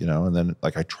dogs, And then,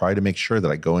 like, I try to make sure that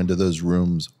I go into those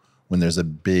rooms when there's a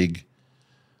big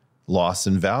loss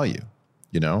in value,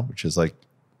 which is like,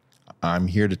 I'm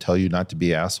here to tell you not to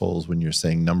be assholes when you're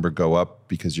saying number go up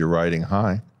because you're riding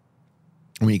high.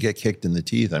 When you get kicked in the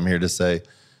teeth, I'm here to say,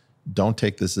 don't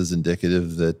take this as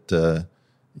indicative that,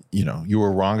 you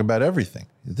were wrong about everything.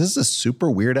 This is a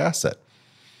super weird asset.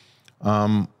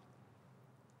 I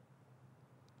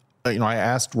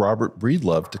asked Robert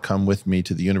Breedlove to come with me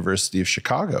to the University of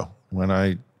Chicago when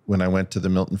I went to the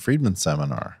Milton Friedman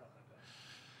seminar.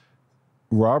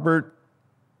 Robert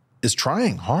is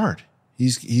trying hard.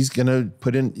 He's going to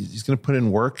put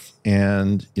in work,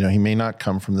 and he may not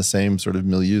come from the same sort of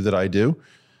milieu that I do,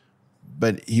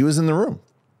 but he was in the room.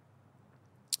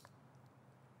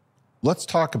 Let's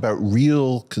talk about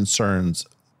real concerns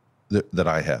that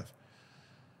I have.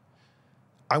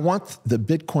 I want the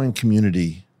Bitcoin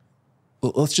community.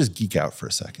 Let's just geek out for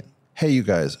a second. Hey, you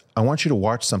guys, I want you to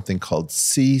watch something called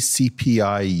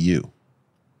CCPIU,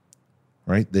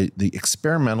 right? The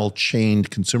Experimental Chained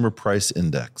Consumer Price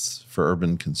Index for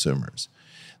urban consumers.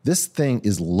 This thing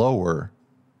is lower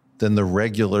than the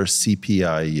regular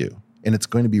CPIU, and it's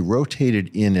going to be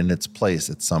rotated in its place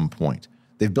at some point.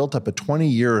 They've built up a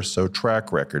 20-year or so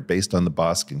track record based on the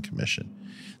Boskin Commission.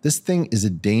 This thing is a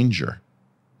danger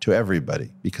to everybody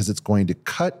because it's going to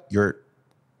cut your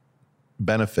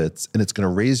benefits and it's going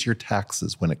to raise your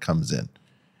taxes when it comes in.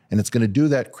 And it's going to do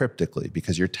that cryptically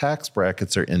because your tax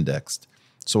brackets are indexed.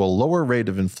 So a lower rate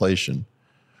of inflation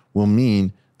will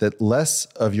mean that less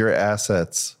of your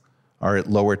assets are at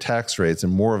lower tax rates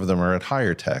and more of them are at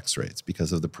higher tax rates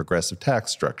because of the progressive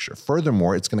tax structure.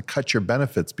 Furthermore, it's going to cut your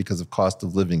benefits because of cost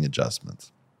of living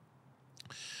adjustments.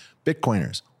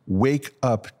 Bitcoiners, wake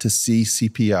up to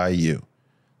CCPIU.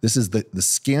 This is the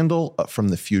scandal from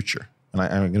the future. and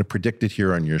I'm going to predict it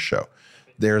here on your show.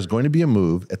 There's going to be a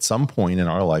move at some point in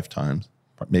our lifetimes,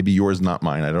 maybe yours, not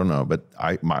mine, I don't know, but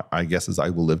I guess is I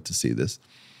will live to see this,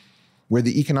 where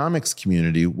the economics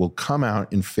community will come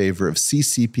out in favor of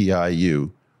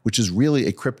CCPIU, which is really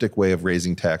a cryptic way of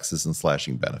raising taxes and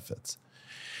slashing benefits.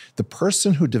 The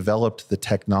person who developed the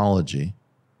technology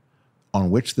on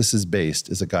which this is based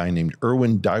is a guy named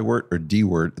Erwin Dewart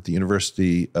at the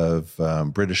University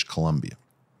of British Columbia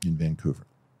in Vancouver.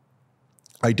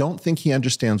 I don't think he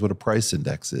understands what a price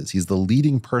index is. He's the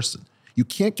leading person. You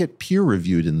can't get peer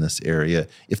reviewed in this area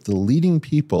if the leading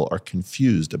people are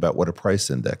confused about what a price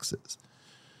index is.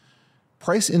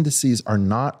 Price indices are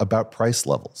not about price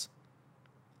levels.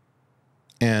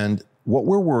 And what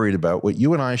we're worried about, what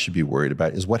you and I should be worried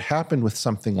about, is what happened with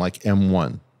something like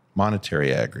M1,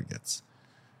 monetary aggregates.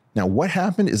 Now, what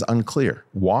happened is unclear.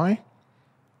 Why?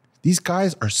 These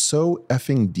guys are so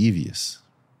effing devious.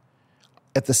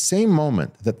 At the same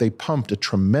moment that they pumped a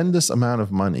tremendous amount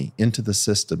of money into the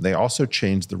system, they also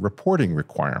changed the reporting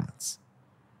requirements.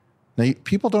 Now,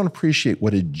 people don't appreciate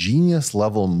what a genius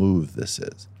level move this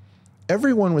is.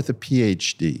 Everyone with a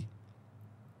PhD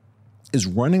is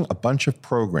running a bunch of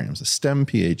programs, a STEM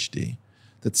PhD,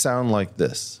 that sound like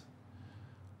this.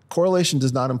 Correlation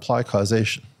does not imply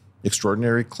causation.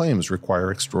 Extraordinary claims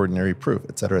require extraordinary proof,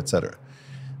 et cetera, et cetera.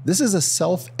 This is a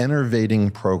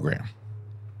self-enervating program.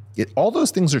 All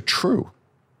those things are true.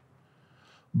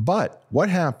 But what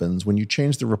happens when you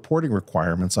change the reporting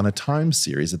requirements on a time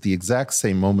series at the exact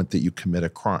same moment that you commit a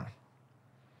crime?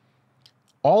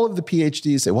 All of the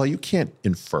PhDs say, well, you can't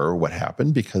infer what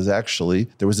happened because actually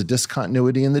there was a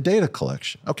discontinuity in the data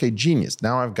collection. Okay, genius.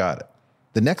 Now I've got it.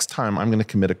 The next time I'm going to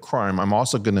commit a crime, I'm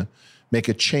also going to make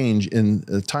a change in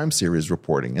the time series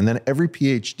reporting. And then every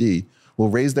PhD will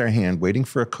raise their hand waiting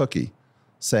for a cookie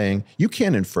saying, you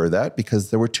can't infer that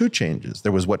because there were two changes.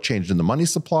 There was what changed in the money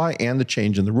supply and the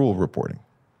change in the rule reporting.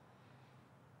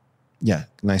 Yeah,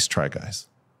 nice try, guys.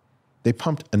 They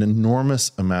pumped an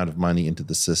enormous amount of money into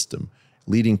the system,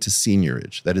 leading to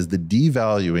seigniorage. That is the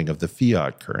devaluing of the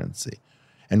fiat currency.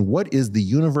 And what is the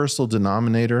universal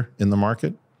denominator in the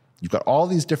market? You've got all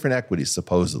these different equities,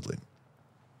 supposedly.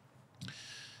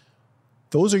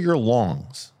 Those are your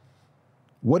longs.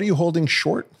 What are you holding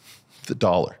short? The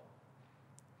dollar.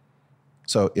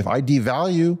 So if I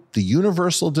devalue the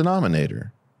universal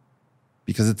denominator,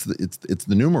 because it's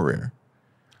the numerator,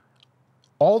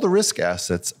 all the risk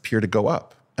assets appear to go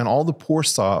up, and all the poor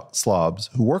slobs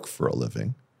who work for a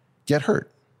living get hurt.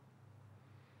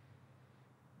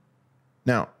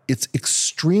 Now, it's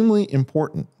extremely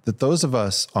important that those of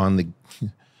us on the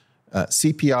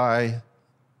CPI,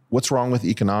 what's wrong with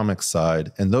economics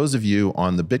side, and those of you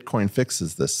on the Bitcoin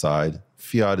fixes this side,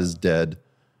 fiat is dead,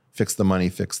 fix the money,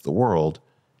 fix the world,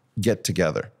 get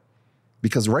together.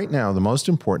 Because right now, the most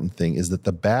important thing is that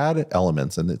the bad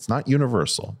elements, and it's not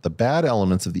universal, the bad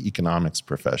elements of the economics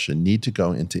profession need to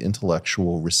go into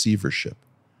intellectual receivership.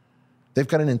 They've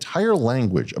got an entire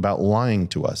language about lying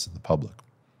to us in the public.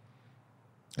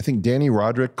 I think Danny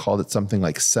Roderick called it something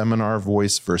like seminar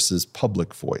voice versus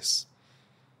public voice.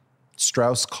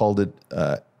 Strauss called it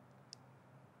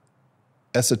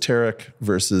esoteric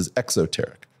versus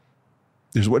exoteric.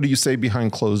 There's what do you say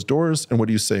behind closed doors and what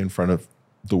do you say in front of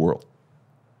the world.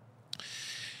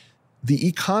 The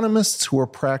economists who are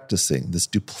practicing this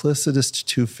duplicitous,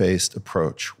 two-faced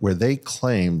approach where they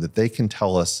claim that they can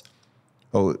tell us,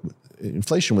 oh,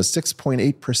 inflation was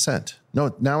 6.8%.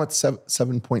 No, now it's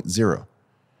 7.0.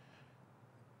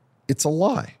 It's a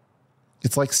lie.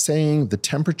 It's like saying the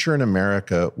temperature in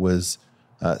America was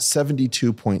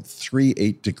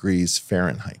 72.38 degrees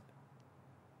Fahrenheit.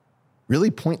 Really,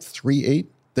 0.38?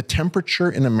 The temperature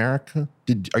in America?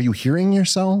 Are you hearing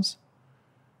yourselves?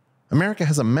 America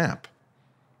has a map.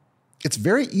 It's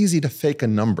very easy to fake a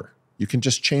number. You can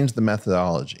just change the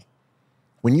methodology.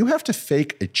 When you have to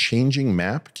fake a changing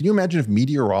map, can you imagine if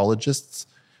meteorologists,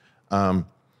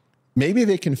 maybe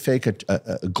they can fake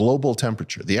a global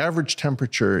temperature. The average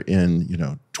temperature in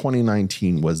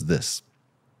 2019 was this.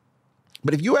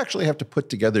 But if you actually have to put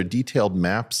together detailed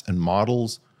maps and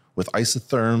models with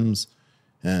isotherms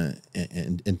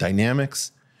and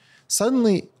dynamics,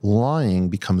 suddenly lying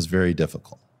becomes very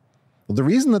difficult. Well, the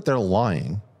reason that they're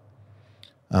lying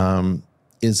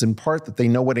is in part that they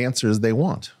know what answers they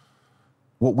want.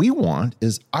 What we want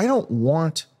is, I don't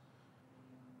want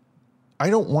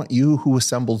you who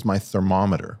assembles my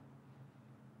thermometer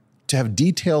to have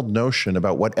detailed notion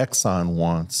about what Exxon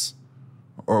wants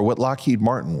or what Lockheed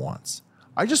Martin wants.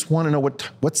 I just want to know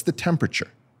what's the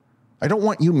temperature. I don't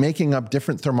want you making up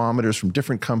different thermometers from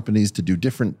different companies to do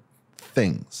different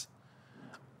things.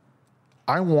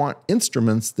 I want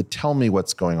instruments that tell me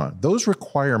what's going on. Those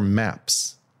require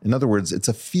maps. In other words, it's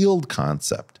a field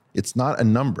concept. It's not a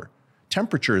number.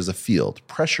 Temperature is a field.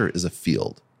 Pressure is a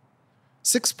field.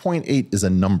 6.8 is a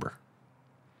number.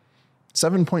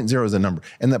 7.0 is a number.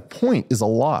 And that point is a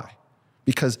lie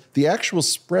because the actual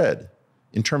spread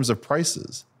in terms of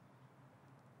prices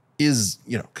is,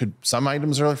 some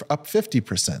items are up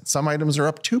 50%. Some items are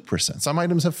up 2%. Some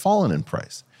items have fallen in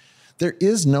price. There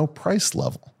is no price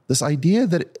level. This idea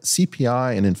that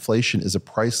CPI and inflation is a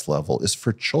price level is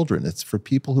for children. It's for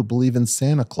people who believe in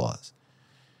Santa Claus.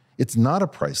 It's not a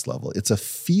price level. It's a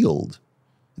field.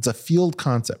 It's a field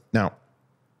concept. Now,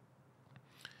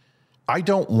 I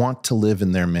don't want to live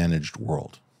in their managed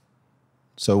world.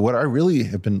 So what I really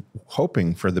have been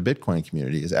hoping for the Bitcoin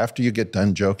community is after you get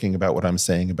done joking about what I'm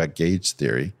saying about gauge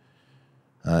theory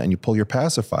and you pull your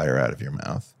pacifier out of your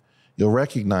mouth, you'll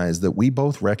recognize that we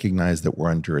both recognize that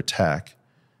we're under attack.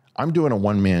 I'm doing a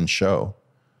one-man show.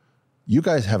 You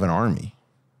guys have an army.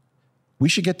 We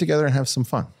should get together and have some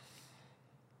fun.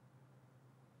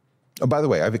 Oh, by the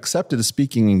way, I've accepted a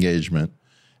speaking engagement,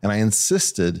 and I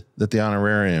insisted that the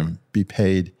honorarium be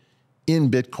paid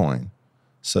in Bitcoin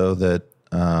so that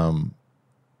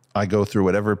I go through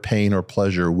whatever pain or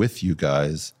pleasure with you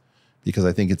guys, because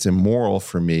I think it's immoral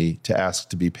for me to ask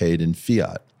to be paid in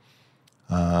fiat.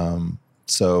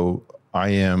 So I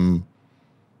am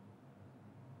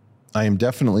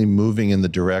definitely moving in the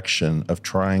direction of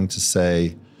trying to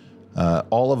say,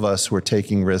 all of us who are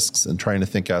taking risks and trying to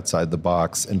think outside the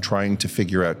box and trying to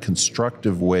figure out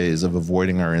constructive ways of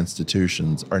avoiding our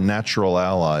institutions are natural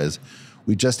allies.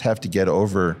 We just have to get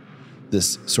over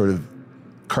this sort of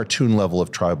cartoon level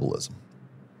of tribalism.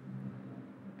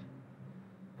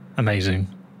 Amazing.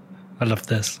 I love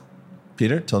this.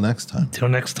 Peter, till next time. Till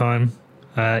next time.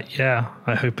 I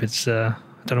hope it's, I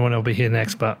don't know when I'll be here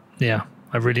next, but yeah,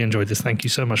 I really enjoyed this. Thank you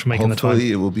so much for making the time.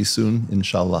 Hopefully it will be soon,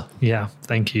 inshallah. Yeah,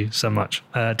 thank you so much.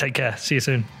 Take care. See you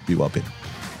soon. Be well, Peter.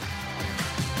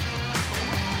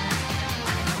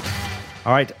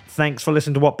 All right. Thanks for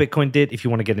listening to What Bitcoin Did. If you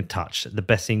want to get in touch, the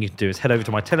best thing you can do is head over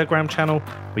to my Telegram channel,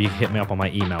 or you can hit me up on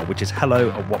my email, which is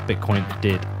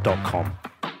hello@whatbitcoindid.com.